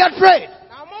 and when they had prayed.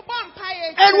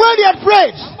 And when they had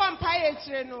prayed,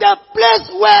 the place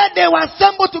where they were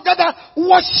assembled together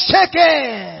was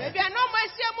shaken.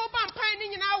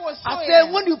 I said,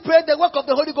 when you pray, the work of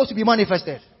the Holy Ghost will be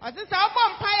manifested. And when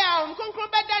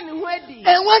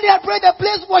they had prayed, the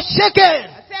place was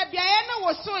shaken.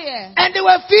 And they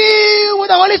were filled with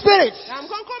the Holy Spirit.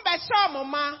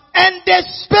 And they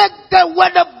spake the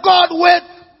word of God with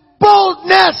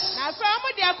boldness.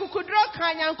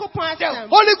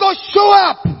 The Holy Ghost showed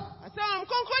up.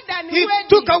 He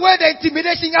took away the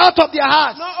intimidation out of their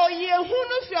hearts.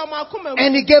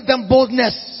 And he gave them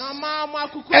boldness.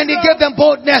 And he gave them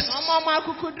boldness.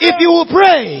 If you will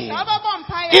pray,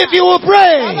 if you will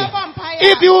pray,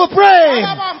 if you will pray,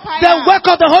 the work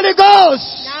of the Holy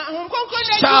Ghost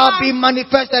shall be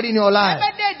manifested in your life.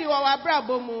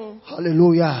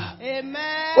 Hallelujah.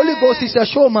 Amen. Holy Ghost is a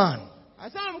showman.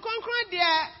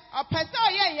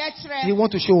 He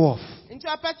wants to show off.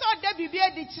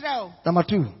 Number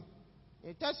 2.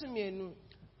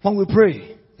 When we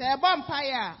pray,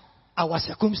 our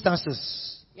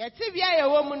circumstances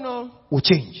will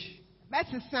change.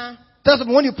 Tell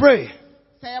them when you pray,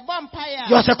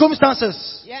 your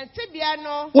circumstances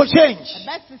will change.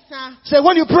 Say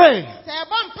when you pray,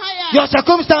 your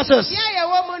circumstances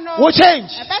will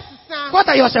change. What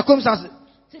are your circumstances?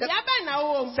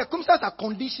 Circumstances are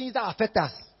conditions that affect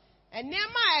us.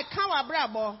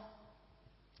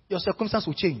 Your circumstance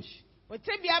will change.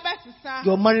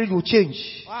 Your marriage will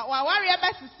change.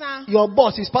 Your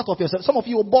boss is part of yourself. Some of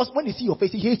your boss, when they see your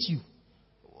face, he hates you.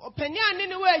 When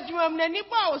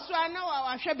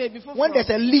there's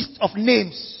a list of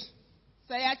names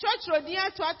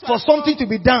for something to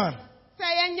be done,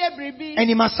 and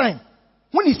he must sign.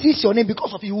 When he sees your name,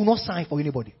 because of you, he will not sign for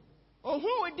anybody. So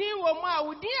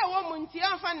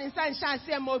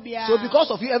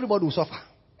because of you, everybody will suffer.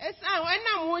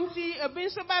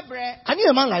 Can you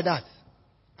a man like that?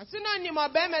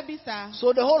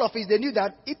 So the whole of it, they knew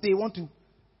that if they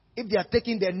are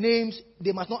taking their names,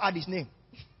 they must not add his name.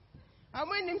 I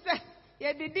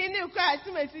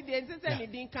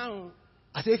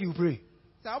say if you pray.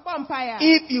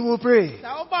 If you will pray,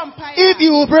 if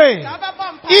you will pray,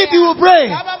 if you will pray,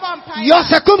 your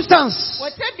circumstance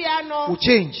will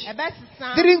change.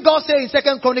 Didn't God say in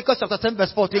 2 Chronicles chapter 10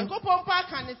 verse 14,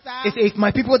 if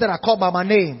my people that are called by my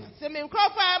name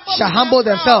shall humble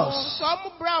themselves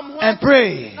and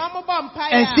pray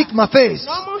and seek my face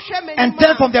and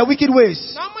turn from their wicked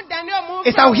ways,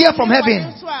 I will hear from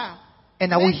heaven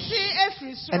and I will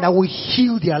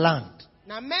heal their land.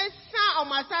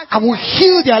 I will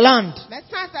heal their land.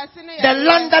 The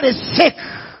land that is sick.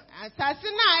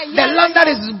 The land that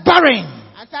is barren.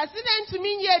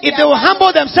 If they will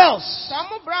humble themselves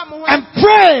and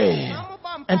pray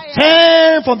and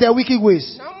turn from their wicked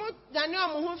ways.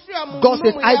 God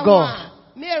says, I God,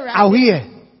 I'll hear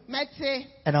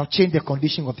and I'll change the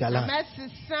condition of their land. I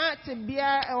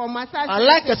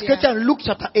like the scripture in Luke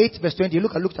chapter 8 verse 20.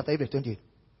 Look at Luke chapter 8 verse 20.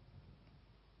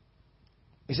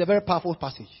 It's a very powerful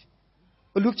passage.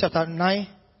 Luke chapter 9,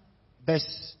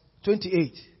 verse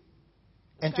 28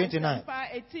 and 29.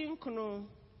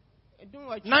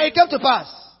 Now it came to pass,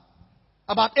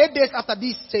 about 8 days after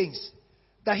these sayings,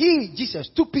 that he, Jesus,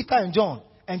 took Peter and John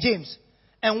and James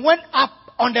and went up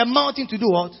on the mountain to do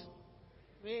what?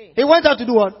 Pray. He went out to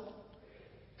do what?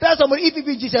 Tell somebody, if you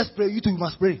be Jesus pray, you too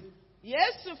must pray. He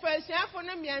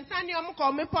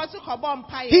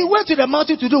went to the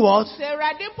mountain to do what? He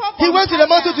went to the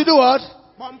mountain to do what?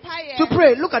 To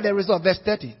pray. Look at the result. Verse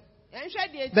 30.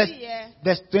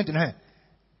 Verse 29.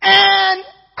 And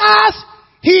as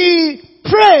he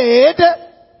prayed,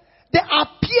 there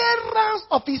appeared appearance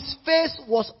of his face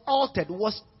was altered,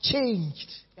 was changed.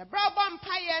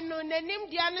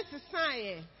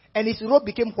 And his robe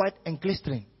became white and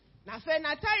glistening.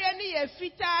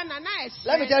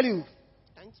 Let me tell you,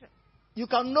 you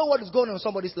can know what is going on in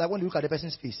somebody's life when you look at the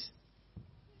person's face.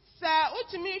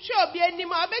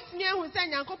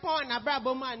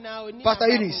 Pastor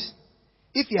Eunice,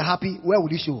 if you're happy, where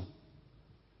would you show?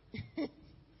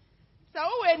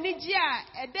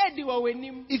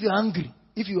 If you're angry,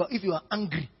 if you are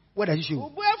angry, where does it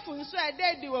show?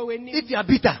 If you are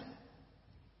bitter,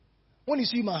 when you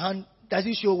see my hand, does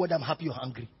it show whether I'm happy or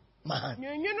angry? My hand.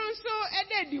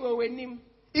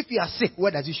 If you are sick,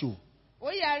 where does it show?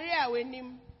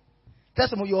 Tell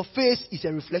someone your face is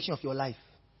a reflection of your life.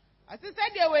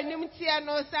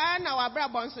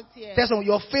 Tell someone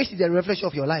your face is a reflection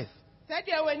of your life. As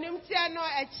the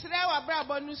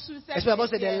Bible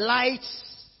said, the light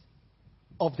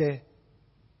of the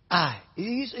eye.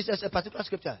 It's a particular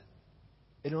scripture.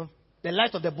 You know, the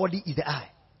light of the body is the eye.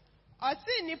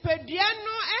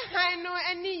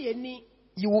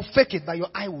 You will fake it, but your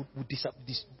eye will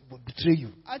betray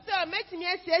you.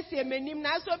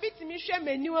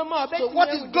 So what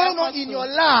is going on in your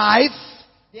life,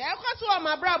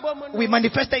 we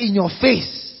manifest it in your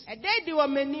face.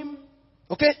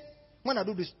 Okay? When I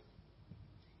do this,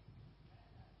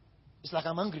 it's like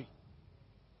I'm angry.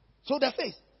 So the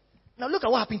face. Now look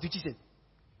at what happened to Jesus.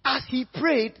 As he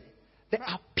prayed, the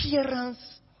appearance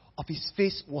of his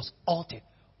face was altered,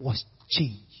 was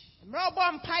changed.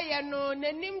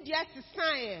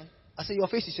 I say your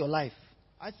face is your life.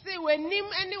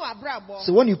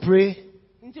 So when you pray,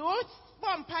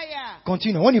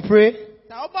 continue. When you pray,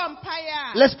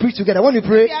 let's preach together. When you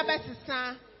pray,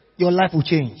 your life will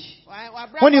change.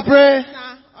 When you pray,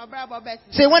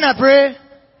 say when I pray,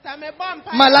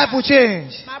 my life will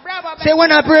change. Say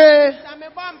when I pray,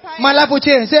 my life will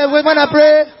change. Say when I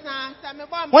pray,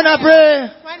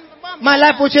 my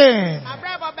life will change.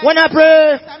 When I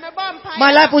pray,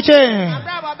 my life will change.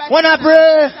 When I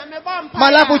pray, my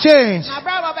life will change.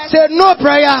 Say no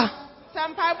prayer,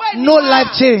 no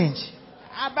life change.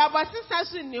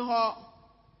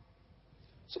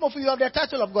 Some of you have the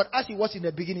title of God as he was in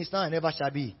the beginning, is now and never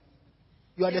shall be.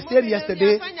 You are the same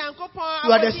yesterday.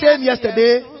 You are the same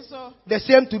yesterday, the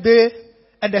same today,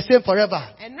 and the same forever.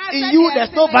 In you,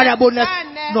 there's no variableness,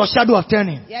 no shadow of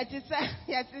turning.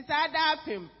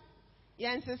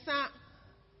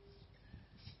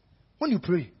 When you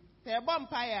pray,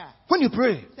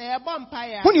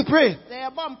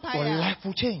 your life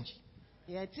will change.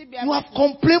 You have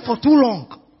complained for too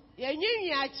long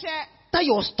that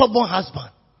your stubborn husband.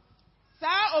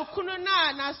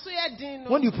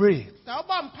 When you pray,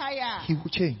 he will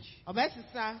change.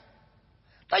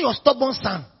 That your stubborn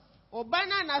son.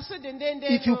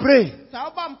 If you pray,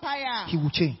 he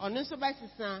will change.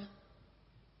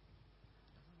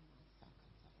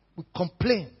 We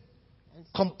complain.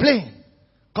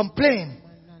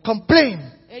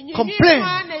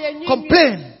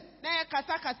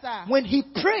 When he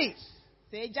prays,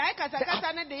 the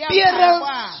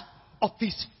appearance of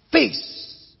his face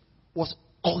was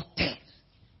altered.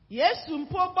 And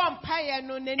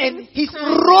his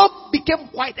robe became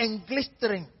white and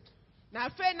glittering.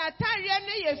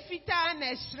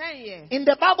 In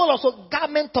the Bible also,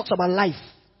 garment talks about life.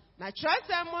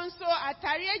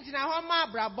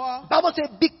 Bible says,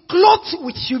 be clothed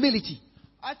with humility.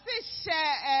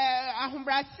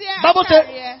 Bible says,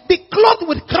 be clothed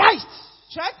with Christ.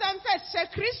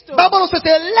 Bible also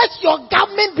says, let your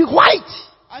garment be white.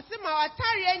 It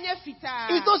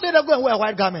don't say that go and wear a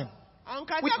white garment.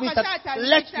 Which means that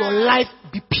let your life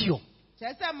be pure.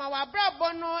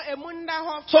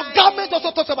 So garment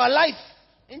also talks about life.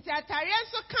 At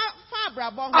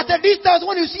a distance,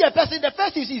 when you see a person, the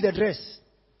first you see is the dress.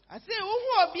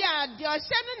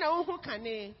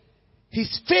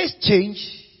 His face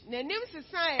changed,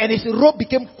 and his robe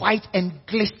became white and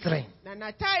glittering.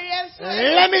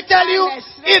 Let me tell you,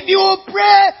 if you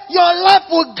pray, your life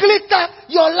will glitter,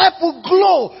 your life will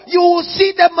glow. You will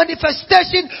see the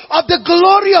manifestation of the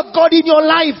glory of God in your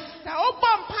life.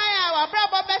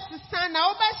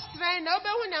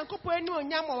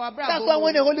 That's why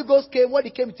when the Holy Ghost came, what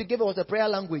he came to give was a prayer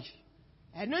language.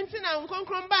 He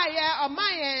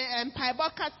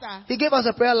gave us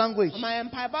a prayer language. He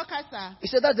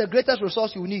said that's the greatest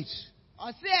resource you need.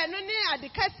 That's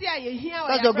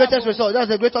the greatest resource. That's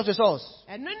the greatest resource.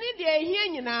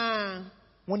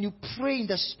 When you pray in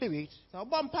the Spirit,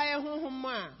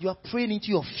 you are praying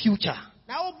into your future.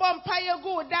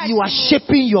 You are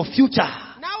shaping your future.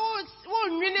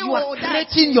 You are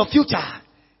creating your future.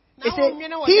 He said,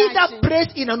 he that prays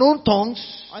in unknown tongues,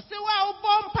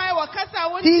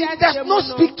 he does not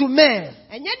speak to men.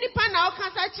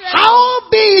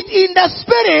 Howbeit in the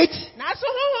spirit,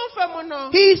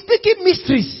 he is speaking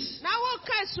mysteries.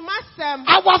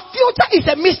 Our future is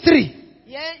a mystery.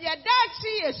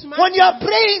 When you are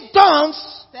praying in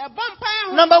tongues,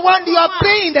 number one, you are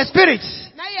praying in the spirit.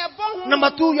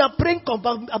 Number two, you are praying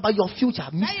about your future.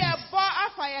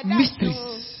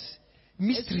 Mysteries.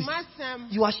 Mysteries.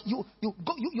 You are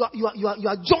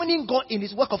joining God in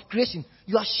His work of creation.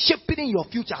 You are shaping your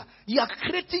future. You are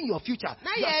creating your future.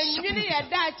 You are shaping your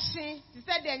future.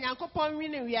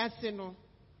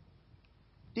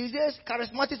 These days,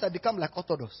 charismatics have become like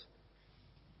Orthodox.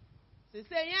 When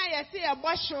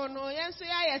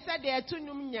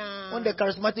the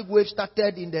charismatic wave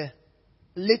started in the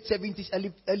late 70s,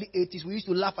 early 80s, we used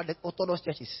to laugh at the Orthodox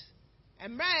churches.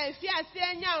 Because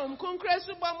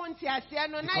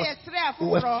we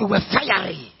were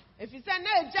fiery. We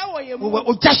were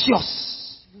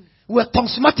audacious. We were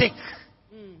tonguesmatic.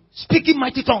 Speaking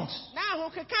mighty tongues.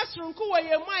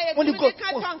 When you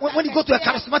go to a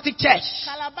charismatic church,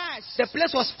 the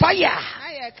place was fire.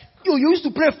 You used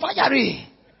to pray fiery.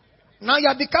 Now you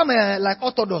have become like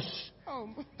Orthodox.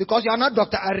 Because you are not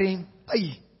Dr. Irene.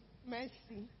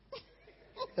 Mercy.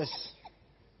 Yes.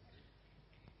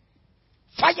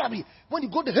 Fiery. When you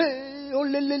go to hey,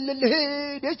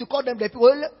 they used to call them the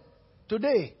people.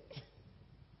 Today,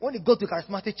 when you go to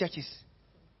charismatic churches,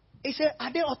 they say,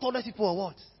 are they Orthodox people or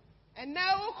what? And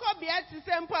now,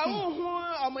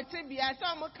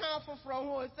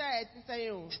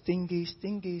 stingy.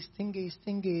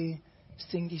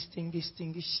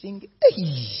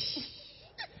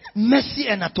 Mercy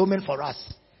and atonement for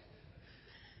us.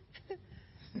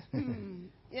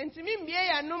 The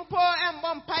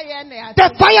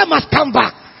fire must come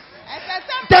back.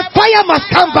 The fire must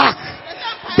come back.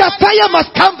 The fire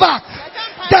must come back.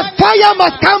 The fire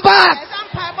must come back.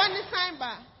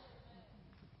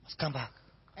 Must come back.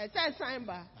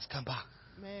 Must come back.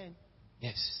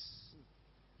 Yes.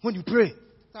 When you pray,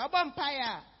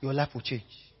 your life will change.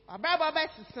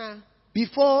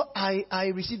 Before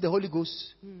I received the Holy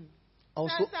Ghost, I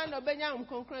was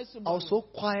so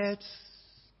quiet.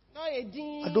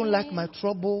 I don't like my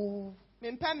trouble.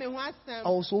 I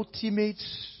was so timid.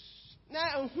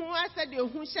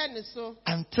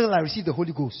 Until I received the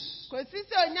Holy Ghost. And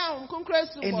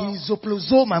He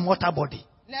zoplozed my mortal body.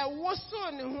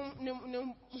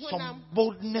 Some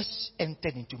boldness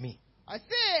entered into me.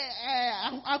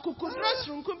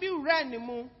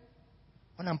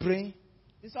 When I'm praying,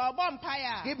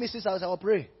 give me 6 hours, I will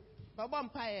pray.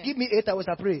 Give me 8 hours,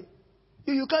 I pray.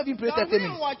 You can't even pray 30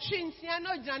 minutes.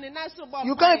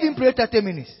 You can't even pray 30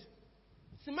 minutes.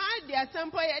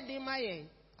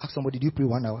 Ask somebody, do you pray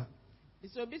 1 hour?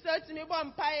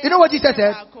 You know what Jesus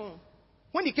said?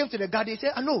 When He came to the garden, He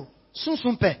said, I know,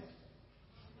 soon pe.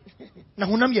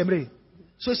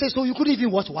 So He said, so you couldn't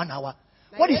even watch 1 hour.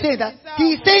 What He's saying that?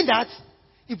 He is saying that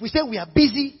if we say we are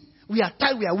busy, we are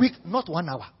tired, we are weak, not 1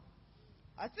 hour.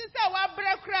 Ask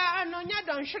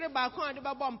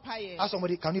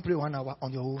somebody, can you pray 1 hour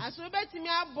on your own? Ask somebody,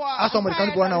 can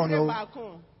you pray 1 hour on your own?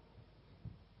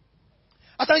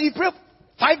 After you pray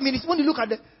 5 minutes, when you look at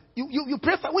the you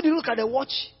pray when you look at the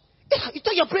watch, you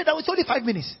thought you prayed that was only 5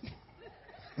 minutes.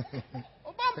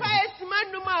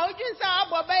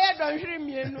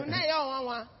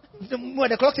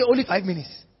 The clock says only 5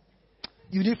 minutes.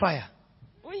 You need fire.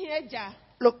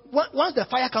 Look, once the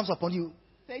fire comes upon you,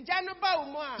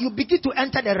 you begin to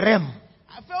enter the realm.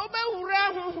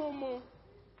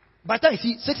 By the time you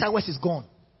see 6 hours is gone,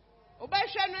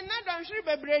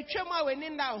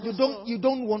 you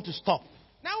don't want to stop.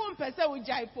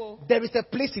 There is a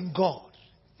place in God.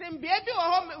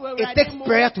 It takes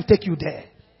prayer to take you there.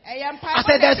 I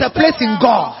said there's a place in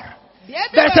God.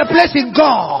 There's a place in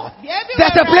God.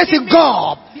 There's a place in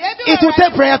God. It will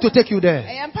take prayer to take you there.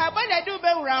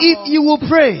 If you will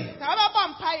pray,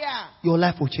 your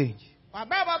life will change.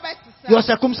 Your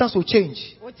circumstance will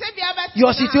change.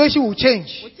 Your situation will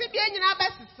change.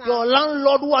 Your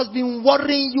landlord who has been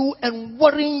worrying you and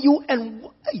worrying you and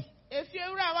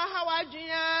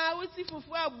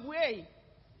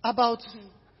about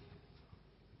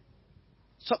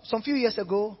some few years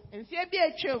ago, we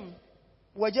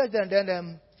were just there, and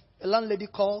then a landlady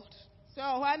called.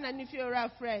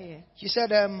 She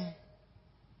said,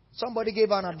 somebody gave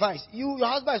her an advice. Your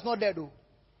husband is not there though.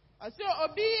 I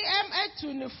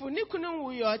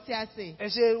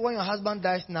said, when your husband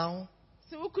dies now,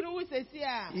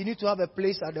 you need to have a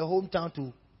place at the hometown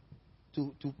to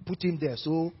put him there.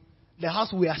 So the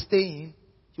house we are staying,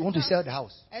 You want to sell the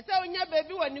house.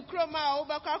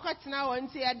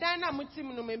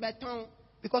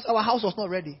 Because our house was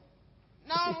not ready.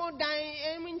 Yes,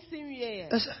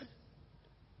 sir.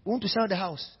 We want to sell the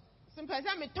house.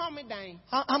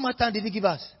 How much time did he give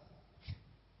us?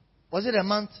 Was it a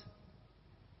month?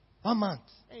 1 month.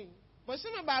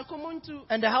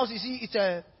 And the house, you see,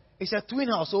 it's a twin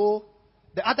house. So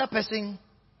the other person,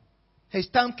 his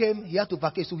time came, he had to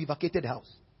vacate, so he vacated the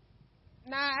house.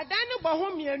 I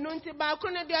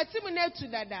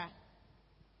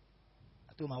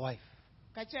told my wife,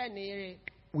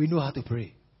 we know how to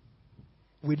pray.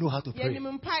 We know how to pray.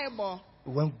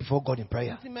 We went before God in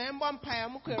prayer. We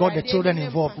got the children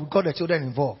involved.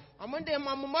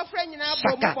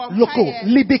 Saka, loko,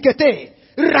 libikete,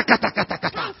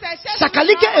 rakatakata.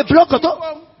 Sakalike e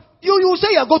blokoto. You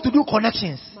say you are going to do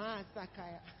connections.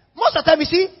 Most of the time, you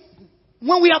see,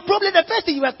 when we have problem, the first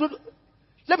thing you have to do,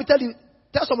 let me tell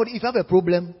somebody, if you have a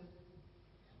problem,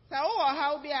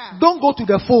 don't go to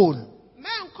the phone.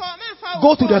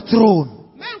 Go to the throne.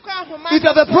 If you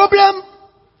have a problem,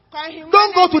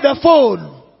 don't go to the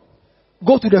phone.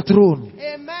 Go to the throne.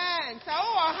 Amen.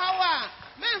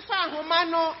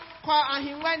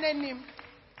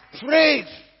 Pray.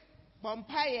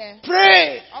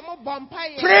 Pray.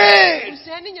 Pray.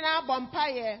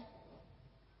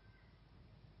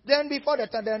 Then before the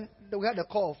time, then we had a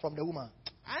call from the woman.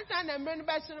 He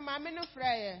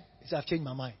said, I've changed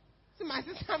my mind. I've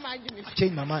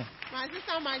changed my mind.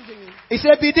 He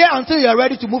said, be there until you are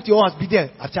ready to move to your house. Be there.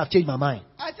 I've changed my mind.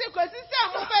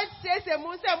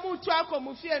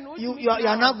 You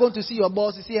are now going to see your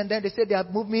boss, you see, and then they say they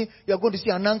have moved me. You are going to see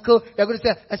an uncle. You are going to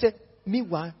say, I said,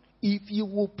 meanwhile, if you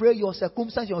will pray, your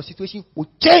circumstance, your situation will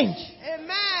change. Amen.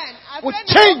 Will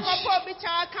change. Bible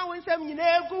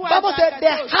said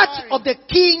the heart of the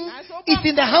king is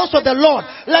in the house of the Lord.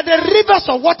 Like the rivers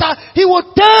of water, he will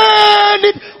turn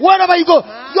it wherever you go.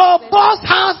 Your boss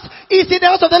house is in the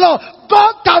house of the Lord.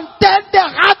 God can turn the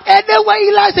heart anywhere he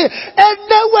likes it.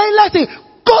 Anywhere he likes it.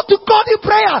 Go to God in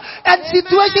prayer and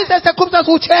situations and circumstances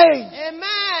will change.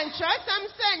 Amen.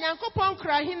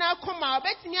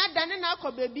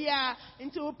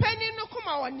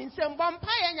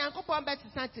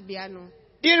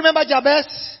 Do you remember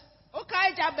Jabez?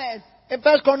 In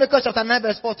 1 Chronicles chapter 9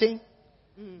 verse 14.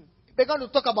 We began to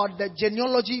talk about the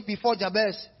genealogy before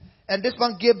Jabez. And this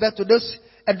one gave birth to this.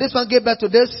 And this one gave birth to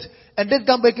this. And this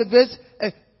one gave birth to this.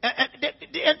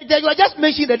 They were just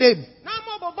mentioning the name.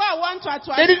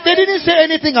 They didn't say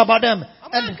anything about them.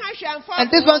 And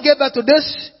this one gave birth to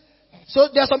this. So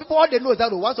there are some people, all they know is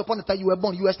that once upon a time you were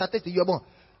born, you were statistic, you were born.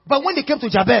 But when they came to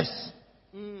Jabez,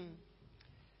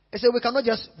 they said, we cannot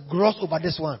just gloss over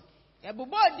this one. They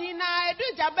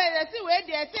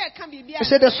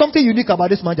said, there's something unique about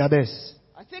this man, Jabez.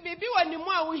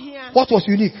 What was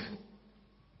unique?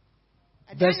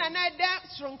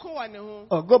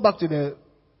 Go back to the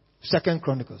 2nd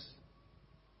Chronicles.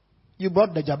 You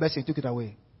brought the Jabez and took it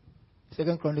away.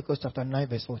 2nd Chronicles chapter 9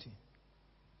 verse 14.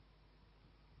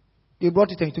 You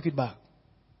brought it and you took it back.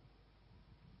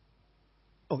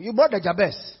 Oh, you brought the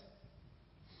Jabez.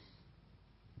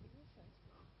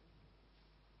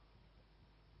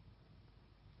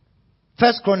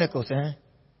 First Chronicles,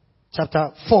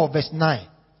 chapter 4 verse 9.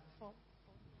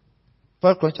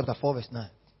 First Chronicles chapter 4 verse 9.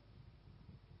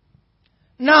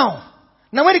 Now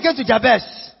when it came to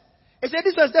Jabez, he said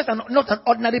this was just not an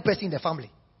ordinary person in the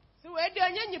family.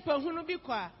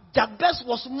 Jabez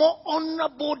was more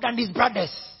honorable than his brothers.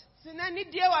 He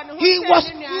was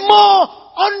more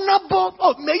honorable.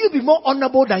 Oh, may you be more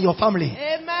honorable than your family.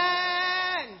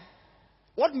 Amen.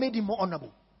 What made him more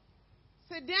honorable?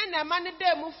 He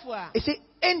said,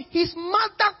 and his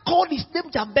mother called his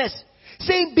name Jabez,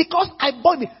 saying, because I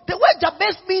bore him. The word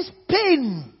Jabez means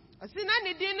pain. How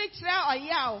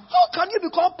can you be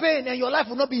called pain and your life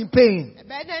will not be in pain?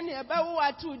 Bible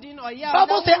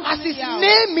says, as his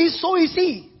name is, so is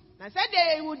he. How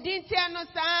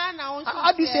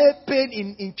do you say pain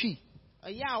in tree?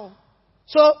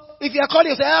 So if you are calling,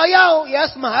 you say, Ayao,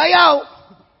 yes ma, Ayao.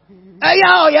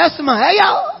 Ayao, yes ma,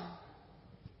 Ayao.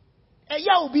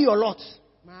 Ayao will be your lot.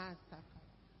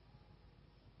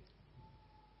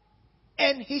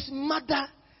 And his mother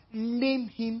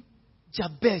named him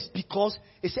Jabez because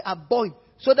he said, a boy.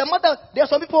 So the mother, there are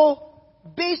some people,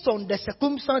 based on the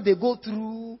circumstance they go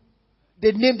through,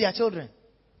 they name their children.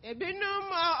 I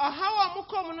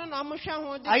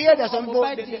hear there are some people,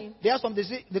 there are some,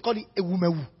 they call it a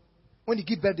woman. When you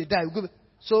give birth, they die.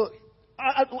 So,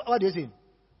 what do you say?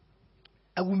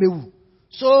 A woman.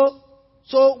 So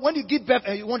when you give birth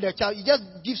and you want the child, you just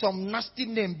give some nasty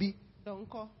name.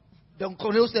 They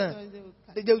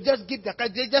will just give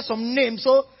they just some name.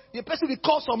 So the person will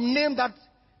call some name that,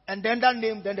 and then that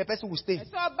name, then the person will stay. So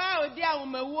about the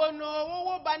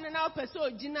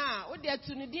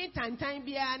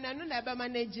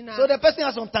So the person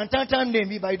has some tan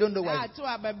name, but I don't know why.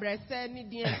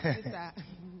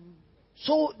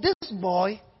 So this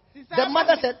boy, the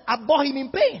mother said, I bore him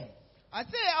in pain.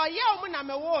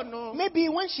 Maybe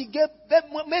when she gave,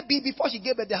 maybe before she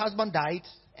gave birth, the husband died.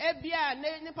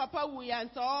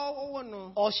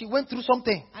 Or she went through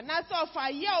something.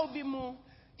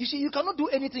 You see, you cannot do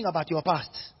anything about your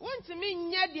past. But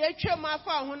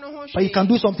you can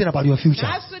do something about your future.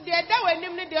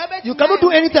 You cannot do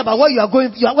anything about where you are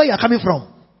going, where you are coming from.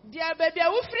 But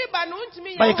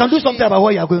you can do something about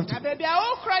where you are going to.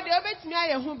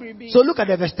 So look at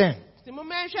the verse 10.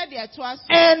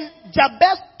 And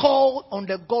Jabez called on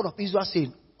the God of Israel,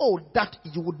 saying, oh, that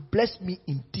you would bless me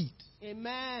indeed.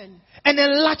 Amen. And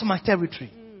enlarge my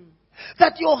territory.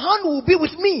 That your hand will be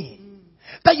with me.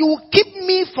 That you will keep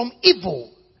me from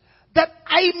evil. That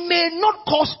I may not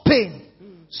cause pain.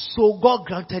 So God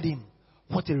granted him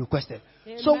what he requested.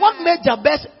 Amen. So what made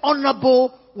Jabez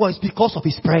honorable was because of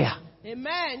his prayer.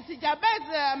 Amen. His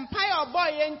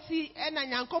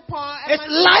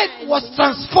life was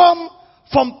transformed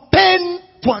from pain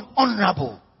to an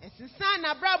honorable.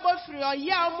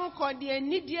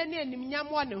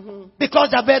 Because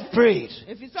Jabez prayed.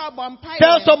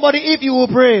 Tell somebody, if you will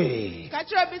pray.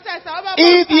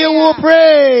 If you will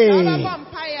pray.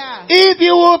 If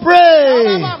you will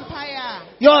pray.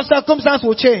 Your circumstance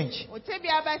will change.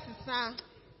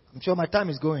 I'm sure my time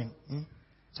is going.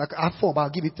 So I have 4, but I'll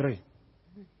give it 3.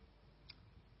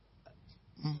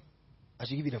 I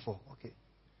should give it a 4. Okay.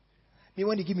 Me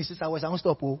when you give me 6 hours, I won't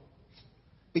stop. Oh.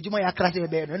 There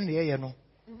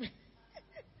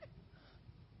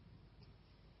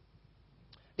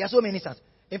are so many instances.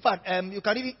 In fact, you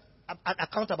can even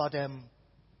account about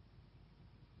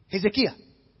Hezekiah.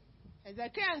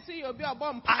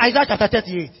 Isaiah chapter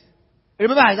 38.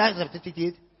 Remember Isaiah chapter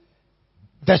 38?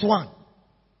 Verse 1.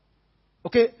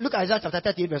 Okay, look at Isaiah chapter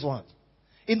 38 verse 1.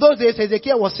 In those days,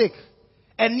 Hezekiah was sick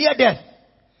and near death.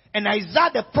 And Isaiah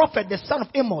the prophet, the son of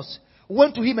Amos,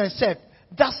 went to him and said,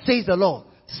 thus says the Lord,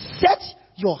 set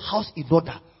your house in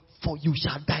order, for you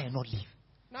shall die and not live.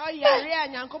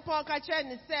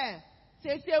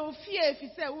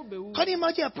 Can you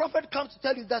imagine a prophet comes to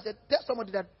tell you that? Tell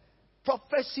somebody that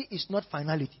prophecy is not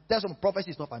finality. Tell someone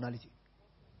prophecy is not finality.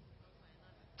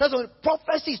 Tell someone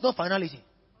prophecy is not finality.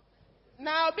 The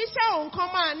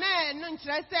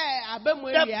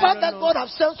fact that God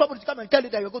has sent somebody to come and tell you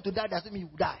that you're going to die doesn't mean you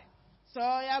will die.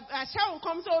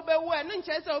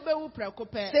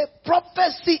 Say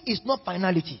prophecy is not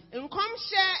finality.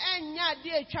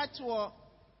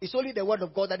 It's only the word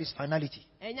of God that is finality.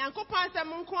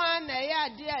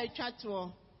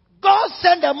 God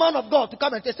sent the man of God to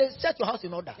come and say, set your house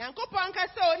in order. Number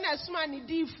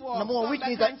one, which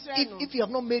means that if you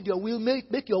have not made your will,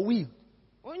 make your will.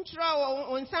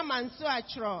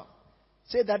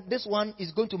 Say that this one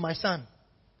is going to my son.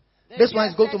 This one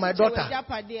is going to my daughter.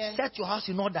 Set your house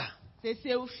in order.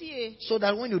 So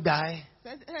that when you die,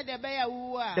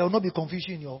 there will not be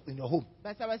confusion in your home.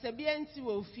 So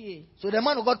the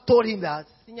man of God told him that.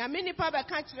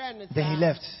 Then he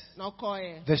left.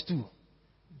 Verse 2.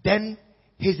 Then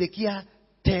Hezekiah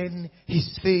turned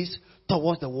his face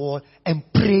towards the wall and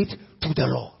prayed to the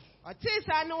Lord. Prayed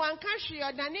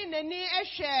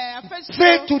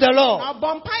to the Lord.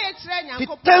 He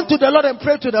turned to the Lord and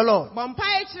prayed to the Lord.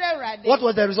 What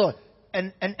was the result?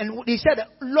 And he said,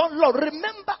 Lord,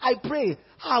 remember I pray.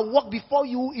 I walk before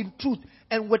you in truth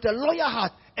and with a loyal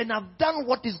heart, and I've done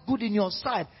what is good in your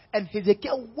sight. And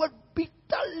Hezekiah wept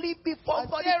bitterly before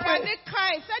God.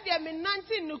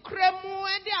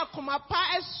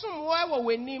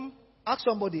 Ask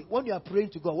somebody, when you are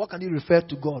praying to God, what can you refer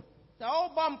to God?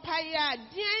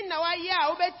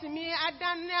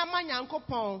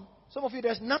 Some of you,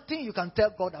 there's nothing you can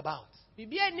tell God about.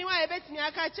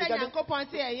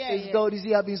 God, is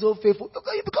he have been so faithful?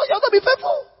 Because you have to be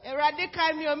faithful.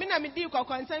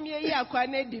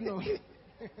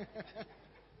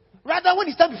 Rather, when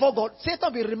you stand before God,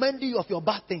 Satan will remind you of your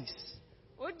bad things.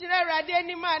 Put your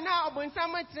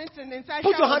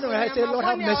hand on your head and say, Lord,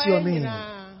 have mercy on me.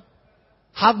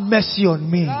 Have mercy on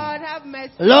me. Lord, have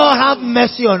mercy. Lord, have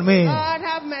mercy on me. Lord,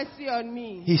 have mercy on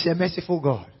me. He's a merciful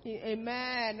God.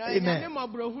 Amen. Amen.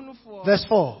 Verse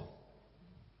 4.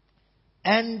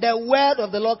 And the word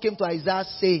of the Lord came to Isaiah,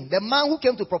 saying, the man who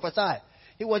came to prophesy,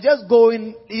 he was just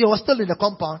going, he was still in the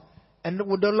compound, and the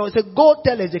Lord said, go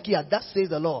tell Ezekiel, that says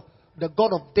the Lord, the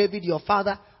God of David your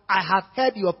father, I have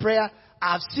heard your prayer,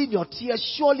 I've seen your tears.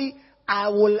 Surely I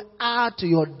will add to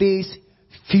your days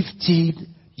 15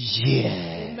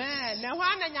 years. Amen. Now, when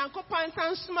I am going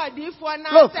to suma di for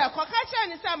now, Look, say, "Kokasha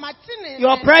ni sa matini."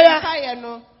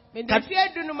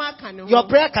 your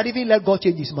prayer can even let God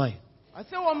change his mind.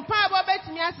 That's how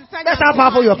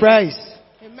powerful your prayer is.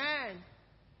 Amen.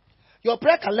 Your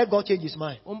prayer can let God change his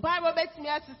mind.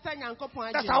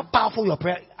 That's how powerful your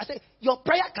prayer. I say your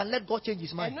prayer can let God change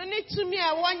his mind. Do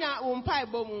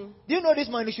you know this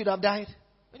man who should have died?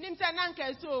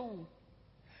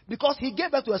 Because he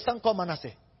gave birth to a son called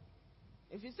Manasseh.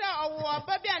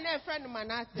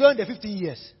 During the 15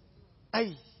 years.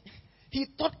 He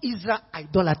taught Israel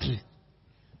idolatry.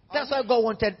 That's why God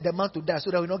wanted the man to die, so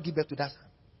that he will not give birth to that son.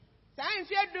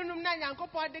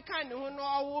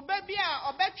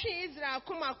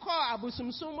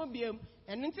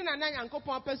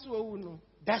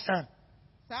 That son,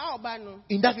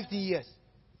 in that 15 years,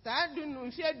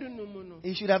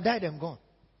 he should have died and gone.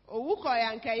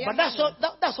 But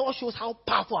that's all shows how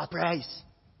powerful our prayer is.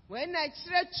 Our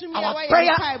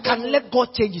prayer can let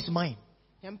God change his mind.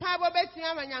 Number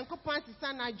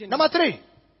 3.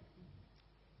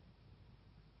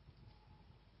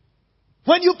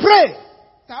 When you pray,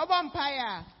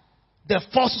 the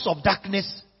forces of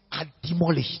darkness are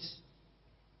demolished.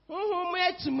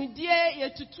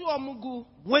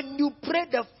 When you pray,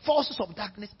 the forces of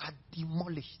darkness are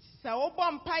demolished.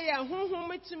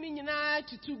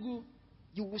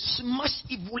 You will smash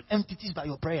evil entities by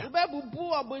your prayer.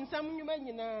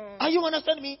 Are you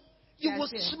understanding me? You will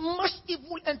smash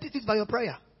evil entities by your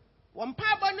prayer. Let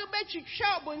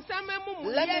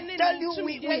me tell you,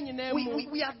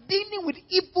 we are dealing with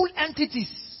evil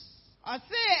entities,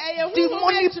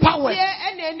 demonic powers,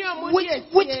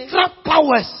 witchcraft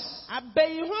powers,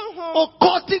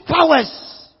 occultic powers.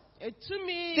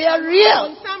 They are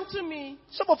real.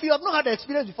 Some of you have not had the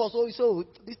experience before, so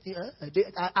this thing,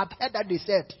 I've heard that they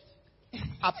said.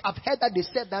 I've heard that they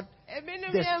said that. I've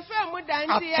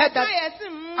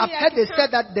heard they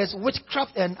said that there's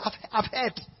witchcraft, and I've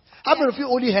heard. How many of you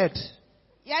only heard?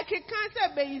 You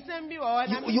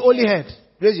only heard.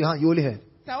 Raise your hand. You only heard.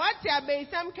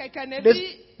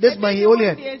 This man, he only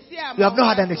heard. You have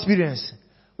not had an experience.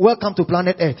 Welcome to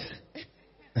planet Earth.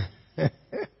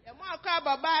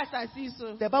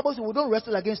 The Bible says we don't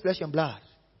wrestle against flesh and blood.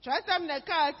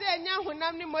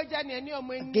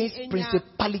 Against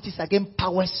principalities, against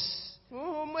powers,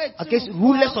 against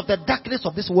rulers of the darkness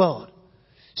of this world,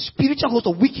 spiritual hosts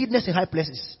of wickedness in high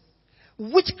places.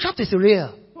 Witchcraft is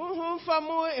real.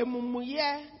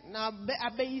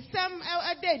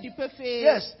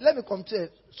 Yes, let me come to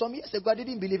it. Some years ago, I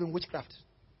didn't believe in witchcraft.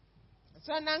 I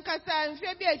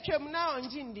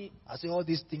say all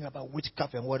these things about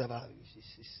witchcraft and whatever.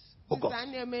 Oh God.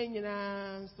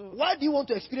 Why do you want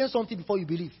to experience something before you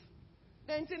believe?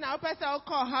 Jesus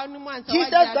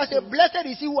Christ said, "Blessed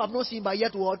is he who have not seen, but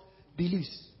yet what?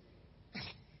 Believes."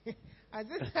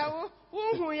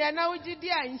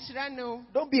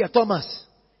 Don't be a Thomas.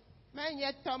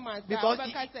 Because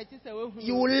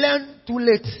you will learn too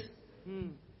late.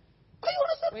 Are you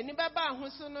understand?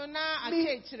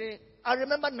 I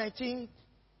remember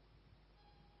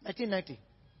 1990.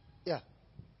 Yeah.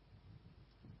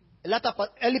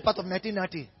 Early part of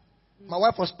 1990. My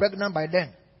wife was pregnant by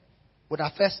then with her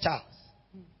first child.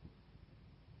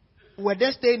 We were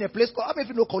then staying in a place called, how many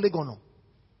of you know Kolegono?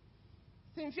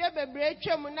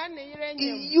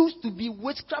 It used to be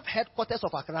witchcraft headquarters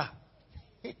of Accra.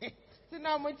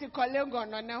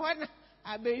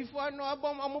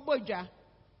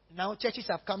 Now churches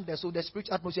have come there, so the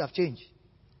spiritual atmosphere have changed.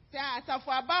 I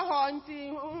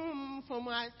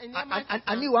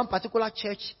knew one particular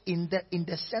church in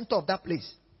the center of that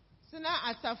place.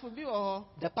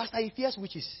 The pastor, he fears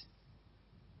witches.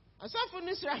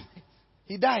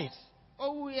 He died.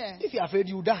 If you're afraid,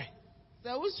 you die.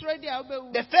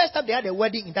 The first time they had a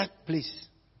wedding in that place,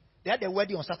 they had a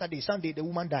wedding on Saturday. Sunday, the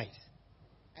woman died.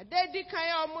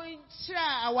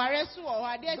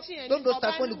 Don't those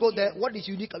times when you go there, what is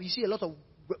unique? You see a lot of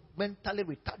mentally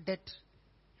retarded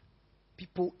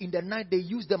people. In the night, they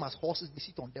use them as horses. They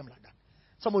sit on them like that.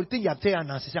 Some of the things you are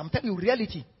telling us, I'm telling you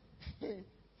reality.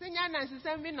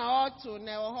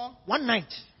 One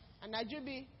night,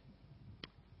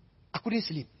 I couldn't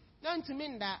sleep.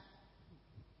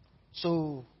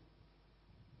 So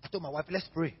I told my wife, let's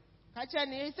pray.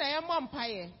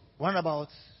 Around about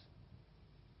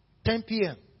 10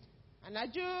 p.m.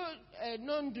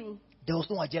 There was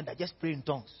no agenda, just pray in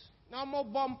tongues.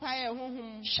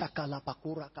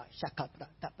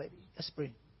 Just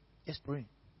pray. Just pray.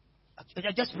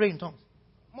 Just pray in tongues.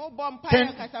 10,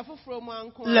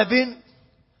 11,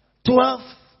 12.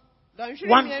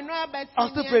 One, I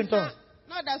was still praying in tongues.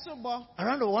 No, that's so bad.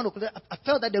 Around the 1 o'clock, I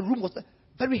felt that the room was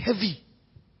very heavy.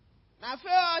 I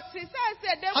feel,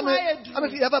 How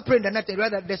many of you ever prayed in the night and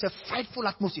realized that there's a frightful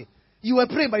atmosphere? You were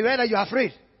praying, but you realized you're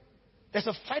afraid. There's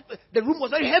a fight. The room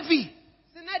was very heavy.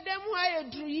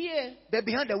 There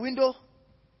behind the window,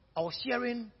 I was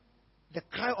hearing the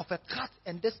cry of a cat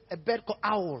and a bird called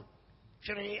owl.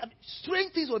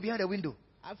 Strange things were behind the window.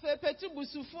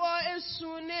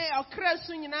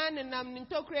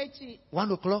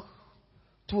 1 o'clock,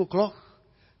 2 o'clock,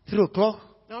 3 o'clock.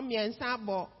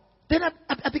 Then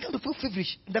I began to feel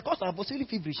feverish. In the course I was feeling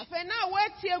feverish.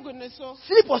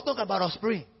 Sleep was talking about I was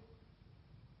praying.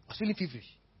 I was feeling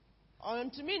feverish. I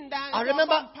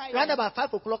remember around about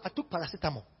 5 o'clock I took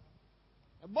paracetamol.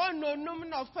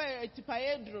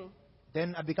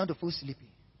 Then I began to feel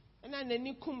sleepy.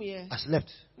 I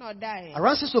slept.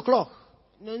 Around 6 o'clock,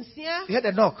 we had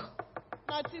a knock.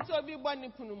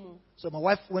 So my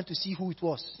wife went to see who it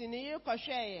was.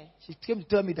 She came to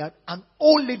tell me that an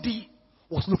old lady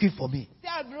was looking for me.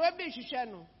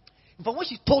 But when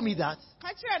she told me that,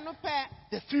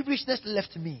 the feverishness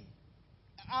left me.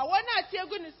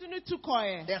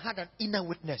 They had an inner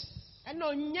witness.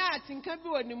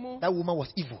 That woman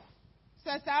was evil.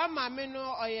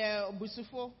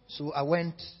 So I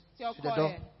went to the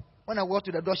door. When I walked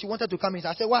to the door, she wanted to come in.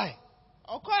 I said, why?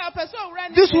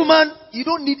 This woman, you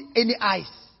don't need any eyes.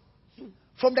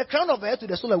 From the crown of her head to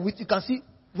the sole of her feet, you can see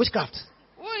witchcraft.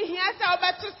 From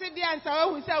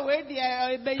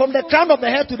the crown of the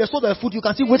head to the sole of her foot, you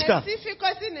can see witchcraft.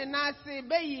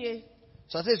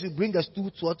 So I said, you bring a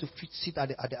stool to her to sit at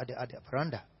the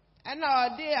veranda. I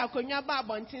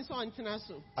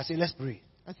said, let's pray.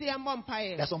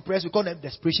 There's some prayers, we call them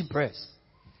desperation prayers.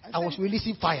 I was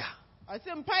releasing fire. I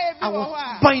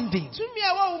was binding.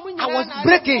 I was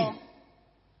breaking.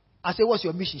 I said, what's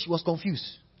your mission? She was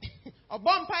confused. I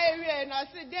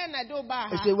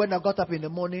said, when I got up in the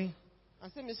morning, I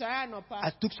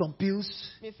took some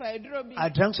pills. I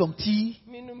drank some tea.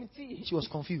 She was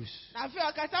confused. I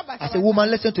said, woman,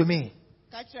 listen to me.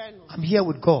 I'm here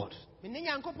with God.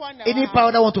 Any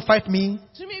power that want to fight me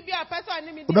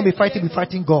will not be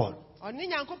fighting God.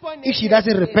 If she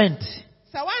doesn't repent,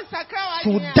 she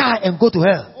will die and go to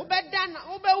hell.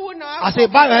 I say,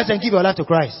 bow your heads and give your life to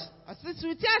Christ.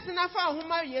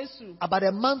 About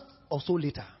a month or so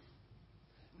later,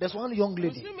 there's one young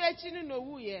lady.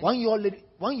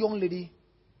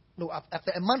 No,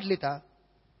 after a month later,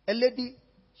 a lady,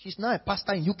 she's now a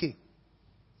pastor in UK.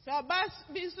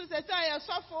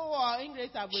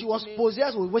 She was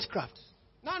possessed with witchcraft.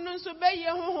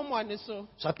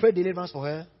 So I prayed deliverance for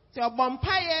her. And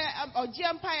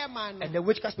the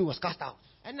witchcraft spirit was cast out.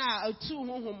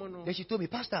 Then she told me,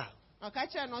 Pastor, I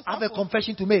have a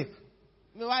confession to make.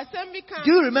 Do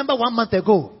you remember 1 month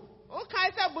ago?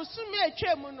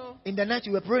 In the night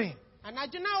you were praying. And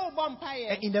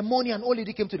in the morning an old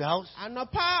lady came to the house. I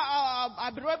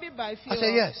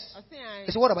said, yes.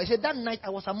 He said, what about? He said, that night I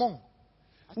was among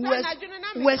who were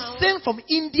sent from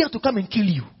India to come and kill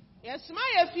you.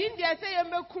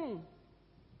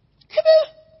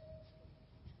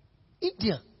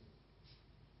 India.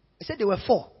 He said there were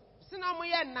 4.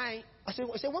 I said,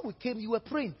 when we came, you were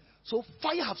praying. So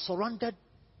fire have surrounded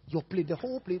your place, the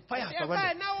whole place. Fire has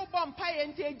surrounded.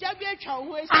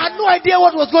 I had no idea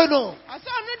what was going on. I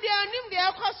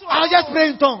was just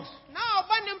praying in tongues.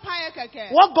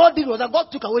 What God did was that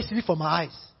God took away sleep from my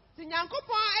eyes. I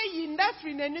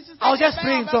was just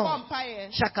praying in tongues.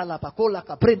 Shakalapa,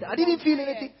 kolaka, praying. I didn't feel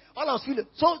anything. All I was feeling.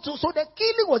 So the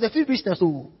killing was a feverishness. The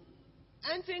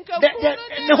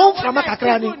home from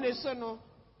Makakrani.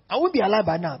 I wouldn't be alive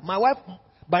by now. My wife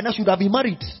by now should have been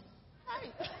married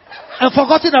and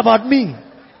forgotten about me.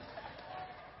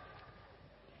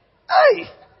 Hey,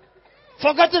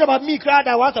 forgotten about me. Cried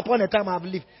that once upon a time I've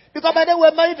lived. Because by then we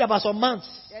were married about some months.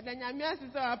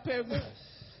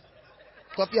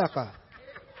 Copy aka.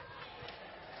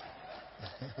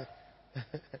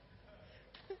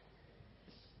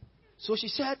 So she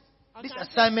said, this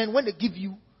assignment, when they give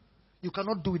you, you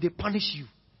cannot do it. They punish you.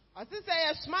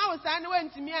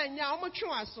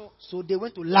 So they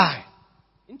went to lie.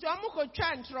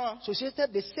 So she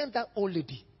said they sent that old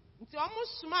lady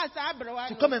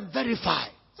to come and verify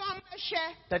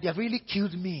that they have really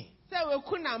killed me.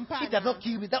 If they have not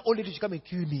killed me, that old lady should come and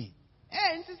kill me. He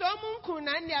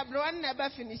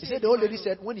said the old lady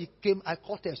said when he came, I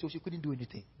caught her, so she couldn't do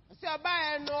anything.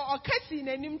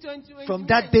 From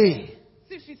that day,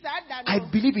 I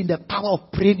believe in the power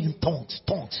of praying in tongues.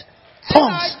 Tongues.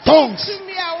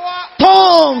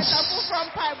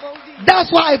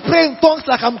 That's why I pray in tongues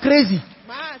like I'm crazy.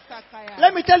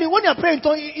 Let me tell you, when you're praying in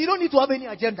tongues, you don't need to have any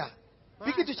agenda.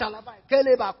 Begin to shalabai.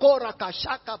 Keleba, kora,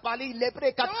 kashaka, pali,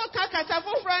 lebre, Na kat- wo ka kasa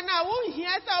foforɔ na wo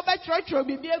hia sɛ wobɛtwerɛtwerɛ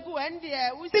biribi egu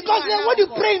ɛndeɛ wo Because then when you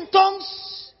pray in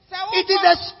tongues, Sɛ wo it is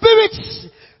the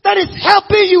Spirit that is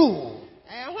helping you.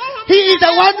 He is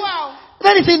the one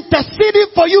that is interceding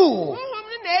for you Honhom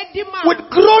no na edi ma with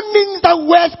groanings that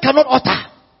words cannot utter.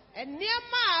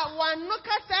 nneɛma a wano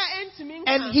kasa ntumi nka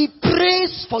And He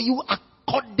prays for you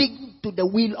according to the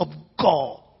will of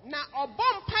God. na ɔbɔ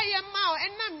mpaeɛ ma wo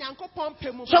ɛnam Nyankopɔn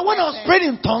pɛ mu So when I was pɛpɛɛpɛ. praying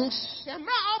in tongues, Sɛ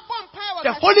mmerɛ a ɔbɔ mpaeɛ wɔ the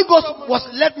kasa Holy Ghost foforɔ mu was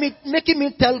no, making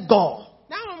me tell God.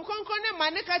 na Honhom Kronkron ne ma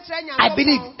ne ka kyerɛ I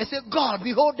believe. Nyankopɔn. I said, God,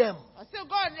 behold them. Ɔsɛ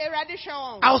God Awurade hwɛ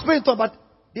wɔn. I was praying in tongues, but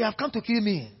they have come to kill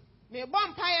me. Mebɔ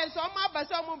mpaeɛ sɛ ɔmo aba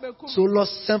sɛ ɔmo bɛkum. So Lord,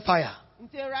 send fire.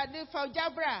 Nti Awurade fa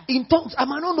ogya bra. In tongues, I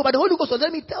might not know, but the Holy Ghost was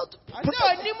let me tell. Ɔsɛ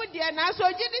onim deɛ nanso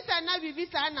ogye di sɛ na biribi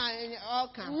saa na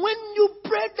ɔka. When you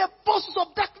pray, the forces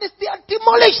of darkness, they are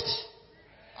demolished.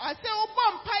 Ɔsɛ wobɔ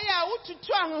mpaeɛ a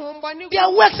wotutu ahonhommɔne gu. Their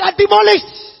works are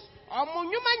demolished. Ɔmo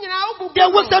nnwuma nyinaa wobubu Their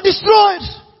works are destroyed.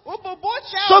 wobubu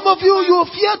kyerɛ Some ɔmo of you, nnwuma. you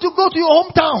fear to go to your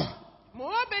hometown. Mo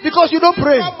wɔ bi ne because you don't wotumi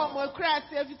pray. kɔ mmɔmmɔkura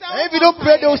ase, efisɛ And if you wommɔ don't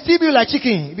pray, they will mpaeɛ. steal you like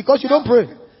chicken because you don't pray.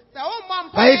 Sɛ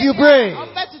wommɔ But if you mpaeɛ pray, deɛ,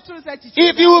 ɔmbɛtutu sɛ kyikyi.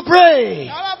 If you will pray,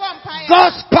 Sɛ wobɛbɔ mpaeɛ,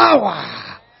 God's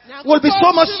power will be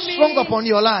so much Nyankopɔn stronger tumi upon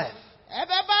your life.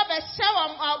 ɛbɛba abɛhyɛ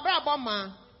wɔn abrabɔ ma.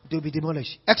 They will be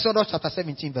demolished. Exodus chapter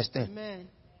 17, verse 10. Amen.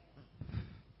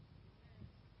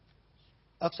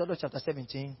 Exodus chapter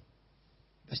 17,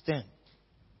 verse 10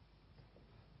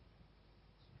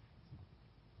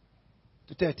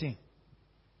 to 13.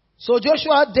 So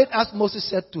Joshua did as Moses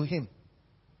said to him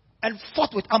and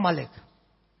fought with Amalek.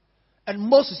 And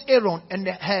Moses, Aaron, and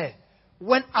the hair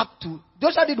went up to.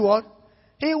 Joshua did what?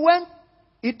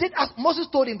 He did as Moses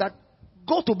told him that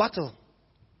go to battle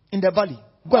in the valley.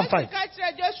 Go and fight. Wɔka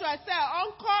kyerɛ Joshua sɛ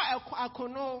ɔnkɔ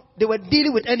akono. They were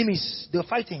dealing with enemies. They were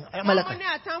fighting Ɔmo Amalekite. ne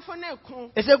atamfo no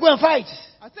ako. He said, go and fight.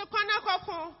 Ɔsɛ kɔ na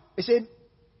kɔko. He said,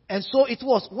 and so it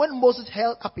was when Moses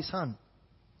held up his hand.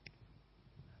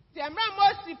 Sɛ mmerɛ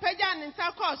Mose pagya ne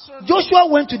nsa kɔɔ soro no, Joshua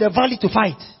went to the valley to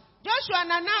fight. Joshua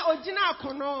na ogyina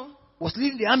akono. Was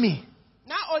leading the army.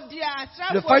 Na odi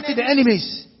asrafo They were fighting the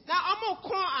enemies. Na ɔmo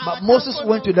ko But Moses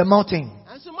went to the mountain.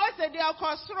 Nso Mose de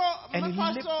ɔkɔ soro. And he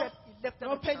mmepɔ lifted, so. he lifted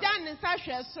Na ɔpagya ne nsa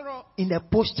hwɛ soro. in a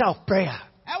posture of prayer.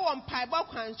 Ɛwɔ mpaebɔ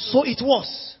kwan so. So it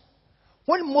was.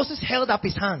 When Moses held up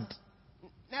his hand,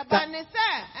 Na ba ne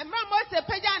sɛ mmerɛ Mose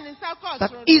pagya ne nsa kɔɔ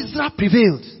that soro no, Israel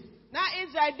prevailed. na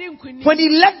Israel di nkunim. When he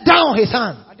let down his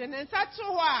hand, Ɔde ne nsa to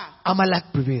hɔ a, Amalek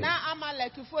prevailed. na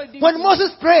Amalekifo di When nkunim.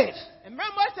 Moses prayed, Mmerɛ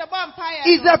Mose bɔ mpaeɛ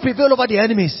Israel no, prevailed over the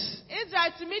enemies.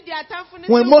 Israel tumi di atamfo no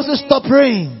When so Moses nkunim. stopped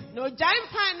praying, Na ogyae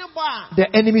mpae no bɔ a, the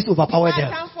enemies overpowered na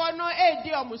them. atamfoɔ no edi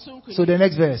ɔmo so nkunim. So the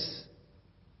next verse.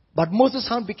 But Moses'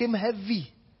 hand became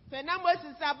heavy. Afei na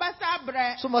Moses abasa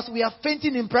abrɛ. So much we are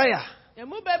fainting in prayer.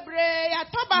 Emu bebree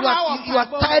yɛatɔ ba You ha are, wɔ you are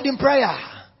mpaebɔ tired mu. in prayer.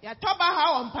 Yɛatɔ ba ha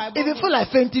wɔ mpaebɔ If you mu. feel like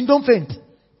fainting, don't faint.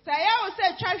 Sɛ ɛyɛ wo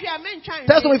sɛ twa hwe a mentwa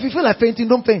Tell someone nhwe. if you feel like fainting,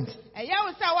 don't faint. Ɛyɛ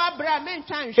wo sɛ woabrɛ a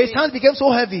mentwa His nhwe. hands became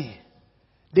so heavy.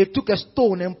 They took a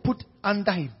stone and put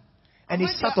under him. And he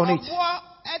Ɔmo de sat on it. ɔboɔ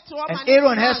ɛto hɔ ma And ne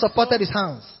Aaron nsa had so. supported his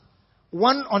hands.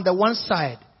 One on the one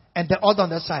side and the other on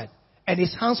the side. And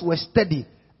his hands were steady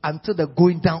until the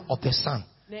going down of the sun.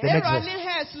 Na The next Aaron verse. ne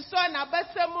hair susɔ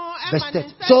n'abasa mu Verse ɛma ne 10.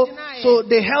 nsa So gyinaeɛ.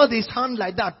 they held his hand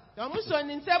like that. Ɔmo sɔ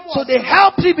ne nsam wɔ So they soro.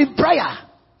 helped him in prayer.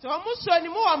 Sɛ ɔmo sɔ ne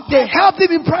mu wɔ They mpaebɔ. helped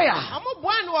him in prayer. Ɔmo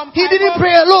boa no wɔ He mpaebɔ. didn't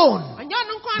pray alone. Ɔnyɛ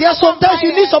ɔno nko ara There are na ɔbɔ sometimes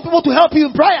you mpaeɛ. need some people to help you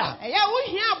in prayer. Ɛyɛ wo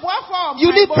hia aboafo wɔ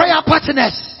You need mpaebɔ. prayer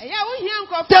partners. Ɛyɛ wo hia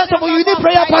nkurɔfoɔ Tell ne someone you bɛbɔ need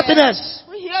prayer mpaeɛ. partners.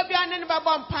 Wo hia obiara ne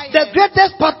bɛbɔ mpaeɛ. The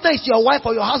greatest partner is your wife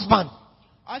or your husband.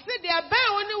 Ɔse deɛ bɛn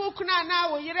wo ne wo kunu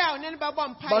anaa wo yere a wo ne no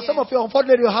bɛbɔ mpaeɛ. But some of you,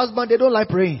 unfortunately, your husband, they don't like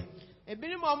praying.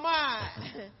 Ebinom ɔmo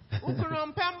a wo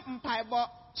kunu mpɛ mpaebɔ.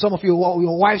 Some of you,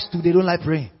 your wives too, they don't like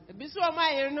praying. Ebi nso ɔmo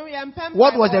a yerenom yɛ mpɛ mpaebɔ.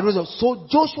 What was the result? So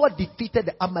Joshua defeated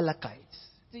the Amalekites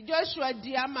Nti Joshua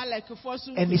di Amalekfoɔ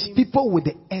so and his nkunim. people with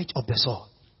the edge of the sword.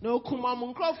 Na okum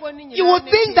ɔmo nkurɔfoɔ no nyinaa You would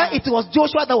ne think that pia. it was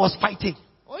Joshua that was fighting.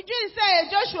 Odwin sɛ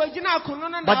yɛ Joshua gyina akono no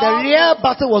na But the ɔko. real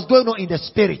battle was going on in the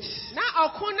spirit. Na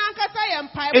ɔko n'ankasa yɛ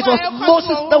mpaebɔ It a was ɛkɔ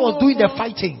Moses so that was doing the huhuhu.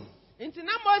 fighting. Nti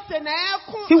na Mose na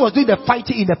ɛko. He was doing the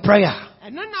fighting in the prayer.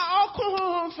 Ɛno na ɔko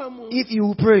honhom fa mu. If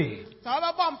you pray, Sɛ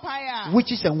ɔbɛbɔ mpaeɛ a,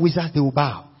 witches and wizards, they will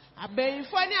bow.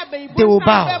 abɛnfoɔ ne They will abɛnfo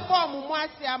bow. nsa bɛbɔ ɔmo mu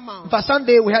ase ama wo. For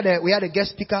Sunday, we had a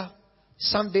guest speaker.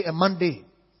 Sunday and Monday.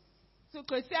 So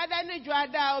kosi ada ne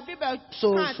dwoada a obi bɛ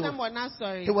So- ka so- asɛm wɔ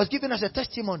n'asɔre. He was giving us a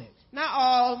testimony. Na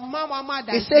ɔma mo ama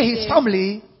He said his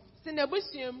family, Si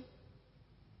n'ebusua mu.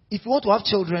 if you want to have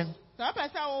children, Sɛ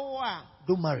ɔpɛ sɛ ɔwɔ a,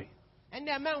 don't marry.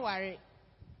 ɛnna ɛmɛ nware.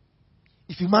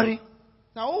 If you marry,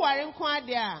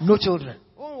 No children.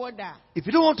 If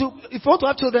you want to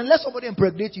have children, let somebody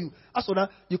impregnate you. As for that,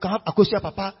 you can have Akosia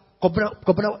Papa,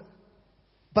 Kobra.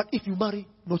 But if you marry,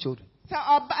 no children.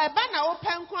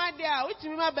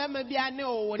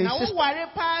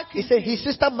 He said his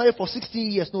sister married for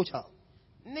 16 years, no child.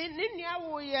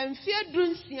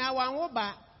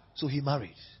 So he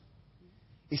married.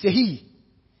 He said he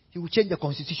will change the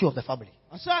constitution of the family.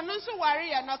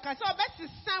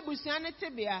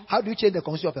 How do you change the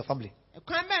constitution of a family?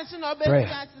 Prayer.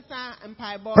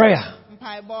 Prayer.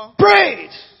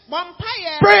 Prayed.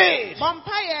 Prayed.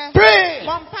 Prayed.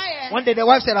 One day the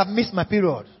wife said, I've missed my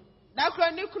period.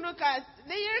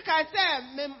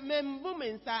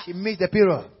 She missed the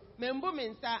period.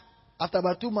 After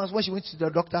about 2 months, when she went to the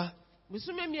doctor, the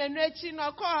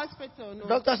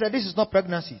doctor said, this is not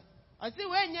pregnancy.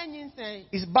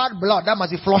 It's bad blood that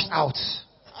must be flushed out.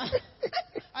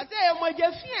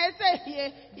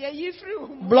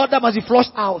 Blood that must be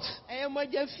flushed out.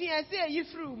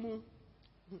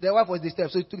 The wife was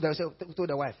disturbed, so he took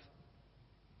the wife,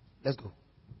 let's go.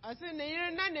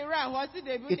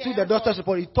 He took the doctor's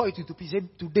report, he tore it into pieces. He said,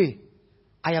 today,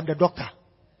 I am the doctor.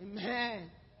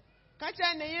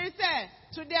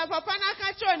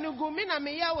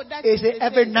 He said,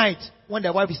 every night, when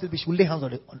the wife is sleeping, she will lay hands on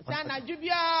the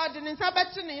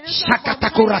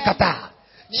Shakatakurakata.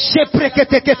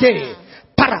 Sheprekete.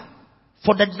 Para.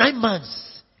 For the 9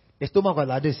 months, the stomach was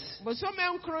like this.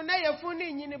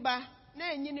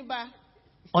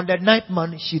 On the 9th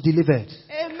month, she delivered.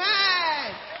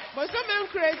 Amen.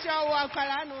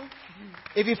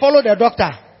 If you follow the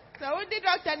doctor,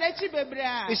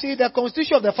 you see, the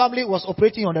constitution of the family was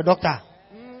operating on the doctor.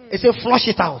 It said, flush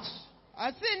it out.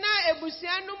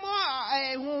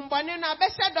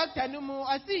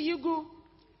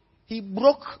 He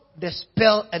broke the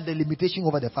spell and the limitation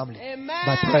over the family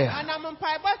by prayer.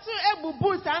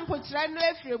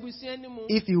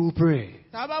 If you will pray,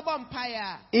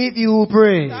 if you will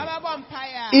pray,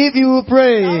 if you will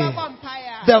pray,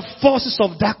 the forces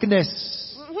of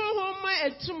darkness,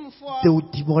 they will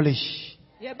demolish.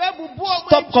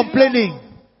 Stop complaining.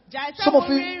 Some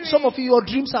of you, your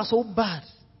dreams are so bad.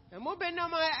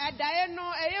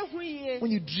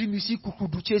 When you dream, you see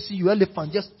kukudu chasing you,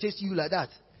 elephant just chasing you like that.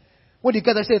 When you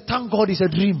get there, say, thank God it's a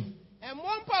dream. Some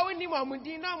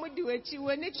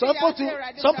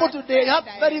people they have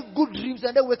very good dreams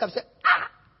and they wake up and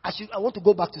say, I want to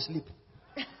go back to sleep.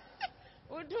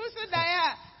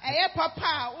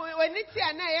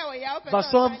 But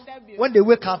some, when they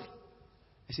wake up,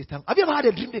 they say, have you ever had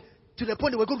a dream to the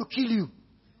point they were going to kill you?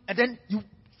 And then you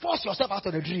force yourself out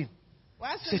of the dream.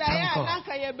 Say, thank God.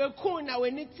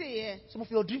 Some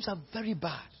of your dreams are very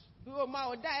bad.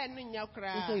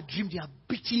 After you dream they are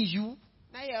beating you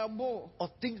or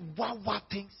things, wow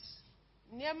things.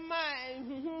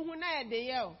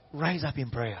 Rise up in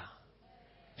prayer.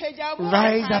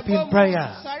 Rise up in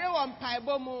prayer.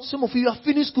 Some of you are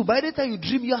finished school. By the time you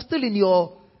dream, you are still in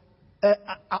your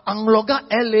Angloga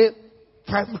LA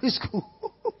primary school.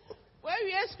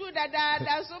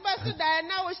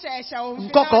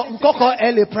 Nkoko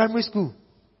LA primary school.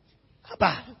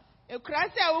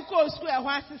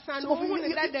 Some of you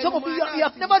you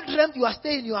have never dreamt you are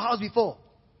staying in your house before.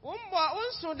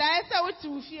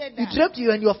 You dreamt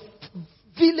you in your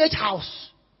village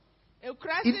house.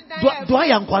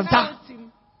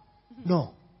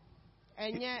 No.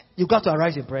 You got to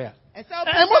arise in prayer. And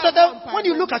most of them, when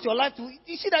you look at your life,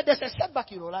 you see that there's a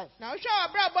setback in your life.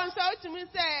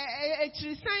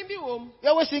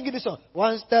 You're always singing this song.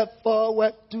 1 step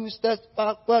forward, 2 steps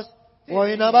backwards. Or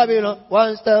in a Babylon,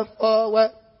 1 step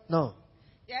forward. No.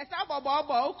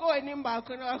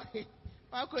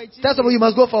 That's why you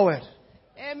must go forward.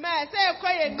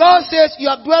 God says you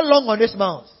have dwelt long on this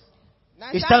mount.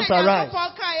 It's time to arise.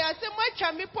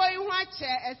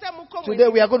 Today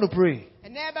we are going to pray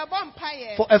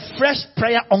for a fresh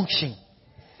prayer unction.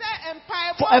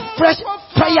 For a fresh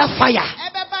prayer fire.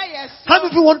 How many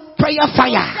of you want prayer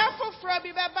fire?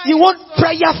 You want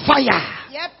prayer fire.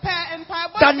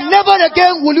 That never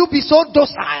again will you be so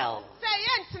docile.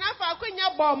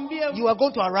 You are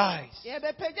going to arise.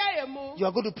 You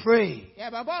are going to pray.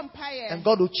 And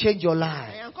God will change your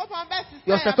life.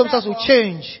 Your circumstances will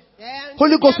change.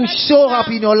 Holy Ghost will show up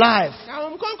in your life.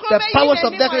 The powers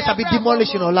of darkness shall be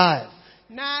demolished in your life.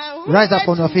 Rise up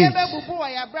on your feet.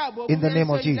 In the name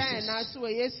of Jesus.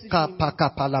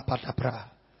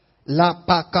 La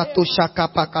pakato shaka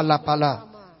pakala pala.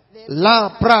 La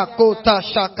prakota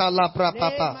shaka la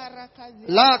prapapa.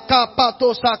 La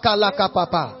kapato shaka la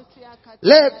kapapa.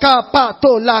 Le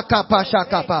kapato la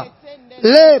kapashakapa.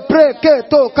 Le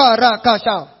preketo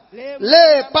karakasha.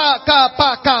 Le pa ka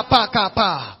pa ka pa ka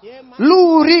pa.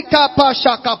 Luri ka pa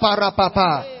shaka pa ra pa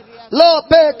pa. Lo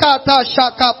pe ka ta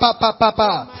shaka pa pa pa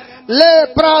pa. Le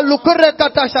pra lukure ka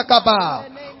ta shaka pa.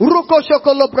 Ruko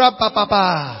shoko lo bra pa pa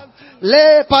pa.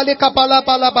 Le pali ka pa la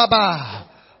ba ba.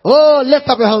 Oh, lift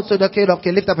up your hands to the King of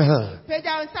Kings. Lift up your hands.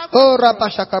 Oh, rapa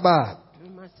shaka ba.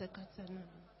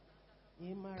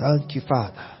 Thank you,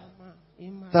 Father.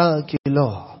 Thank you,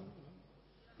 Lord.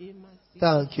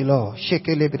 Thank you, Lord. Shake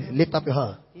it, lift up your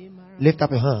hand. Lift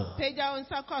up your hand.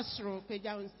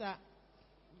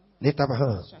 Lift up your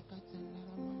hand.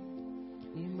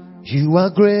 You are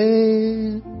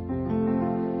great.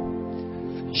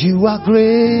 You are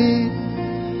great.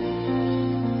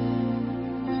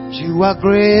 You are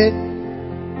great.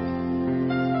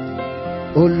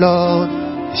 Oh Lord,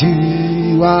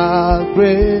 you are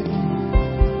great.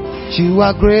 You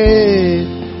are great.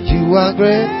 You are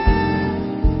great.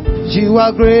 You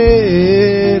are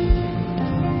great.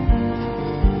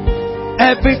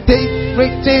 Everything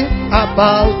written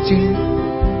about you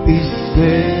is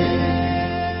great.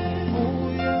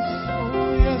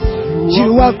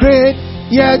 You are great,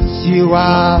 yes you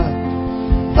are.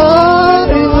 Oh,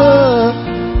 you are.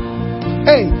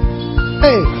 Hey,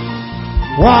 hey.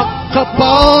 Walk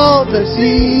upon the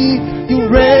sea, you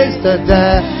raise the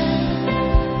dead.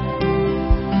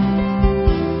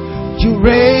 You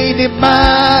reign in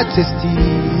majesty,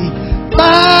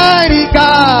 mighty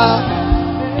God.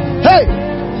 Hey!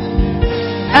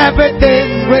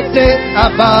 Everything written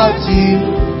about you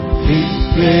is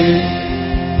great.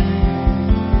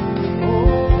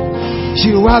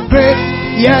 You are great,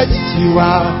 yes you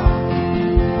are.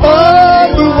 Oh,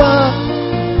 you are.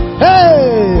 Hey!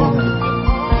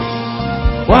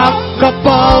 Walk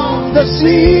upon the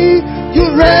sea, you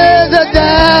raise the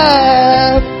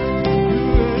dead.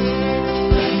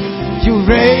 You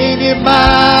reign in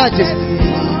majesty,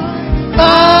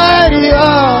 mighty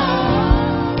God.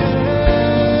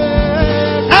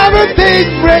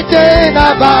 Everything written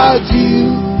about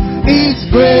you is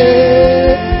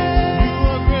great.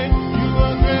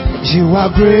 You are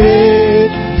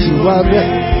great. You are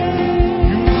great.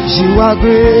 You are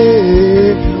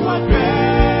great.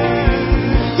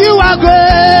 You are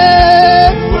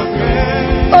great.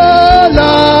 Oh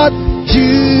Lord,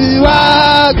 you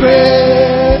are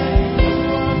great.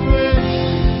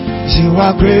 You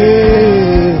are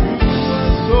great.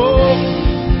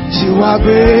 You are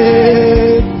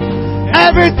great.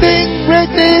 Everything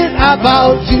written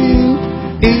about you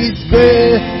is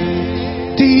great.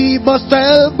 Demons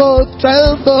tremble,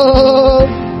 tremble.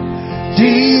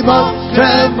 Demons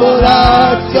tremble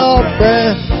at your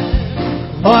breath.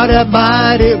 What a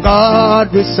mighty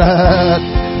God we serve.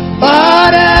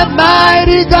 What a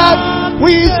mighty God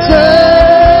we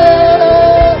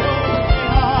serve.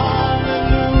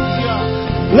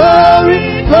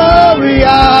 Glory, glory,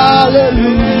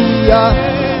 hallelujah.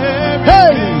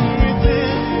 Hey!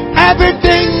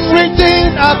 Everything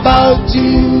written about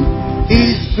you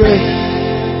is great.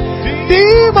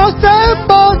 Demons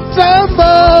tremble,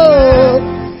 tremble.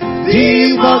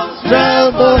 Demons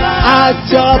tremble at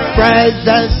your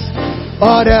presence.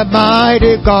 What a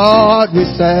mighty God we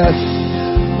serve.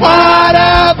 What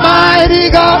a mighty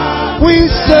God we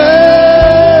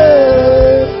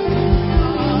serve.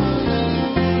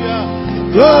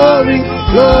 Glory,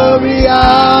 glory,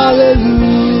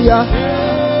 hallelujah.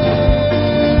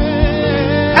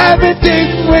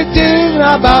 Everything written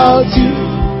about you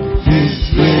is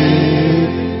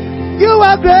great. You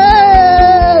are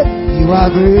great. You are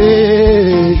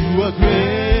great. You are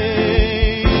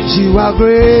great. You are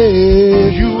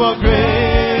great. You are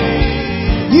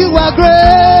great. You are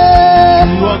great.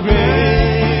 You are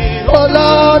great. Oh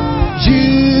Lord,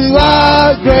 you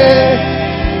are great.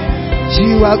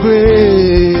 You are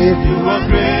great. You are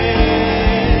great.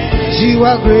 You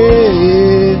are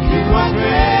great. You are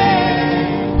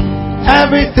great.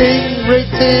 Everything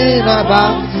written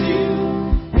about you.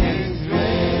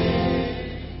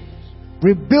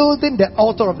 Rebuilding the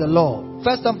altar of the Lord.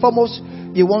 First and foremost,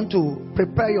 you want to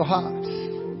prepare your heart.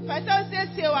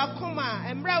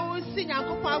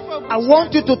 I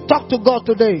want you to talk to God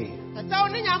today. I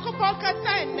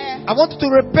want you to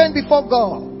repent before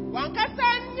God.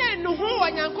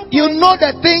 You know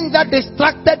the things that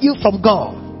distracted you from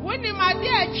God.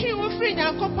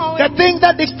 The things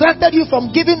that distracted you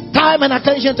from giving time and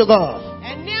attention to God.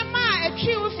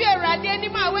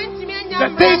 The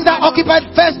things that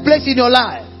occupied first place in your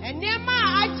life. At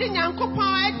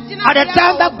the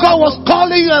time that God was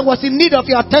calling you and was in need of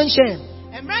your attention.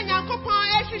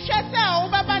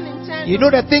 You know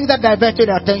the things that diverted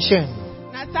your attention.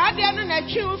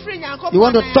 You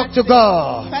want to talk to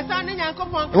God.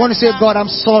 You want to say, God, I'm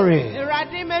sorry.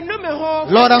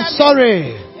 Lord, I'm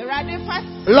sorry.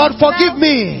 Lord, forgive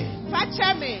me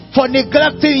for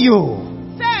neglecting you.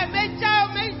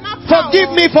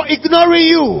 Forgive me for ignoring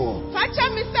you.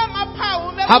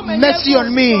 Have mercy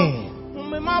on me.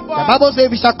 The Bible says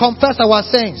we shall confess our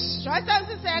sins.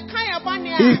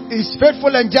 He is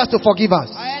faithful and just to forgive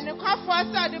us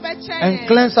and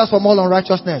cleanse us from all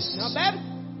unrighteousness.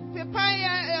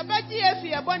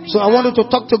 So I want you to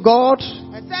talk to God.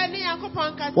 I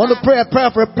want to pray a prayer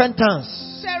of repentance.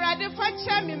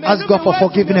 Ask God for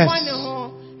forgiveness.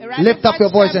 Lift up your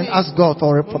voice and ask God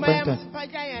for repentance.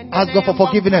 Ask God for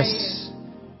forgiveness.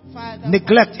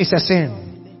 Neglect is a sin.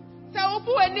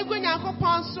 When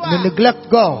you neglect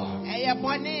God,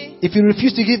 if you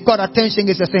refuse to give God attention,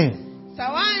 it's a sin.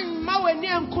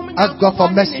 Ask God for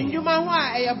mercy.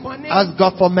 Ask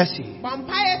God for mercy.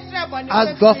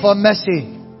 Ask God for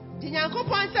mercy.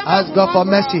 Ask God for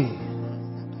mercy.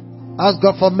 Ask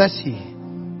God for mercy.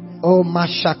 Oh,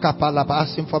 Mashaka Palapa.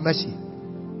 Ask Him for mercy.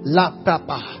 La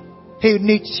Papa. He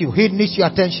needs you. He needs your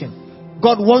attention.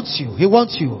 God wants you. He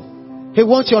wants you. He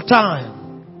wants your time.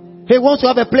 He wants to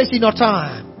have a place in your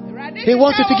time. He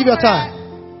wants you to give your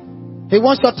time. He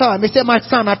wants your time. He said, my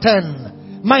son,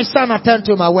 attend. My son, attend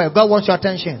to my work. God wants your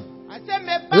attention.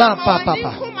 La Papa.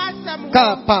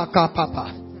 Ka pa ka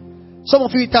papa. Some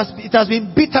of you, it has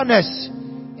been bitterness.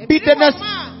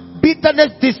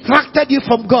 Bitterness distracted you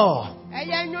from God.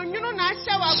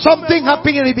 Something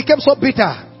happened and it became so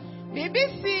bitter.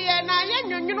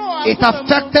 It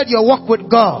affected your walk with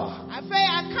God.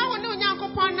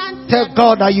 Tell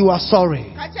God that you are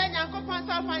sorry.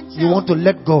 You want to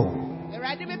let go.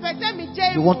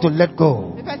 You want to let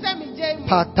go.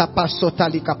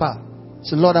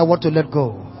 So Lord, I want to let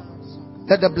go.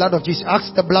 Let the blood of Jesus,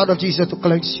 ask the blood of Jesus to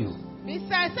cleanse you.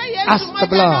 Ask the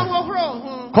blood.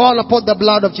 Call upon the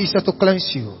blood of Jesus to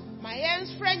cleanse you.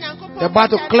 The blood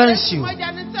to cleanse you.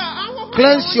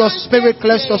 Cleanse your spirit,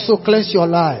 cleanse your soul, cleanse your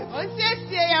life.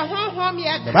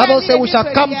 The Bible says we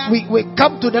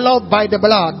come to the Lord by the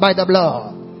blood,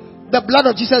 The blood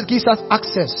of Jesus gives us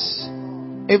access.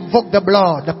 Invoke the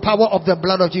blood, the power of the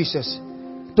blood of Jesus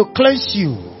to cleanse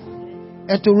you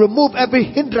and to remove every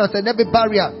hindrance and every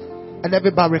barrier and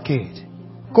every barricade.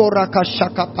 Koraka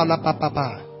shaka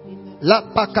palapapa. La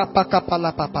paka paka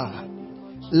palapapa.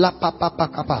 La papa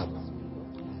papa.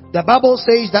 The Bible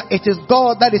says that it is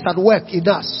God that is at work in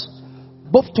us,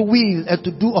 both to will and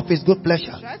to do of His good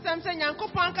pleasure. As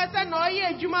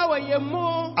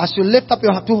you lift up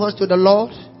your two hands to the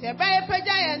Lord, you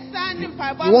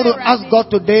want to ask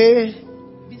God today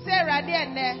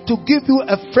to give you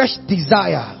a fresh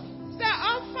desire,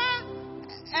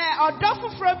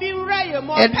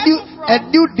 a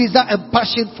new desire and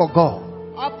passion for God.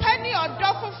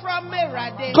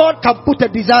 God can put a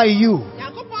desire in you,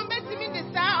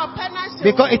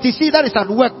 because it is He that is at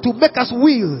work to make us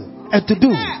will and to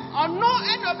do.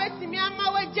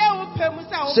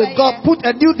 So God, put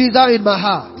a new desire in my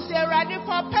heart,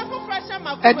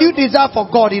 a new desire for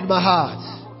God in my heart,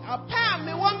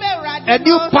 a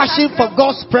new passion for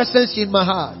God's presence in my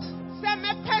heart.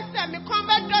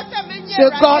 Say,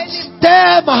 God,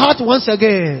 stir my heart once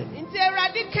again.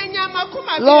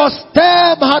 Lord,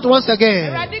 stir my heart once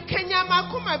again.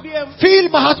 Fill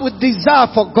my heart with desire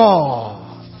for God.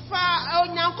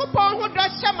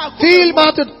 Fill my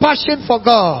heart with passion for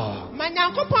God.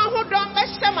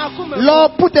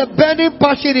 Lord, put a burning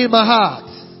passion in my heart.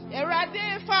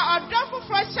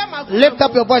 Lift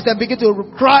up your voice and begin to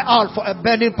cry out for a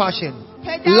burning passion.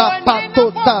 La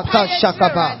patota ka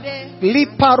shakaba. Li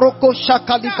paroko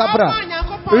shakalikabra.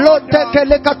 Lo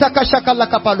tekele kataka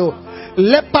shakalakapalo.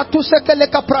 Le patuseke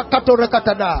kaprakato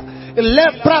rekatada.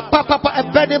 Le pra papa, a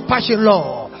burning passion,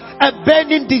 Lord. A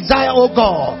burning desire, oh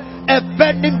God. A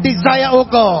burning desire, oh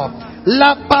God.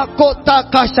 La pakota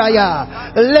kashaya.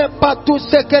 Le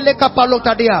patuseke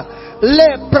kapalotadia.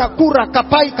 Le prakura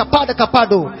kapai kapada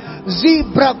kapado.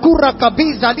 Zibra kura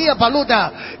kabiza lia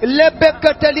baluda. Le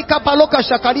beketeli kapaloka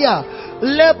shakaria.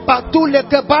 Le batu le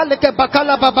kebale ke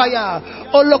bakala babaya.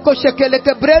 Oloko shekele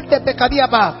ke brende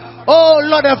bekadiaba. Oh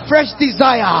Lord, a fresh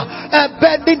desire, a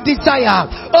burning desire.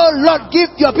 Oh Lord, give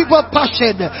your people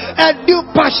passion, a new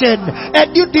passion, a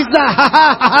new desire.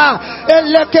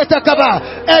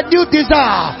 A new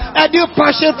desire, a new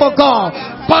passion for God,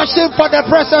 passion for the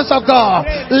presence of God.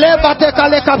 Lebate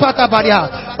kale kapata baria,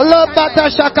 lobata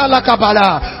shakala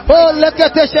kabala. Oh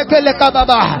lekete shekele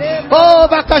kababa. Oh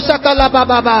baka shakala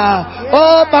bababa.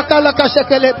 Oh bakala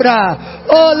kashekele bra.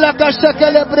 Oh la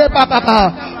kashekele bre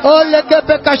papa. Oh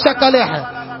lekebe kashakale.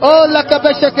 Oh la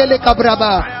kebe shekele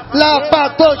kabraba. La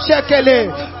pato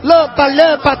shekele. Lo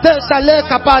pale pate sale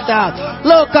kapada.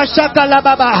 Lo kashaka la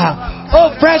baba. Oh,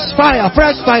 fresh fire, a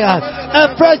fresh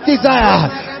desire.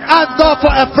 Ask God for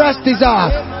a fresh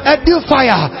desire, a new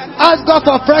fire. Ask God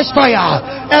for fresh fire,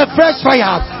 a fresh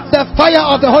fire, the fire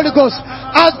of the Holy Ghost.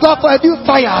 Ask God for a new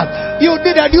fire. You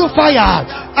need a new fire.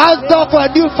 Ask God for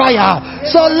a new fire.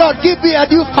 So Lord, give me a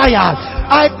new fire.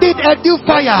 I need a new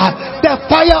fire. The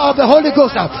fire of the Holy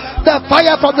Ghost. The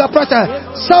fire from the presence.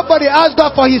 Somebody ask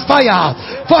God for his fire.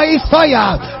 For his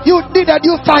fire. You need a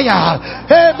new fire.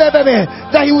 Hey, baby.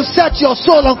 That he will set your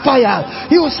soul on fire.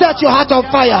 He will set your heart on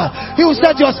fire. He will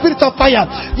set your spirit on fire.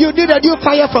 You need a new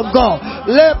fire from God.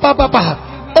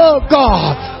 Oh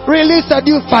God, release a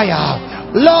new fire.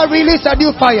 Lord, release a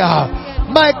new fire.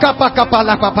 My kapa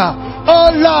la papa.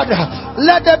 Oh Lord,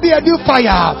 let there be a new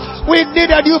fire. We need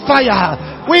a new fire.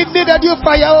 We need a new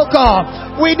fire, oh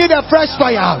God. We need a fresh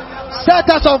fire. Set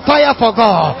us on fire for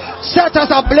God. Set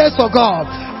us ablaze for God.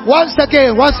 Once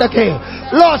again. Lord,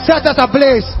 set us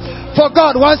ablaze for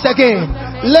God once again.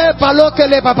 Le paloke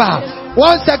le papa.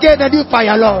 Once again, a new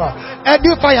fire, Lord. A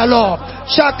new fire, Lord.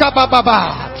 Shaka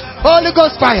baba. Holy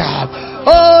Ghost fire.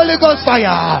 Holy Ghost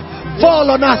fire. Fall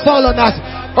on us.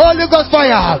 Holy Ghost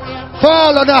fire.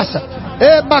 Fall on us.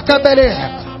 Eh makabele.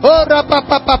 Oh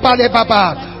rapapa le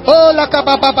papa. Oh la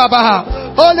kababa.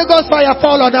 Holy Ghost fire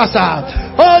fall on us.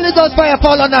 Holy Ghost fire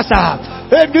fall on us.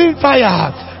 A new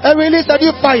fire. And release a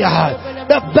new fire.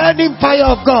 The burning fire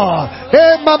of God.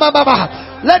 Hey mama.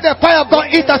 Let the fire of God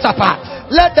eat us apart.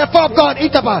 Let the fire of God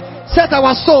eat us apart. Set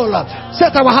our soul.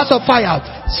 Set our hearts on fire.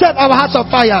 Set our hearts on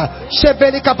fire.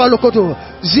 Shebeni kapalukoto.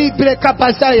 Zibre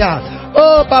kapasaya.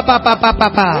 Oh papa.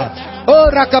 Oh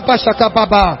rakapashaka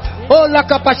baba. Oh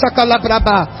lakapashaka la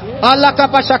braba.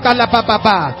 Alakapashaka la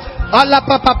papa.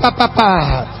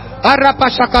 Alapapa.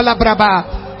 Arapashaka la braba.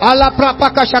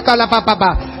 Alaprapakashaka la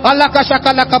papa.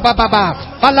 Alakashaka la kababa.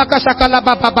 Alakashaka la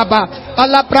papa.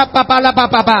 Alaprapa la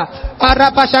papa.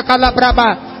 Arapashaka la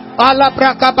braba.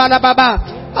 Alaprakaba la baba.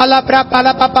 Alaprapa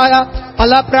la papaya.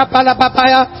 Alaprapa la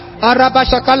papaya.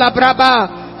 Arapashaka la braba.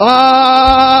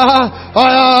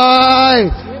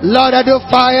 Lord, I do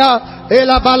fire.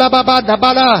 Ela bala baba da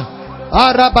bala.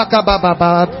 Arabaka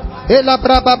baba. Ela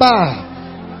brababa.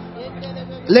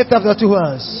 Lift up your two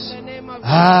hands.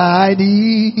 I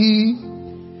need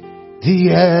the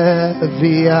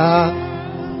heavy hour.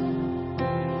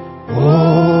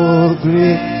 Oh,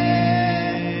 great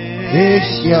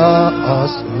is your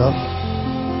love.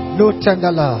 No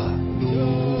tender love.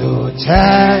 No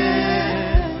tender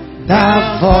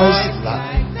voice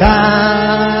like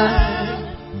that.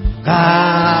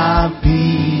 Can be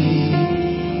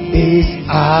is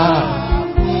I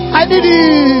need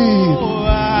you.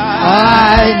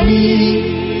 I need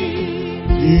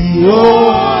you. I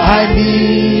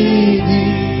need you.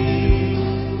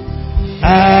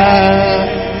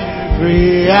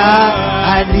 Every hour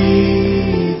I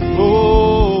need you.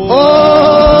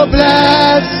 Oh,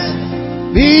 bless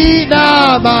be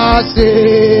now my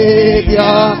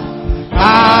Savior.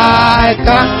 I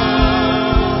come.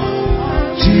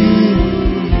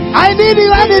 I need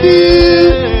you. I need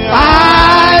thee.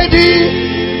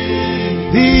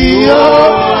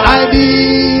 Oh, I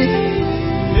need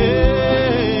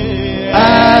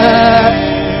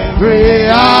every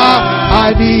hour.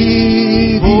 I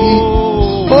need thee.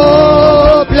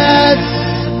 Oh, bless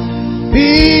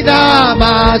be thou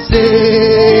my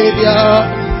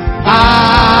Savior.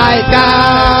 I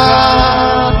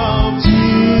come to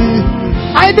you.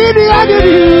 I need you. I need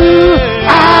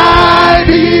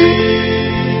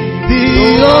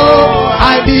thee. Oh, I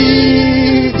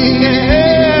need thee.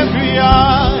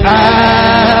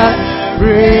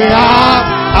 Every hour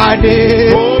I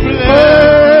need.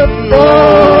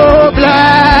 Oh,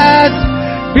 bless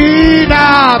be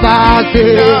thou my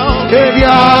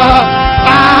Savior. I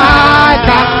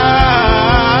come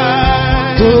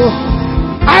to.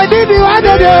 I need you. I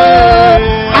need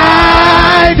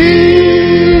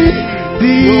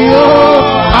thee. Oh,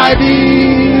 I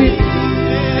need.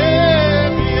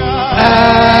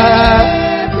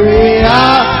 Every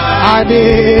hour I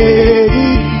need.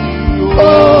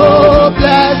 Oh,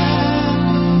 bless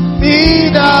me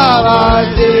now, my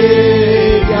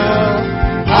Savior.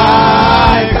 I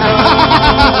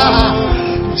come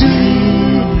to.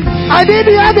 I need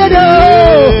you. I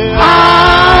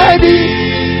need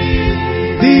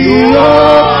thee.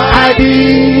 Oh, I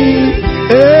need.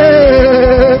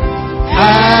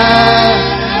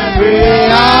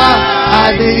 Every hour I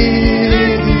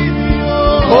need.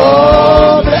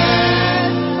 Oh,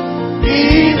 bless me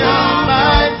now,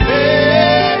 my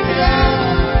Savior.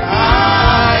 I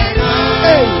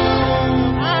come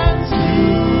to.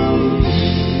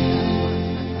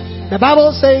 The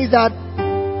Bible says that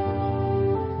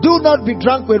do not be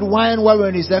drunk with wine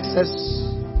wherein is excess,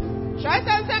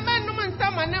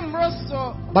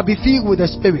 but be filled with the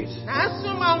Spirit.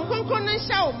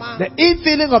 The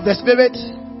infilling of the Spirit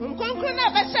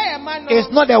is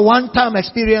not a one-time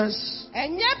experience.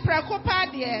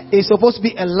 It's supposed to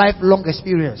be a lifelong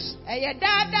experience.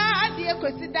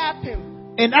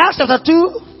 In Acts chapter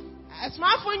 2,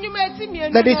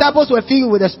 the disciples were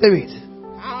filled with the Spirit.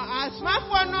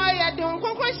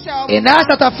 In Acts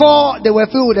chapter 4, they were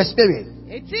filled with the Spirit.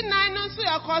 We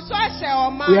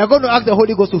are going to ask the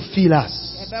Holy Ghost to fill us.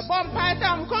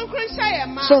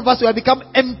 Some of us will become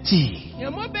empty.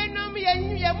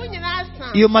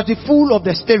 You must be full of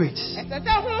the Spirit to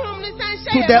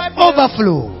the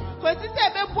overflow.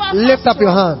 Lift up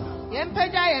your hand.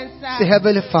 Say,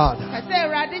 Heavenly Father,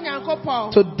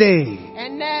 today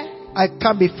I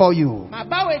come before you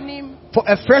for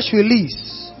a fresh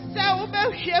release,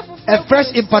 a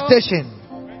fresh impartation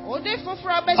of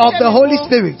the Holy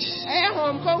Spirit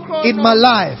in my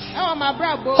life.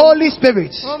 Holy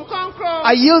Spirit,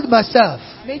 I yield myself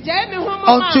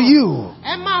unto you.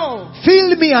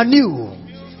 Fill me anew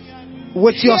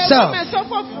with yourself.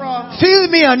 Fill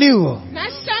me anew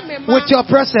with your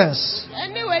presence.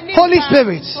 Holy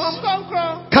Spirit,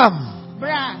 come.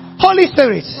 Holy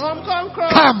Spirit,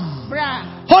 come.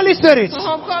 Holy Spirit,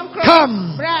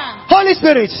 come. Holy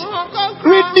Spirit,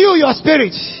 renew your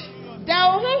spirit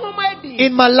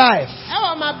in my life.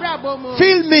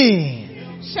 Fill me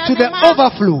to the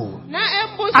overflow.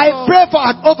 I pray for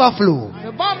an overflow.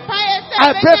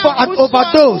 I pray for an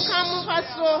overdose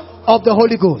of the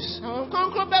Holy Ghost.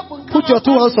 Put your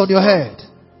two hands on your head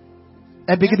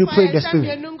and begin to pray in the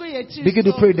Spirit. Begin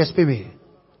to pray in the Spirit.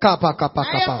 Kappa, kappa,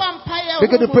 kappa.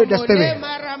 Begin to pray in the Spirit.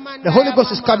 The Holy Ghost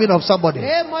is coming on somebody.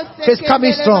 He's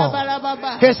coming strong.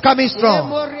 He's coming strong.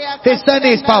 He's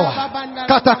sending His power.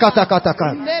 Kata, kata, kata,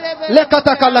 kata.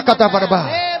 Lekata, kala, kata, baraba.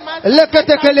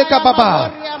 Lekete, keleka,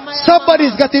 baba. Somebody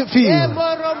is getting filled.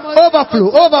 Overflow,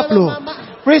 overflow.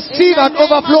 Receive an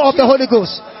overflow of the Holy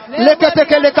Ghost. Lekete,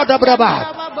 keleka,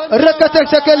 baraba. Rekete,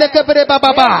 keleka,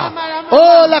 baraba.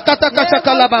 Oh, la kata, kata,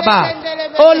 kala, baba.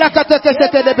 Oh, la kata,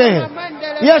 kata, lebe.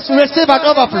 Yes, receive an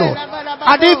overflow.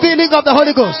 An infilling of the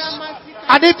Holy Ghost.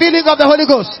 An infilling of the Holy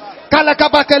Ghost.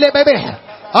 Kalakabakele baby.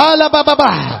 Allah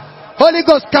baba. Holy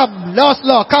Ghost, come. Lord,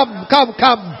 Lord, come, come,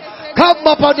 come. Come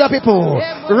upon your people.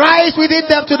 Rise within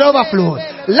them to the overflow.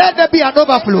 Let there be an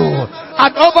overflow.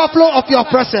 An overflow of your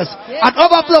presence. An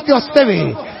overflow of your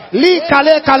spirit. Li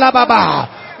kale kalababa.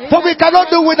 For we cannot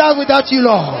do without you,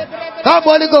 Lord. Come,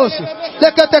 Holy Ghost.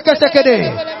 Lekateke sekede.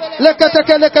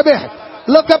 Lekateke lekebe.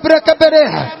 Lokabrekabere.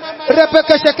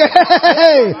 Repekesheke.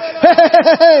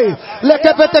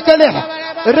 Lekepetekele.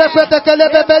 Repetekele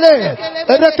bebele.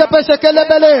 Rekepeshekele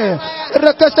bele.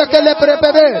 Rekeshekele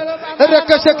brebebe.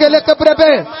 Rekeshekele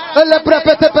kebrebe.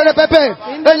 Leprepetepele bebe.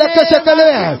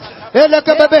 Lekeshekele.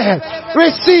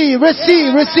 Receive,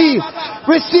 receive, receive.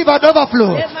 Receive an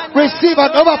overflow. Receive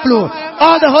an overflow.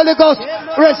 All the Holy Ghost.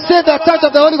 Receive the touch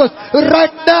of the Holy Ghost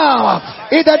right now.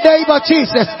 In the name of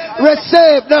Jesus.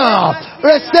 Receive now.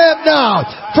 Receive now.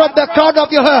 From the crown of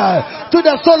your head to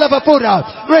the soul of a foot.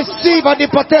 Receive an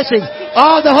impartation.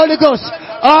 All the Holy Ghost.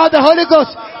 All the Holy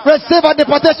Ghost. Receive an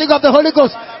impartation of the Holy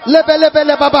Ghost. Lebe lebe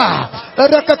le baba.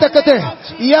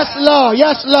 Yes, Lord.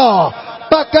 Yes, Lord.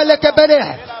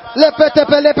 Bakalekebele. Lepete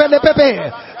pele pele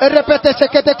pepe. Repete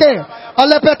seketeke.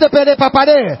 Alepete pele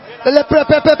papare.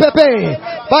 Leprepe pepe.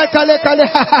 Bakale kale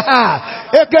ha ha ha.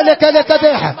 Ekele kele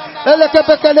kade.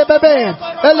 Elekebe kele bebe.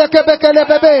 Elekebe kele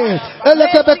bebe.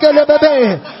 Elekebe kele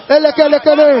bebe. Elekele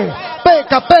kele.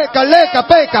 Peka peka leka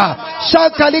peka.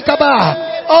 Shankali kaba.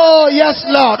 Oh yes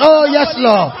Lord. Oh yes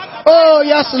Lord. Oh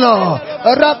yes Lord.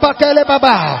 Rapa kele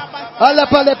baba.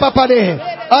 Alepale papare.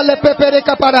 Alepepere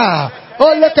kapara.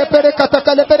 Oh, le kepere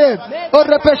katakale pere. Oh,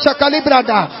 repesha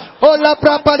kalibranda. Oh, la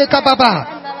prapa de kababa.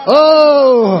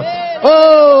 Oh,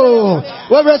 oh,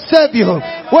 we receive you.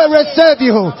 We receive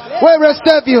you. We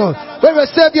receive you. We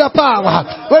receive your power.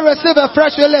 We receive a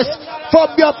fresh release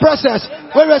from your presence.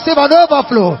 We receive an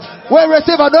overflow. We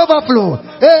receive an overflow.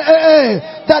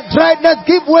 That dryness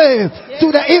give way to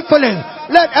the infilling.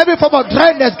 Let every form of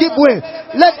dryness give way.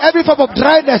 Let every form of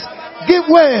dryness give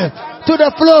way to the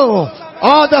flow.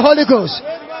 All the Holy Ghost.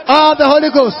 All the Holy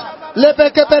Ghost.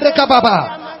 Lepekepereka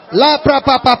baba. La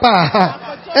prapa papa.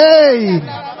 Hey.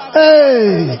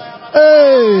 Hey.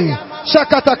 Hey.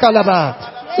 Shakata kalaba.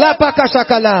 La paka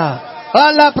shakala.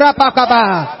 La prapa kaba.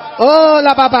 Oh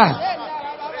la baba.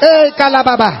 Hey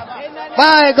kalababa.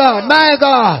 My God. My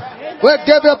God. We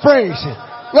give you praise.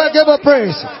 We give you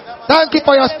praise. Thank you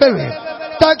for your spirit.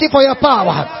 Thank you for your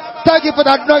power. Thank you for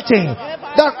the anointing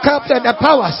that comes and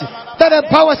empowers. That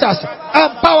empowers us.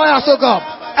 Empower us, O God.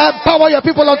 Empower your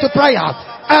people unto prayer.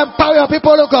 Empower your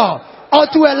people, O God,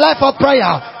 unto a life of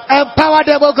prayer. Empower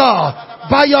them, O God,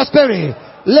 by your spirit.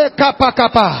 Le kapa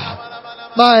kapa.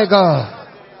 My God.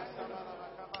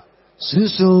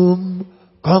 Susum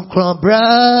concobra.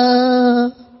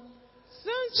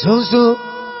 Susum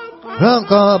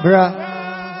concobra.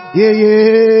 Yeah,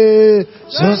 yeah.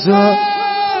 Susum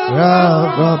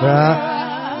concobra.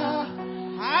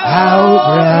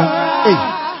 Aubra. Hey.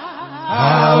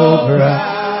 Aubra.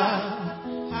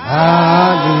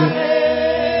 Hallelujah.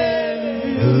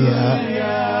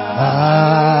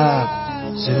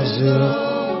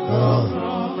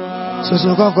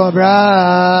 Susu concobra.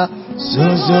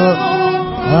 Susu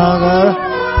concobra.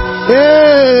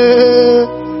 Yeah.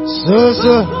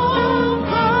 Susu.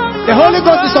 The Holy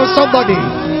Ghost is on somebody.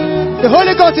 The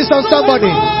Holy Ghost is on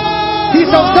somebody.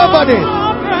 He's on somebody.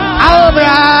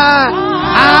 Aubra.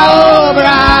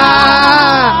 Aubra.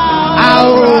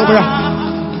 Aubra.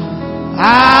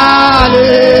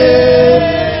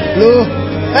 Hallelujah.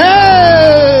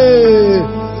 Hey.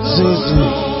 Susu.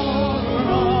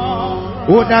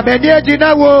 Una benye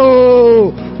jinawo.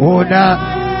 Una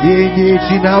yenye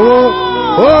jinawo.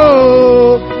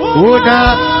 Oh. Una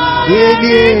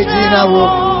yenye jinawo.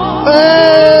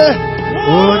 Eh.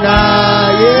 Una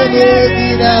yenye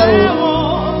jinawo.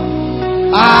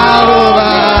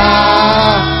 Aoba.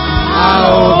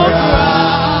 Aoba.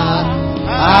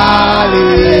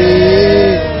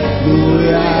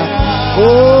 Hallelujah.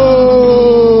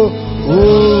 Oh.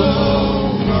 Oh.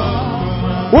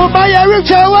 Uma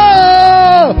yerichewo.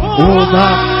 Uma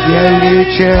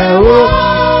yerichewo.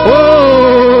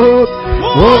 Oh.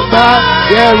 Uma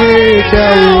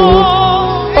yerichewo.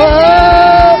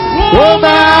 Oh.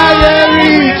 Uma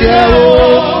yerichewo.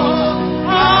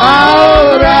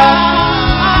 Ahora.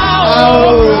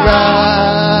 Ahora.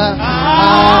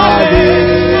 Hallelujah.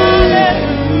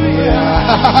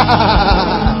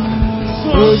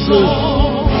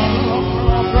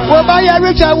 Woman, you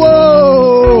reach a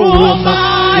woman,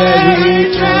 you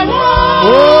reach a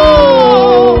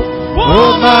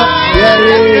woman, you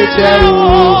reach a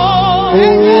woman.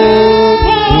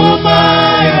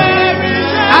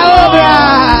 Aobra,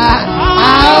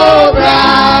 aobra,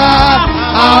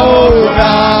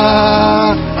 aobra,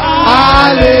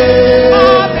 hallelujah.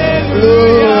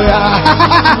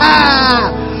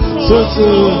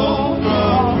 Susu,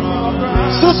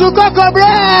 susu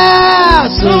kokobra,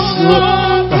 susu.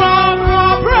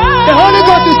 The Holy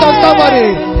Ghost is on somebody.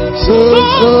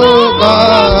 Susu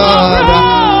kokobra.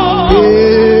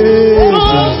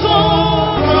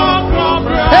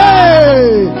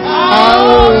 Hey,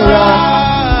 aura,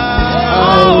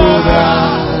 aura,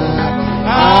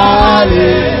 hallelujah.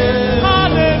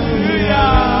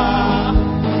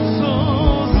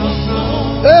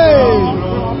 Hey.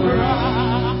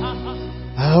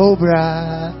 Aobra,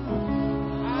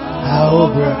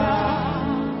 aobra,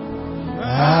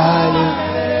 hallelujah.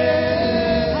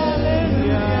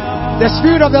 The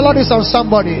Spirit of the Lord is on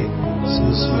somebody.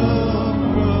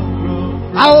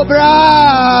 Aobra,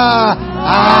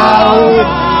 aobra,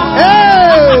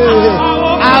 hey,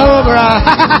 aobra,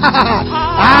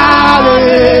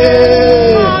 hallelujah.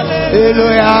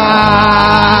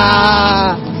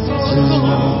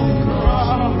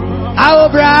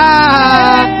 Aobra.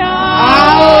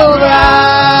 Aura,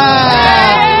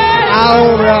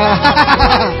 aura,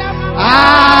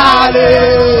 hallelujah.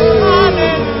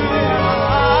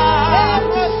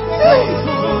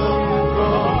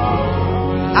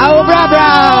 Aura,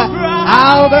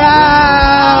 aura,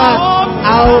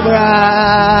 aura,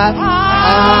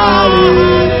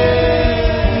 hallelujah.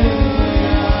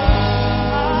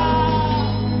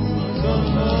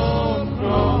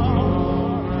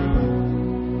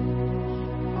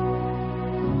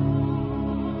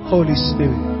 Holy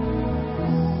Spirit,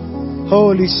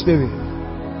 Holy Spirit,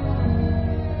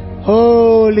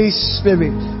 Holy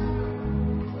Spirit,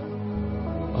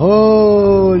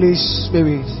 Holy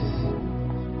Spirit,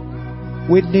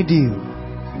 we need you.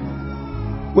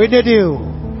 We need you.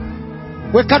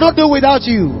 We cannot do without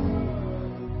you.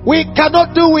 We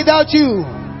cannot do without you.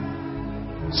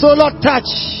 So Lord, touch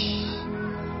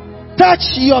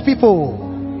your people.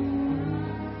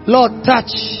 Lord,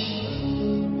 touch.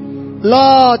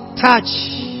 Lord, touch.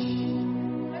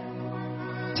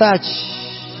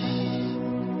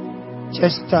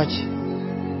 Just touch.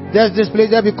 Just this place,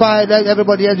 just be quiet. Let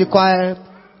everybody else be quiet.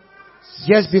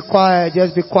 Just be quiet.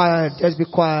 Just be quiet. Just be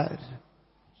quiet.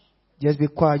 Just be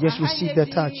quiet. Just receive the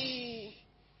touch.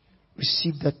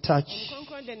 Receive the touch.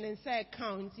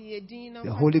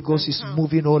 The Holy Ghost is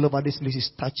moving all over this place. Is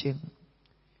touching.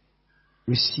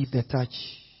 Receive the touch.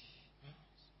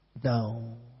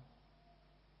 Now.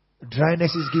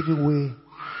 Dryness is giving way.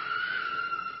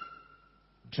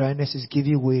 Dryness is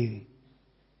giving way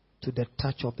to the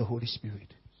touch of the Holy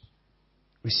Spirit.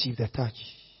 Receive the touch.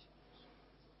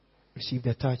 Receive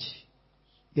the touch.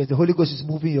 Yes, the Holy Ghost is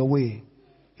moving your way.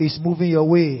 He's moving your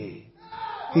way.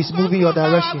 He's moving your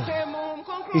direction.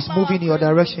 He's moving your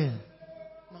direction.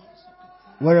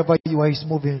 Wherever you are, He's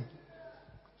moving.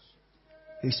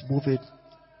 He's moving.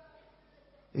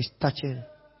 He's touching.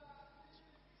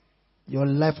 Your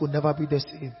life will never be the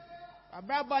same.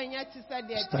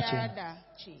 He's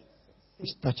touching.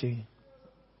 He's touching.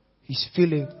 He's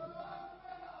feeling.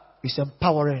 He's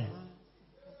empowering.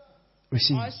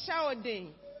 Receive.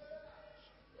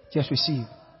 Just receive.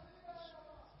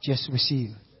 Just receive.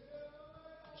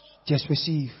 Just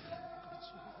receive.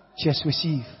 Just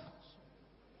receive.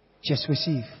 Just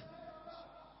receive.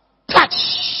 Touch.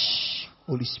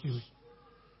 Holy Spirit.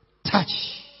 Touch.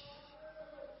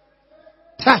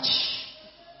 Touch.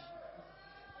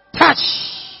 Touch.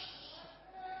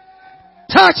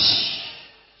 Touch.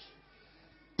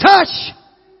 Touch.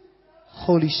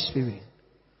 Holy Spirit.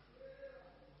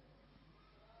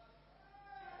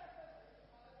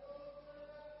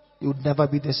 You would never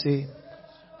be the same.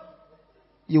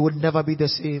 You would never be the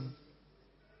same.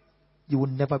 You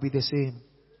would never be the same.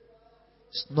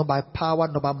 It's not by power,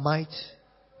 not by might,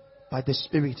 by the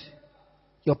Spirit.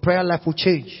 Your prayer life will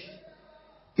change.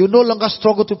 You will no longer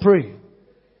struggle to pray.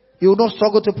 You will not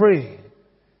struggle to pray.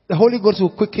 The Holy Ghost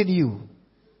will quicken you.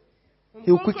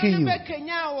 He will quicken you.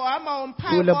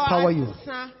 He will empower you.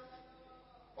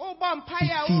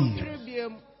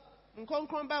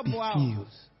 Be filled.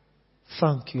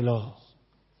 Thank you, Lord.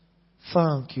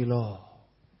 Thank you, Lord.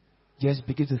 Just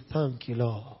begin to thank you,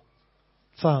 Lord.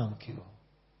 Thank you.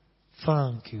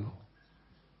 Thank you.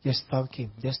 Just thank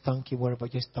Him. Just thank Him wherever.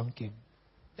 Just thank Him.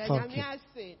 Thank Him.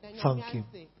 Thank Him.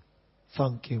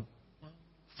 Thank Him.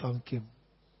 Thank Him.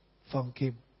 Thank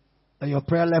Him. And your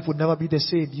prayer life will never be the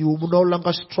same. You will no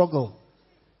longer struggle.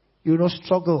 You will not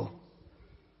struggle.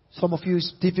 Some of you,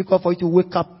 it's difficult for you to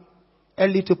wake up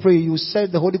early to pray. You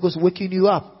said the Holy Ghost waking you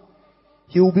up.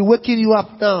 He will be waking you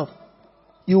up now.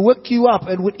 He will wake you up,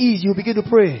 and with ease you begin to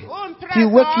pray. He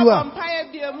will wake you up.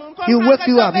 He will wake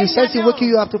you up. He says He will wake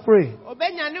you up to pray.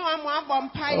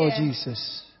 Oh,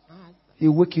 Jesus. He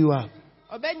will wake you up.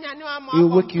 He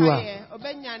will wake you up.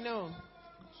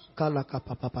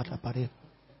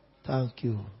 Thank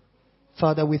you.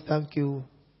 Father, we thank you.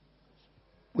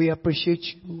 We appreciate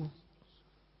you.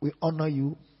 We honor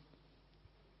you.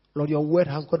 Lord, your word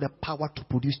has got the power to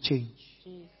produce change.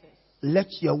 Jesus. Let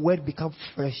your word become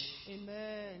fresh.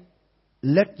 Amen.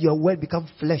 Let your word become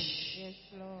flesh. Yes,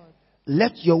 Lord.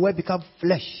 Let your word become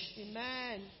flesh.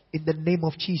 Amen. In the name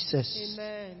of Jesus.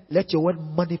 Amen. Let your word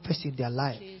manifest in their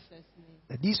life.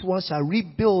 And these ones shall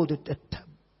rebuild the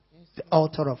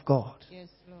altar of God. Yes,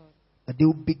 Lord. And they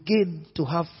will begin to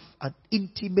have an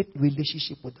intimate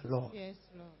relationship with the Lord. Yes,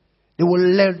 Lord. They will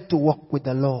learn to walk with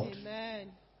the Lord. Amen.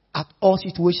 At all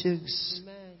situations.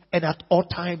 Amen. And at all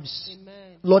times.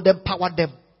 Amen. Lord, empower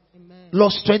them. Amen.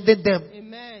 Lord, strengthen them.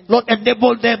 Amen. Lord,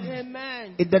 enable them.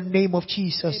 Amen. In the name of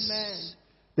Jesus. Amen.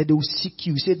 That they will seek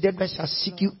you. Say, them that shall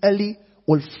seek you early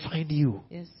will find you.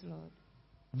 Yes, Lord.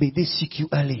 May they seek you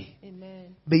early.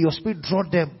 Amen. May your spirit draw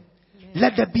them. Amen.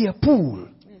 Let there be a pool.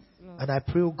 Yes, and I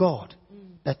pray, oh God,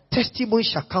 that testimony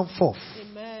shall come forth.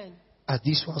 Amen. As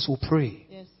these ones will pray.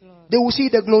 Yes, Lord. They will see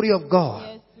the glory of God.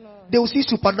 Yes, Lord. They will see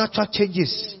supernatural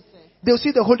changes. Yes, they will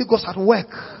see the Holy Ghost at work.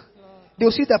 Yes, they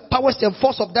will see the powers and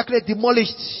force of darkness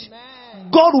demolished. Amen.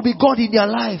 God will be God in their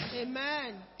life.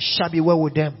 Amen. Shall be well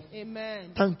with them.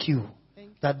 Amen. Thank you.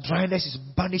 That dryness is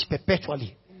banished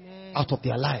perpetually. Amen. Out of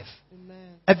their life.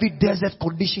 Amen. Every desert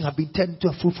condition has been turned into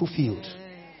a fruitful field.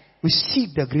 Amen.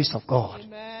 Receive the grace of God.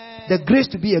 Amen. The grace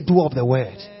to be a doer of the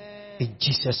word. Amen. In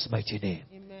Jesus' mighty name.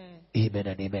 Amen. Amen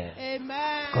and amen.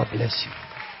 Amen. God bless you.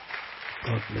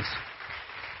 God bless you.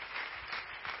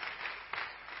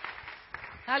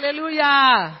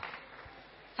 Hallelujah.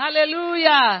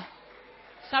 Hallelujah.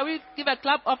 Shall we give a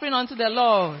clap offering unto the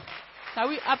Lord? Shall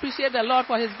we appreciate the Lord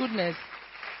for His goodness?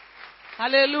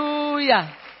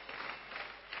 Hallelujah.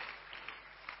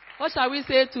 What shall we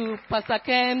say to Pastor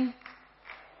Ken?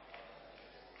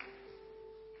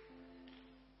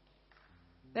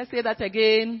 Let's say that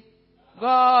again.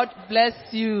 God bless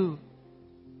you.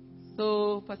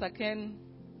 So, Pastor Ken,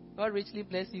 God richly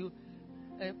bless you.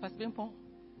 Pastor Bimpon,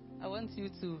 I want you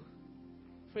to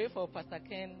pray for Pastor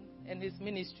Ken and his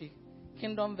ministry,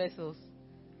 Kingdom Vessels,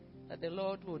 that the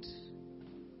Lord would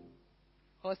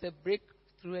cause a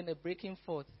breakthrough and a breaking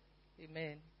forth.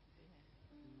 Amen.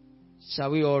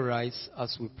 Shall we all rise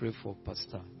as we pray for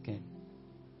Pastor Ken?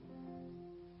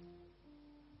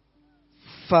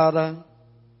 Father,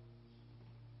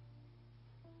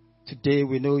 today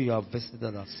we know you have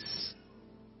visited us.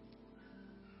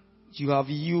 You have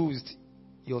used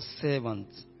your servant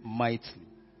mightily.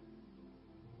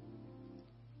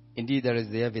 Indeed, there is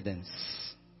the evidence.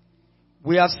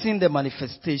 We have seen the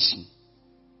manifestation.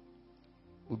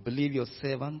 We believe your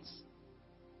servant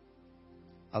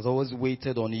has always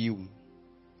waited on you.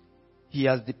 He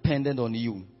has depended on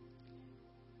you.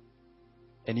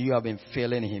 And you have been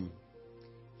failing him.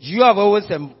 You have always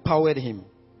empowered him.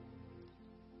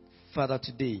 Father,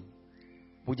 today,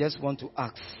 we just want to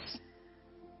ask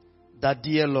that,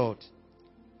 dear Lord,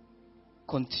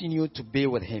 continue to be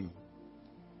with him.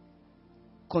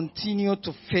 Continue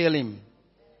to fill him.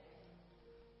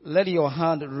 Let your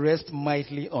hand rest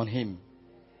mightily on him.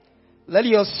 Let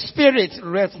your spirit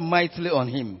rest mightily on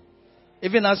him.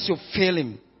 Even as you fill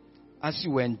him, as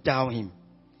you endow him.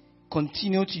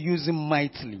 Continue to use him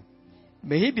mightily.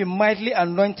 May he be mightily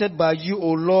anointed by you,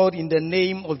 O Lord, in the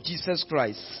name of Jesus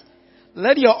Christ.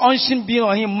 Let your unction be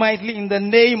on him mightily in the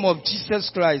name of Jesus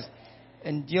Christ.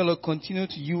 And dear Lord, continue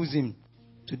to use him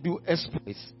to do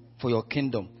exploits for your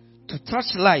kingdom. To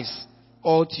touch lives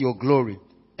all to your glory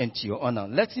and to your honor.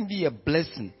 Let him be a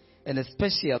blessing, and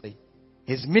especially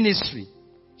his ministry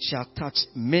shall touch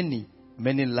many,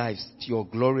 many lives to your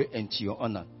glory and to your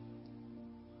honor.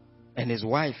 And his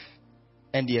wife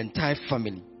and the entire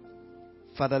family.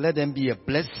 Father, let them be a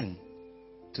blessing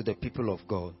to the people of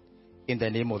God. In the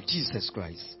name of Jesus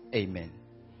Christ. Amen.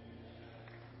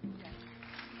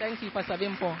 Thank you, Pastor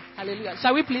Bimpo. Hallelujah.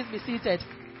 Shall we please be seated?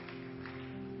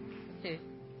 Okay.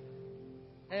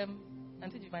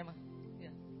 Auntie Jemima. Yeah,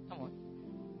 come on.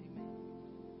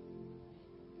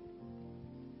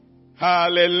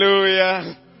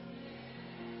 Hallelujah.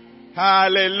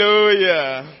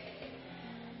 Hallelujah.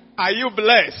 Are you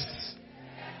blessed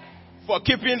for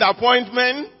keeping the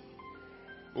appointment?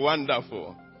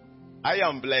 Wonderful. I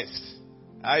am blessed.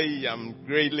 I am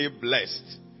greatly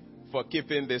blessed for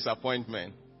keeping this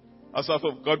appointment. Also,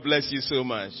 God bless you so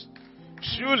much.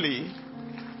 Truly,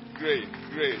 great.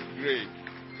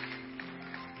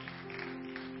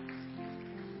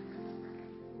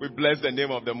 We bless the name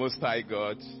of the Most High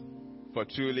God for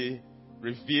truly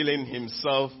revealing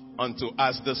himself unto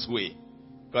us this way.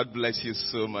 God bless you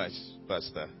so much,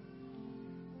 Pastor.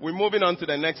 We're moving on to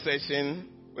the next session,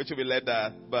 which will be led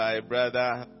by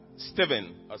Brother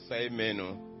Stephen Osei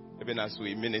Menu, even as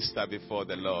we minister before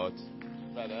the Lord.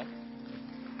 Brother.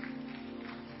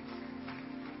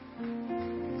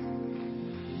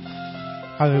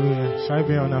 Hallelujah. Shall I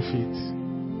be on our feet?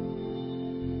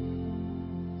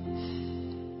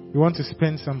 We want to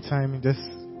spend some time just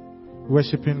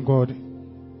worshiping God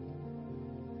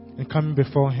and coming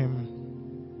before him.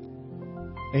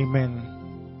 Amen.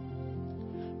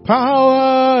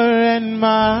 Power and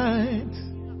might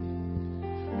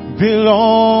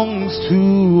belongs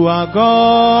to our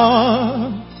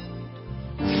God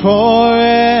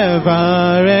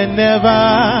forever and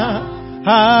ever.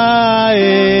 Amen.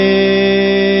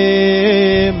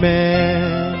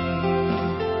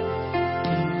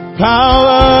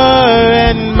 Power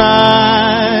and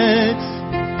might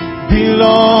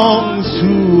belongs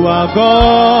to our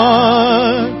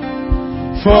God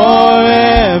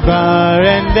forever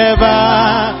and ever.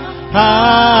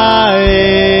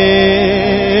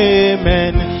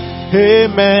 Amen.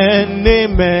 Amen.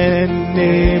 Amen.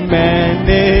 Amen.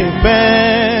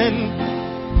 Amen.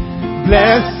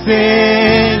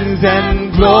 Blessings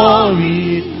and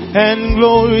glory,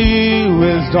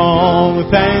 wisdom,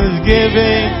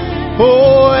 thanksgiving,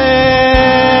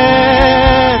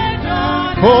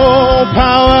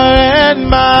 power and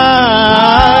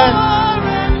might,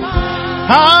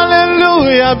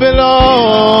 hallelujah,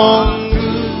 belongs,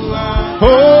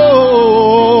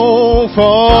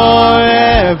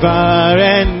 forever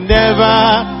and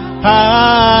ever,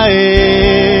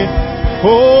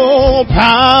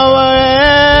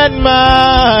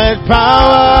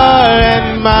 power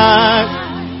and might,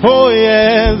 oh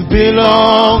yes,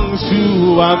 belongs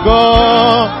to our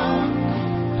God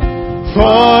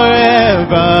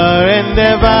forever and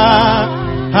ever.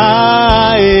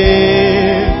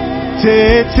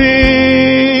 Teti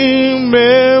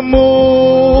memu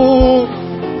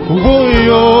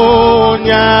vuyo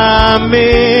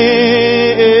nyame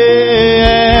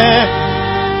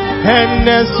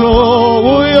eneso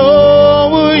vuyo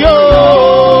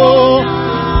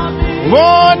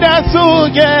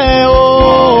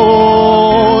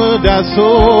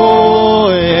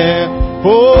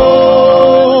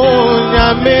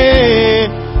nyame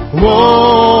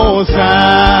wo sa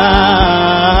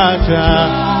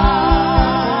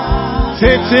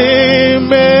Tete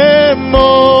memo,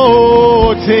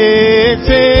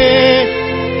 tete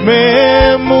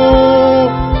memo,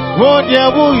 wodia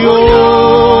buyo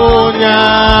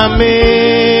nyame,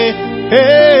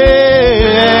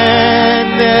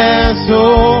 eneso,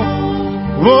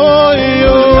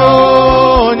 woyo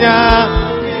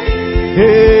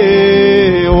nyame,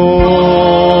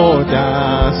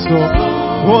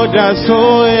 woda so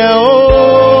ya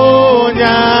o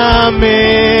nyame.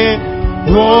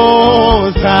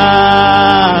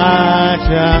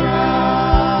 Wosacha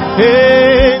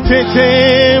tete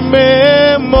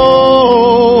memo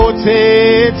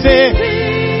tete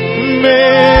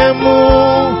memo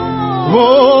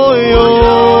woyo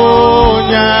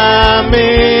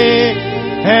nyame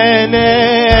ene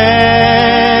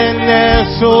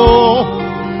so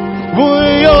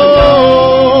woyo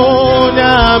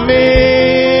nyame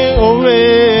ore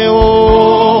o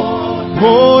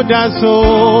woda so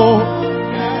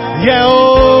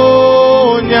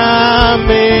Yeo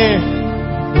nyame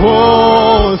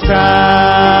wosacha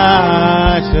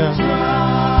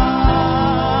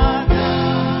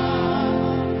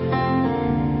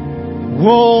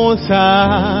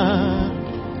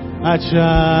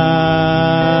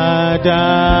achada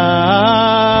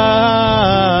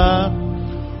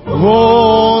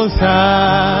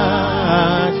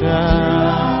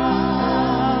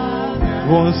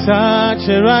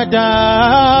wosacha rada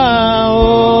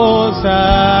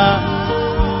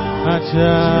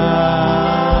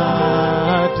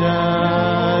achada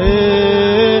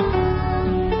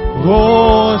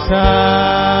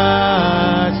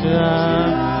wosacha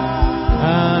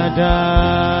ada.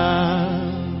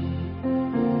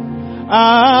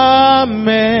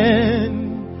 Amen.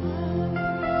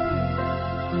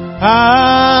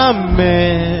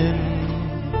 Amen.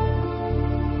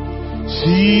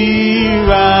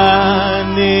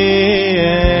 Shirane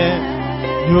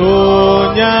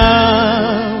nyonya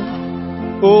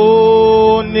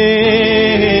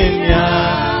onenya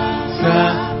sa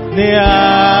nea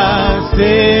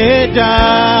seda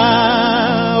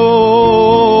o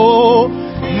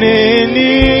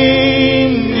neni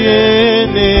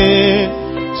nene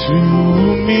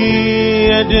tumi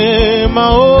edema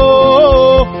o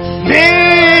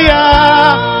nia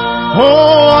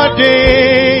hode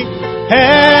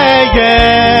eye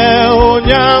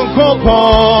onyankopo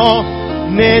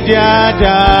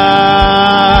nediada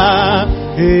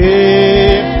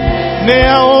ne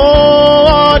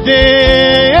ode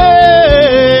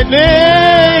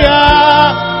nea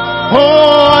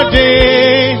ode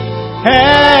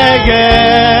eye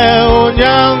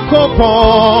onyankopo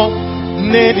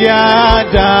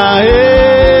nediada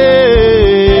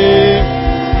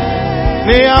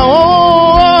nea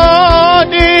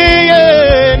ode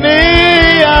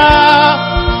nea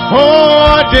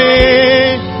ode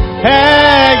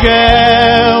eye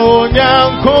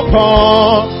onyankopo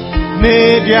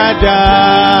nediada.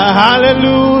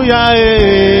 Hallelujah.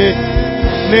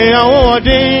 Nea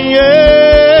ode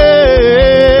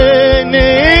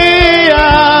nea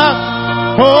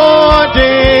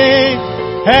ode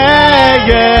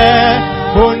eye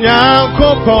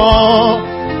onyankopo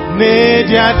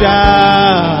nediada.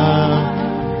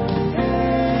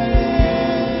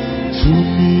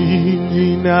 Tumi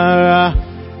ninara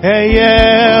eye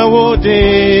ode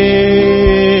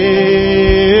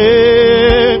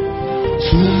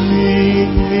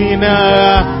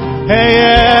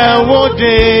eye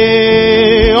wode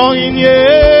oyin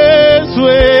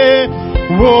Yesue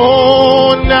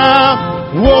wona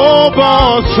wobo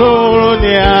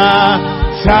soronia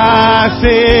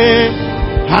sase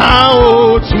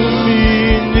how to me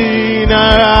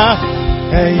ninara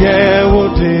eye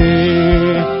wode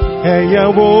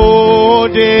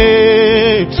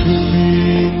to me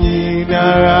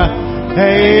ninara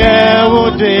eye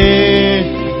wode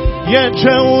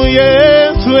Yetreu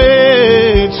Yesue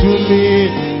to me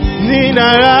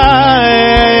ninara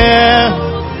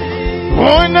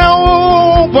ona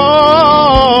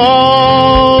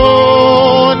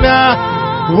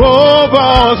wobo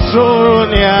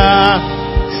soronia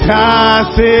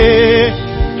sase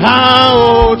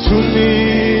how to me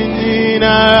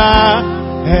ninara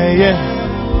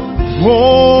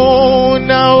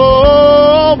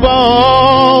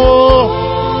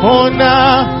ona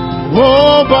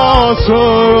wobo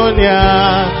soronia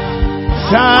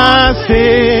sase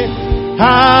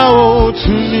how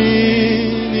to me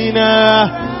nina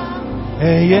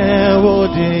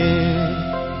wode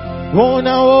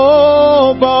wona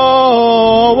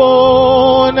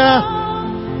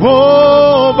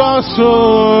wobo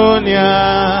soronia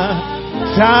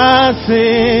sase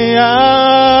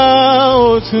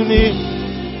how to me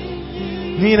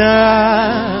nina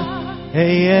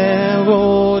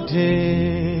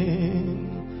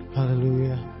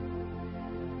Hallelujah.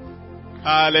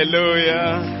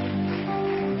 Hallelujah.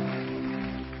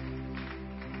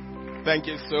 Thank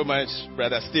you so much,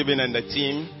 Brother Stephen and the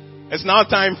team. It's now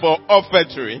time for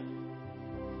offertory.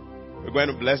 We're going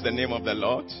to bless the name of the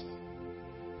Lord.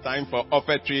 Time for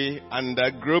offertory, and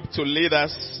the group to lead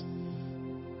us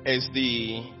is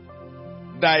the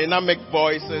Dynamic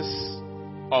Voices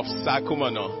of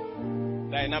Sakumono.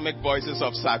 Dynamic Voices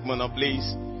of Sakumono, please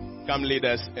come lead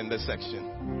us in this section.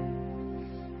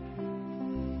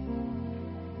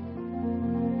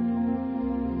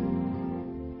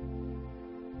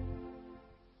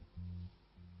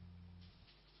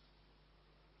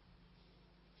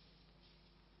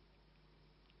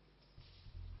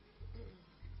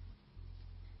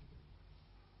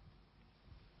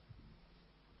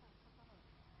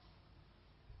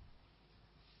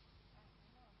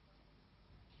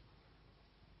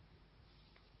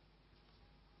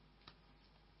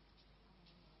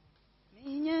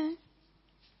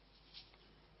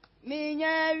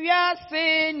 Minya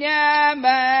vyasi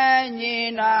nyama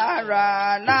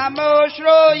nyinara na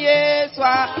moshro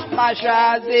Yeswa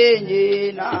mashazi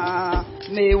nyina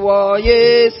miwo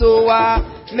Yesua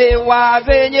miwa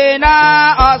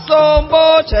zenyina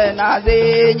asombo chena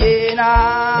zenyina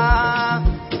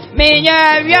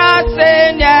minya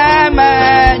vyasi nyama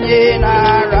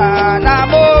nyinara na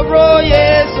moshro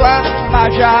Yeswa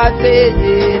mashazi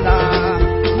nyina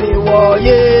miwo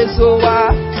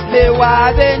Yesua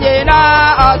mewa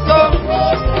zenyina aso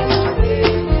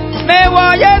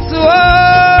mewa Yesua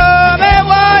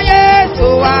mewa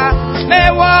Yesua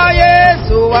mewa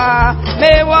Yesua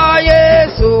mewa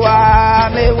Yesua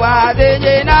mewa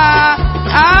zenyina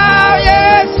a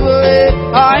Yesu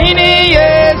aini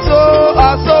Yesu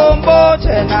asombo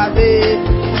chenabe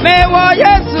mewa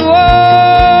Yesua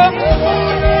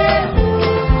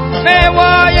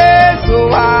mewa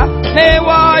Yesua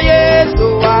mewa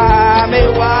Yesua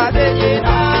mewa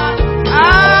zenyina a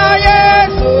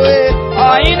Yesu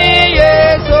aini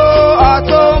Yesu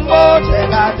atombo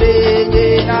chena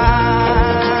zenyina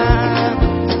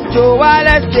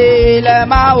Joala stile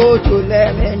ma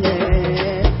otule menye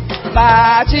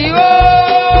Machio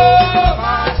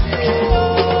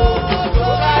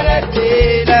Joala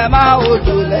stile ma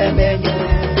otule menye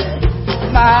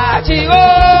Machio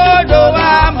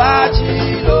doa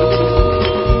machilo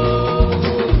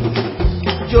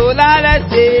Jola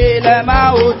se le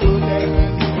ma otule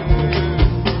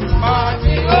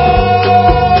Machio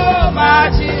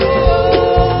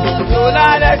Jola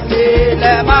se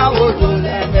le ma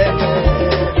otule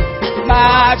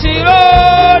Machio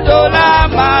dola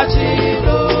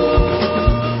machilo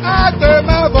Ate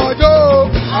ma bojo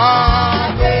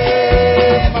Ate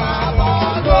ma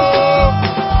bojo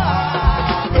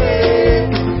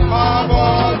Ate ma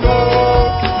bojo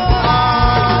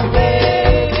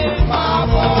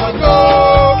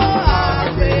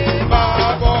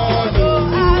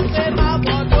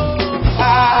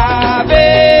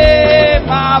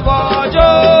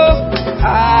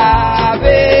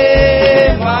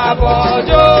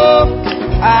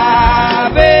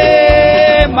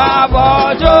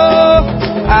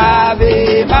Ave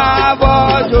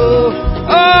mabojo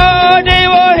oh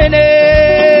dewo hele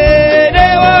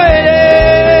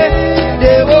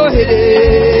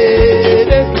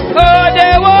oh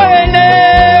dewo hele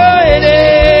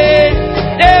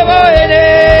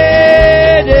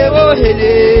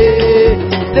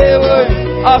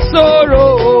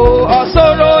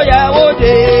osoro ya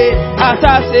wode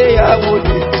atase ya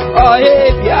wode oh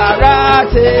e biara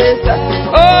tesa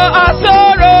oh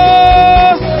osoro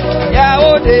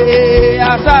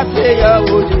asase ya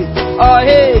wodi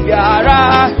ohe biara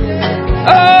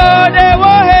oh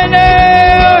dewo hele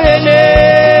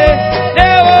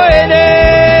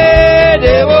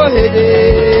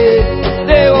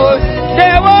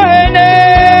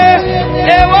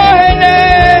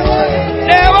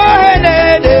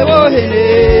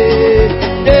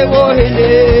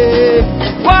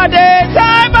what the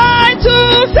time I to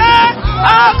say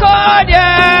akodia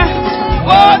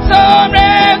what's on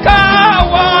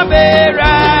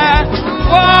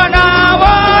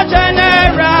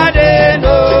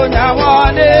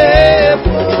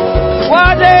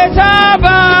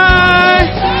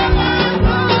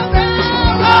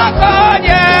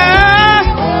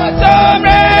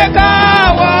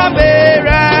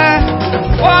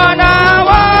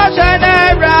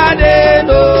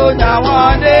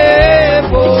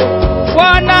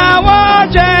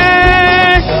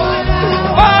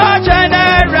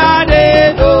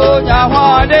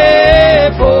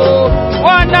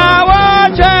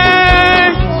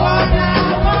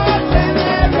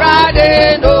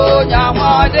no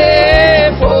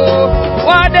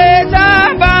What is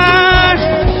about?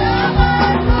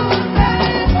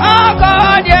 Oh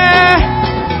God, yeah.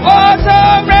 What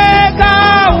a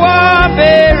breaker, what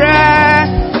bearer.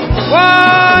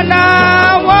 One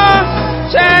hour,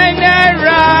 shine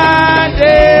around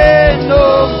it. No,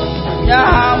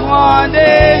 yeah, one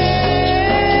day.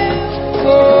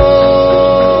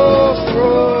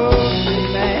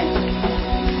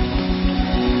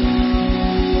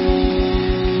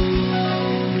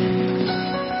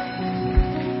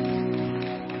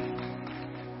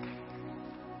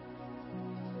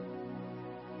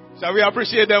 Shall we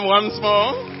appreciate them once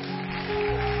more?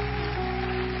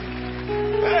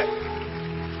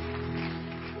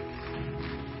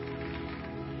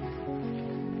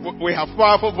 We have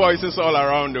powerful voices all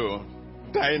around, though.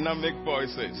 Dynamic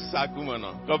voices.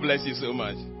 Sakumana. God bless you so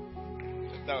much.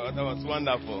 That was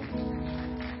wonderful.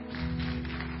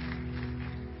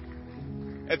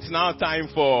 It's now time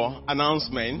for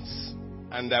announcements.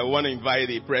 And I want to invite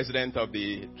the president of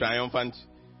the Triumphant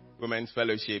Women's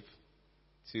Fellowship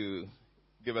to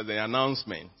give us the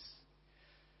announcements.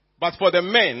 But for the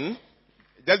men,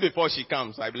 just before she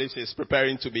comes, I believe she's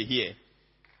preparing to be here.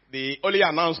 The only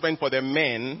announcement for the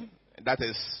men, that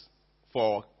is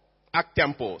for Act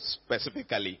Temple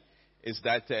specifically, is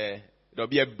that there'll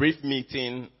be a brief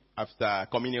meeting after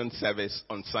communion service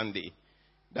on Sunday.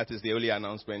 That is the only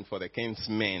announcement for the King's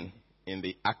men in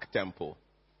the Act Temple.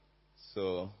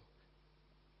 So,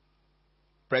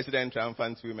 President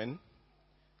Triumphant Women,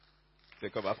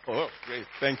 take over. Oh, great.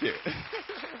 Thank you.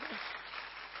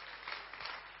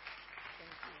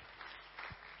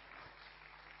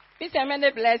 It's a many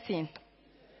blessing.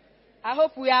 I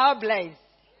hope we are all blessed.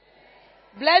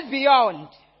 Blessed beyond.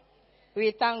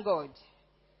 We thank God.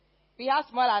 We have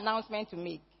small announcement to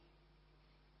make.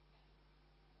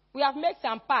 We have made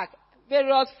some pack,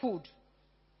 various food.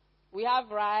 We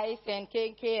have rice and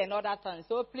cake and other things.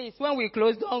 So please, when we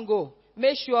close, don't go.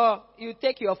 Make sure you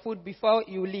take your food before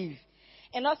you leave.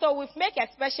 And also, we've made a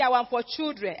special one for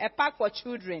children, a pack for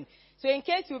children. So in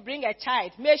case you bring a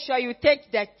child, make sure you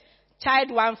take the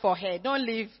child one for her. Don't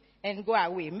leave and go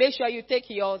away. Make sure you take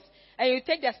yours. And you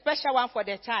take the special one for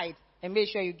the child. And make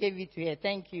sure you give it to her.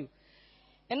 Thank you.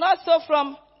 And also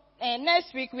from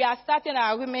next week, we are starting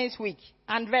our Women's Week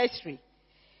anniversary.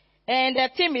 And the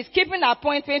theme is keeping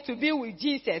appointment to be with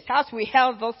Jesus, as we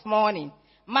held this morning.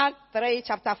 Mark 3,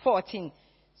 chapter 14.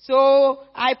 So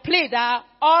I plead that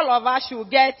all of us should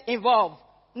get involved.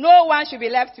 No one should be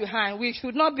left behind. We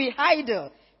should not be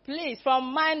idle. Please,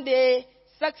 from Monday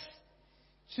 6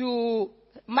 to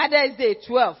Mother's Day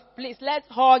 12, please let's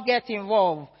all get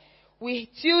involved.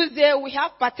 Tuesday we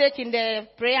have partake in the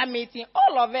prayer meeting.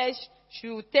 All of us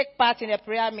should take part in the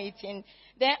prayer meeting.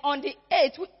 Then on the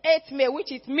 8th May,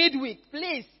 which is midweek,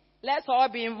 please let's all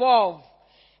be involved.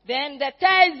 Then the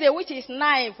Thursday, which is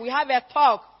 9th, we have a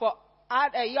talk for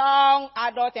a young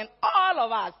adult and all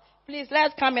of us. Please,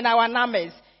 let's come in our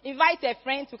numbers. Invite a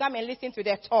friend to come and listen to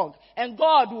the talk. And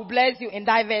God will bless you in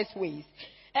diverse ways.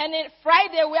 And then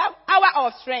Friday, we have Hour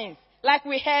of Strength. Like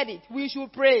we heard it, we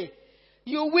should pray.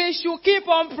 We should keep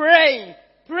on praying.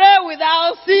 Pray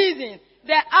without ceasing.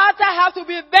 The altar has to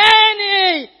be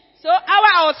burning. So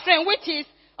Hour of Strength, which is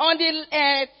on the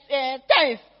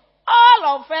 10th,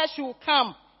 all of us should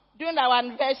come during our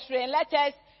anniversary and let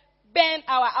us burn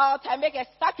our altar, make a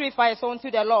sacrifice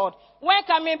unto the Lord. When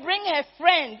coming, bring a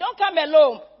friend. Don't come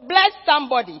alone. Bless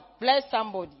somebody. Bless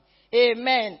somebody.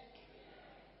 Amen.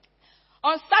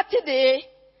 On Saturday,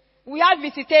 we have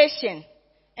visitation.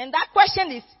 And that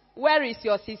question is, where is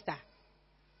your sister?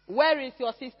 Where is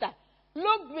your sister?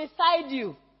 Look beside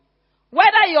you.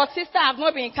 Whether your sister have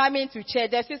not been coming to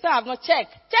church, the sister have not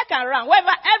checked. Check around.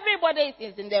 Whether everybody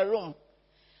is in the room.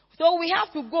 So we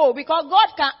have to go because God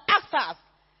can ask us.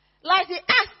 Like he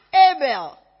asked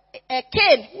Abel,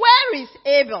 Cain, where is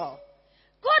Abel?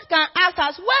 God can ask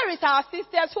us, where is our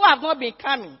sisters who have not been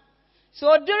coming? So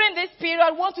during this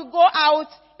period, we want to go out,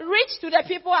 reach to the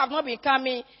people who have not been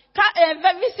coming,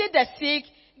 visit the sick,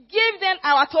 give them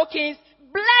our tokens,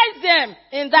 bless them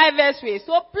in diverse ways.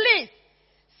 So please,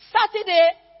 Saturday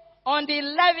on the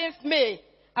 11th May,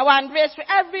 our anniversary,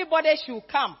 everybody should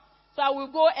come. So I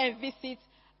will go and visit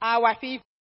our people.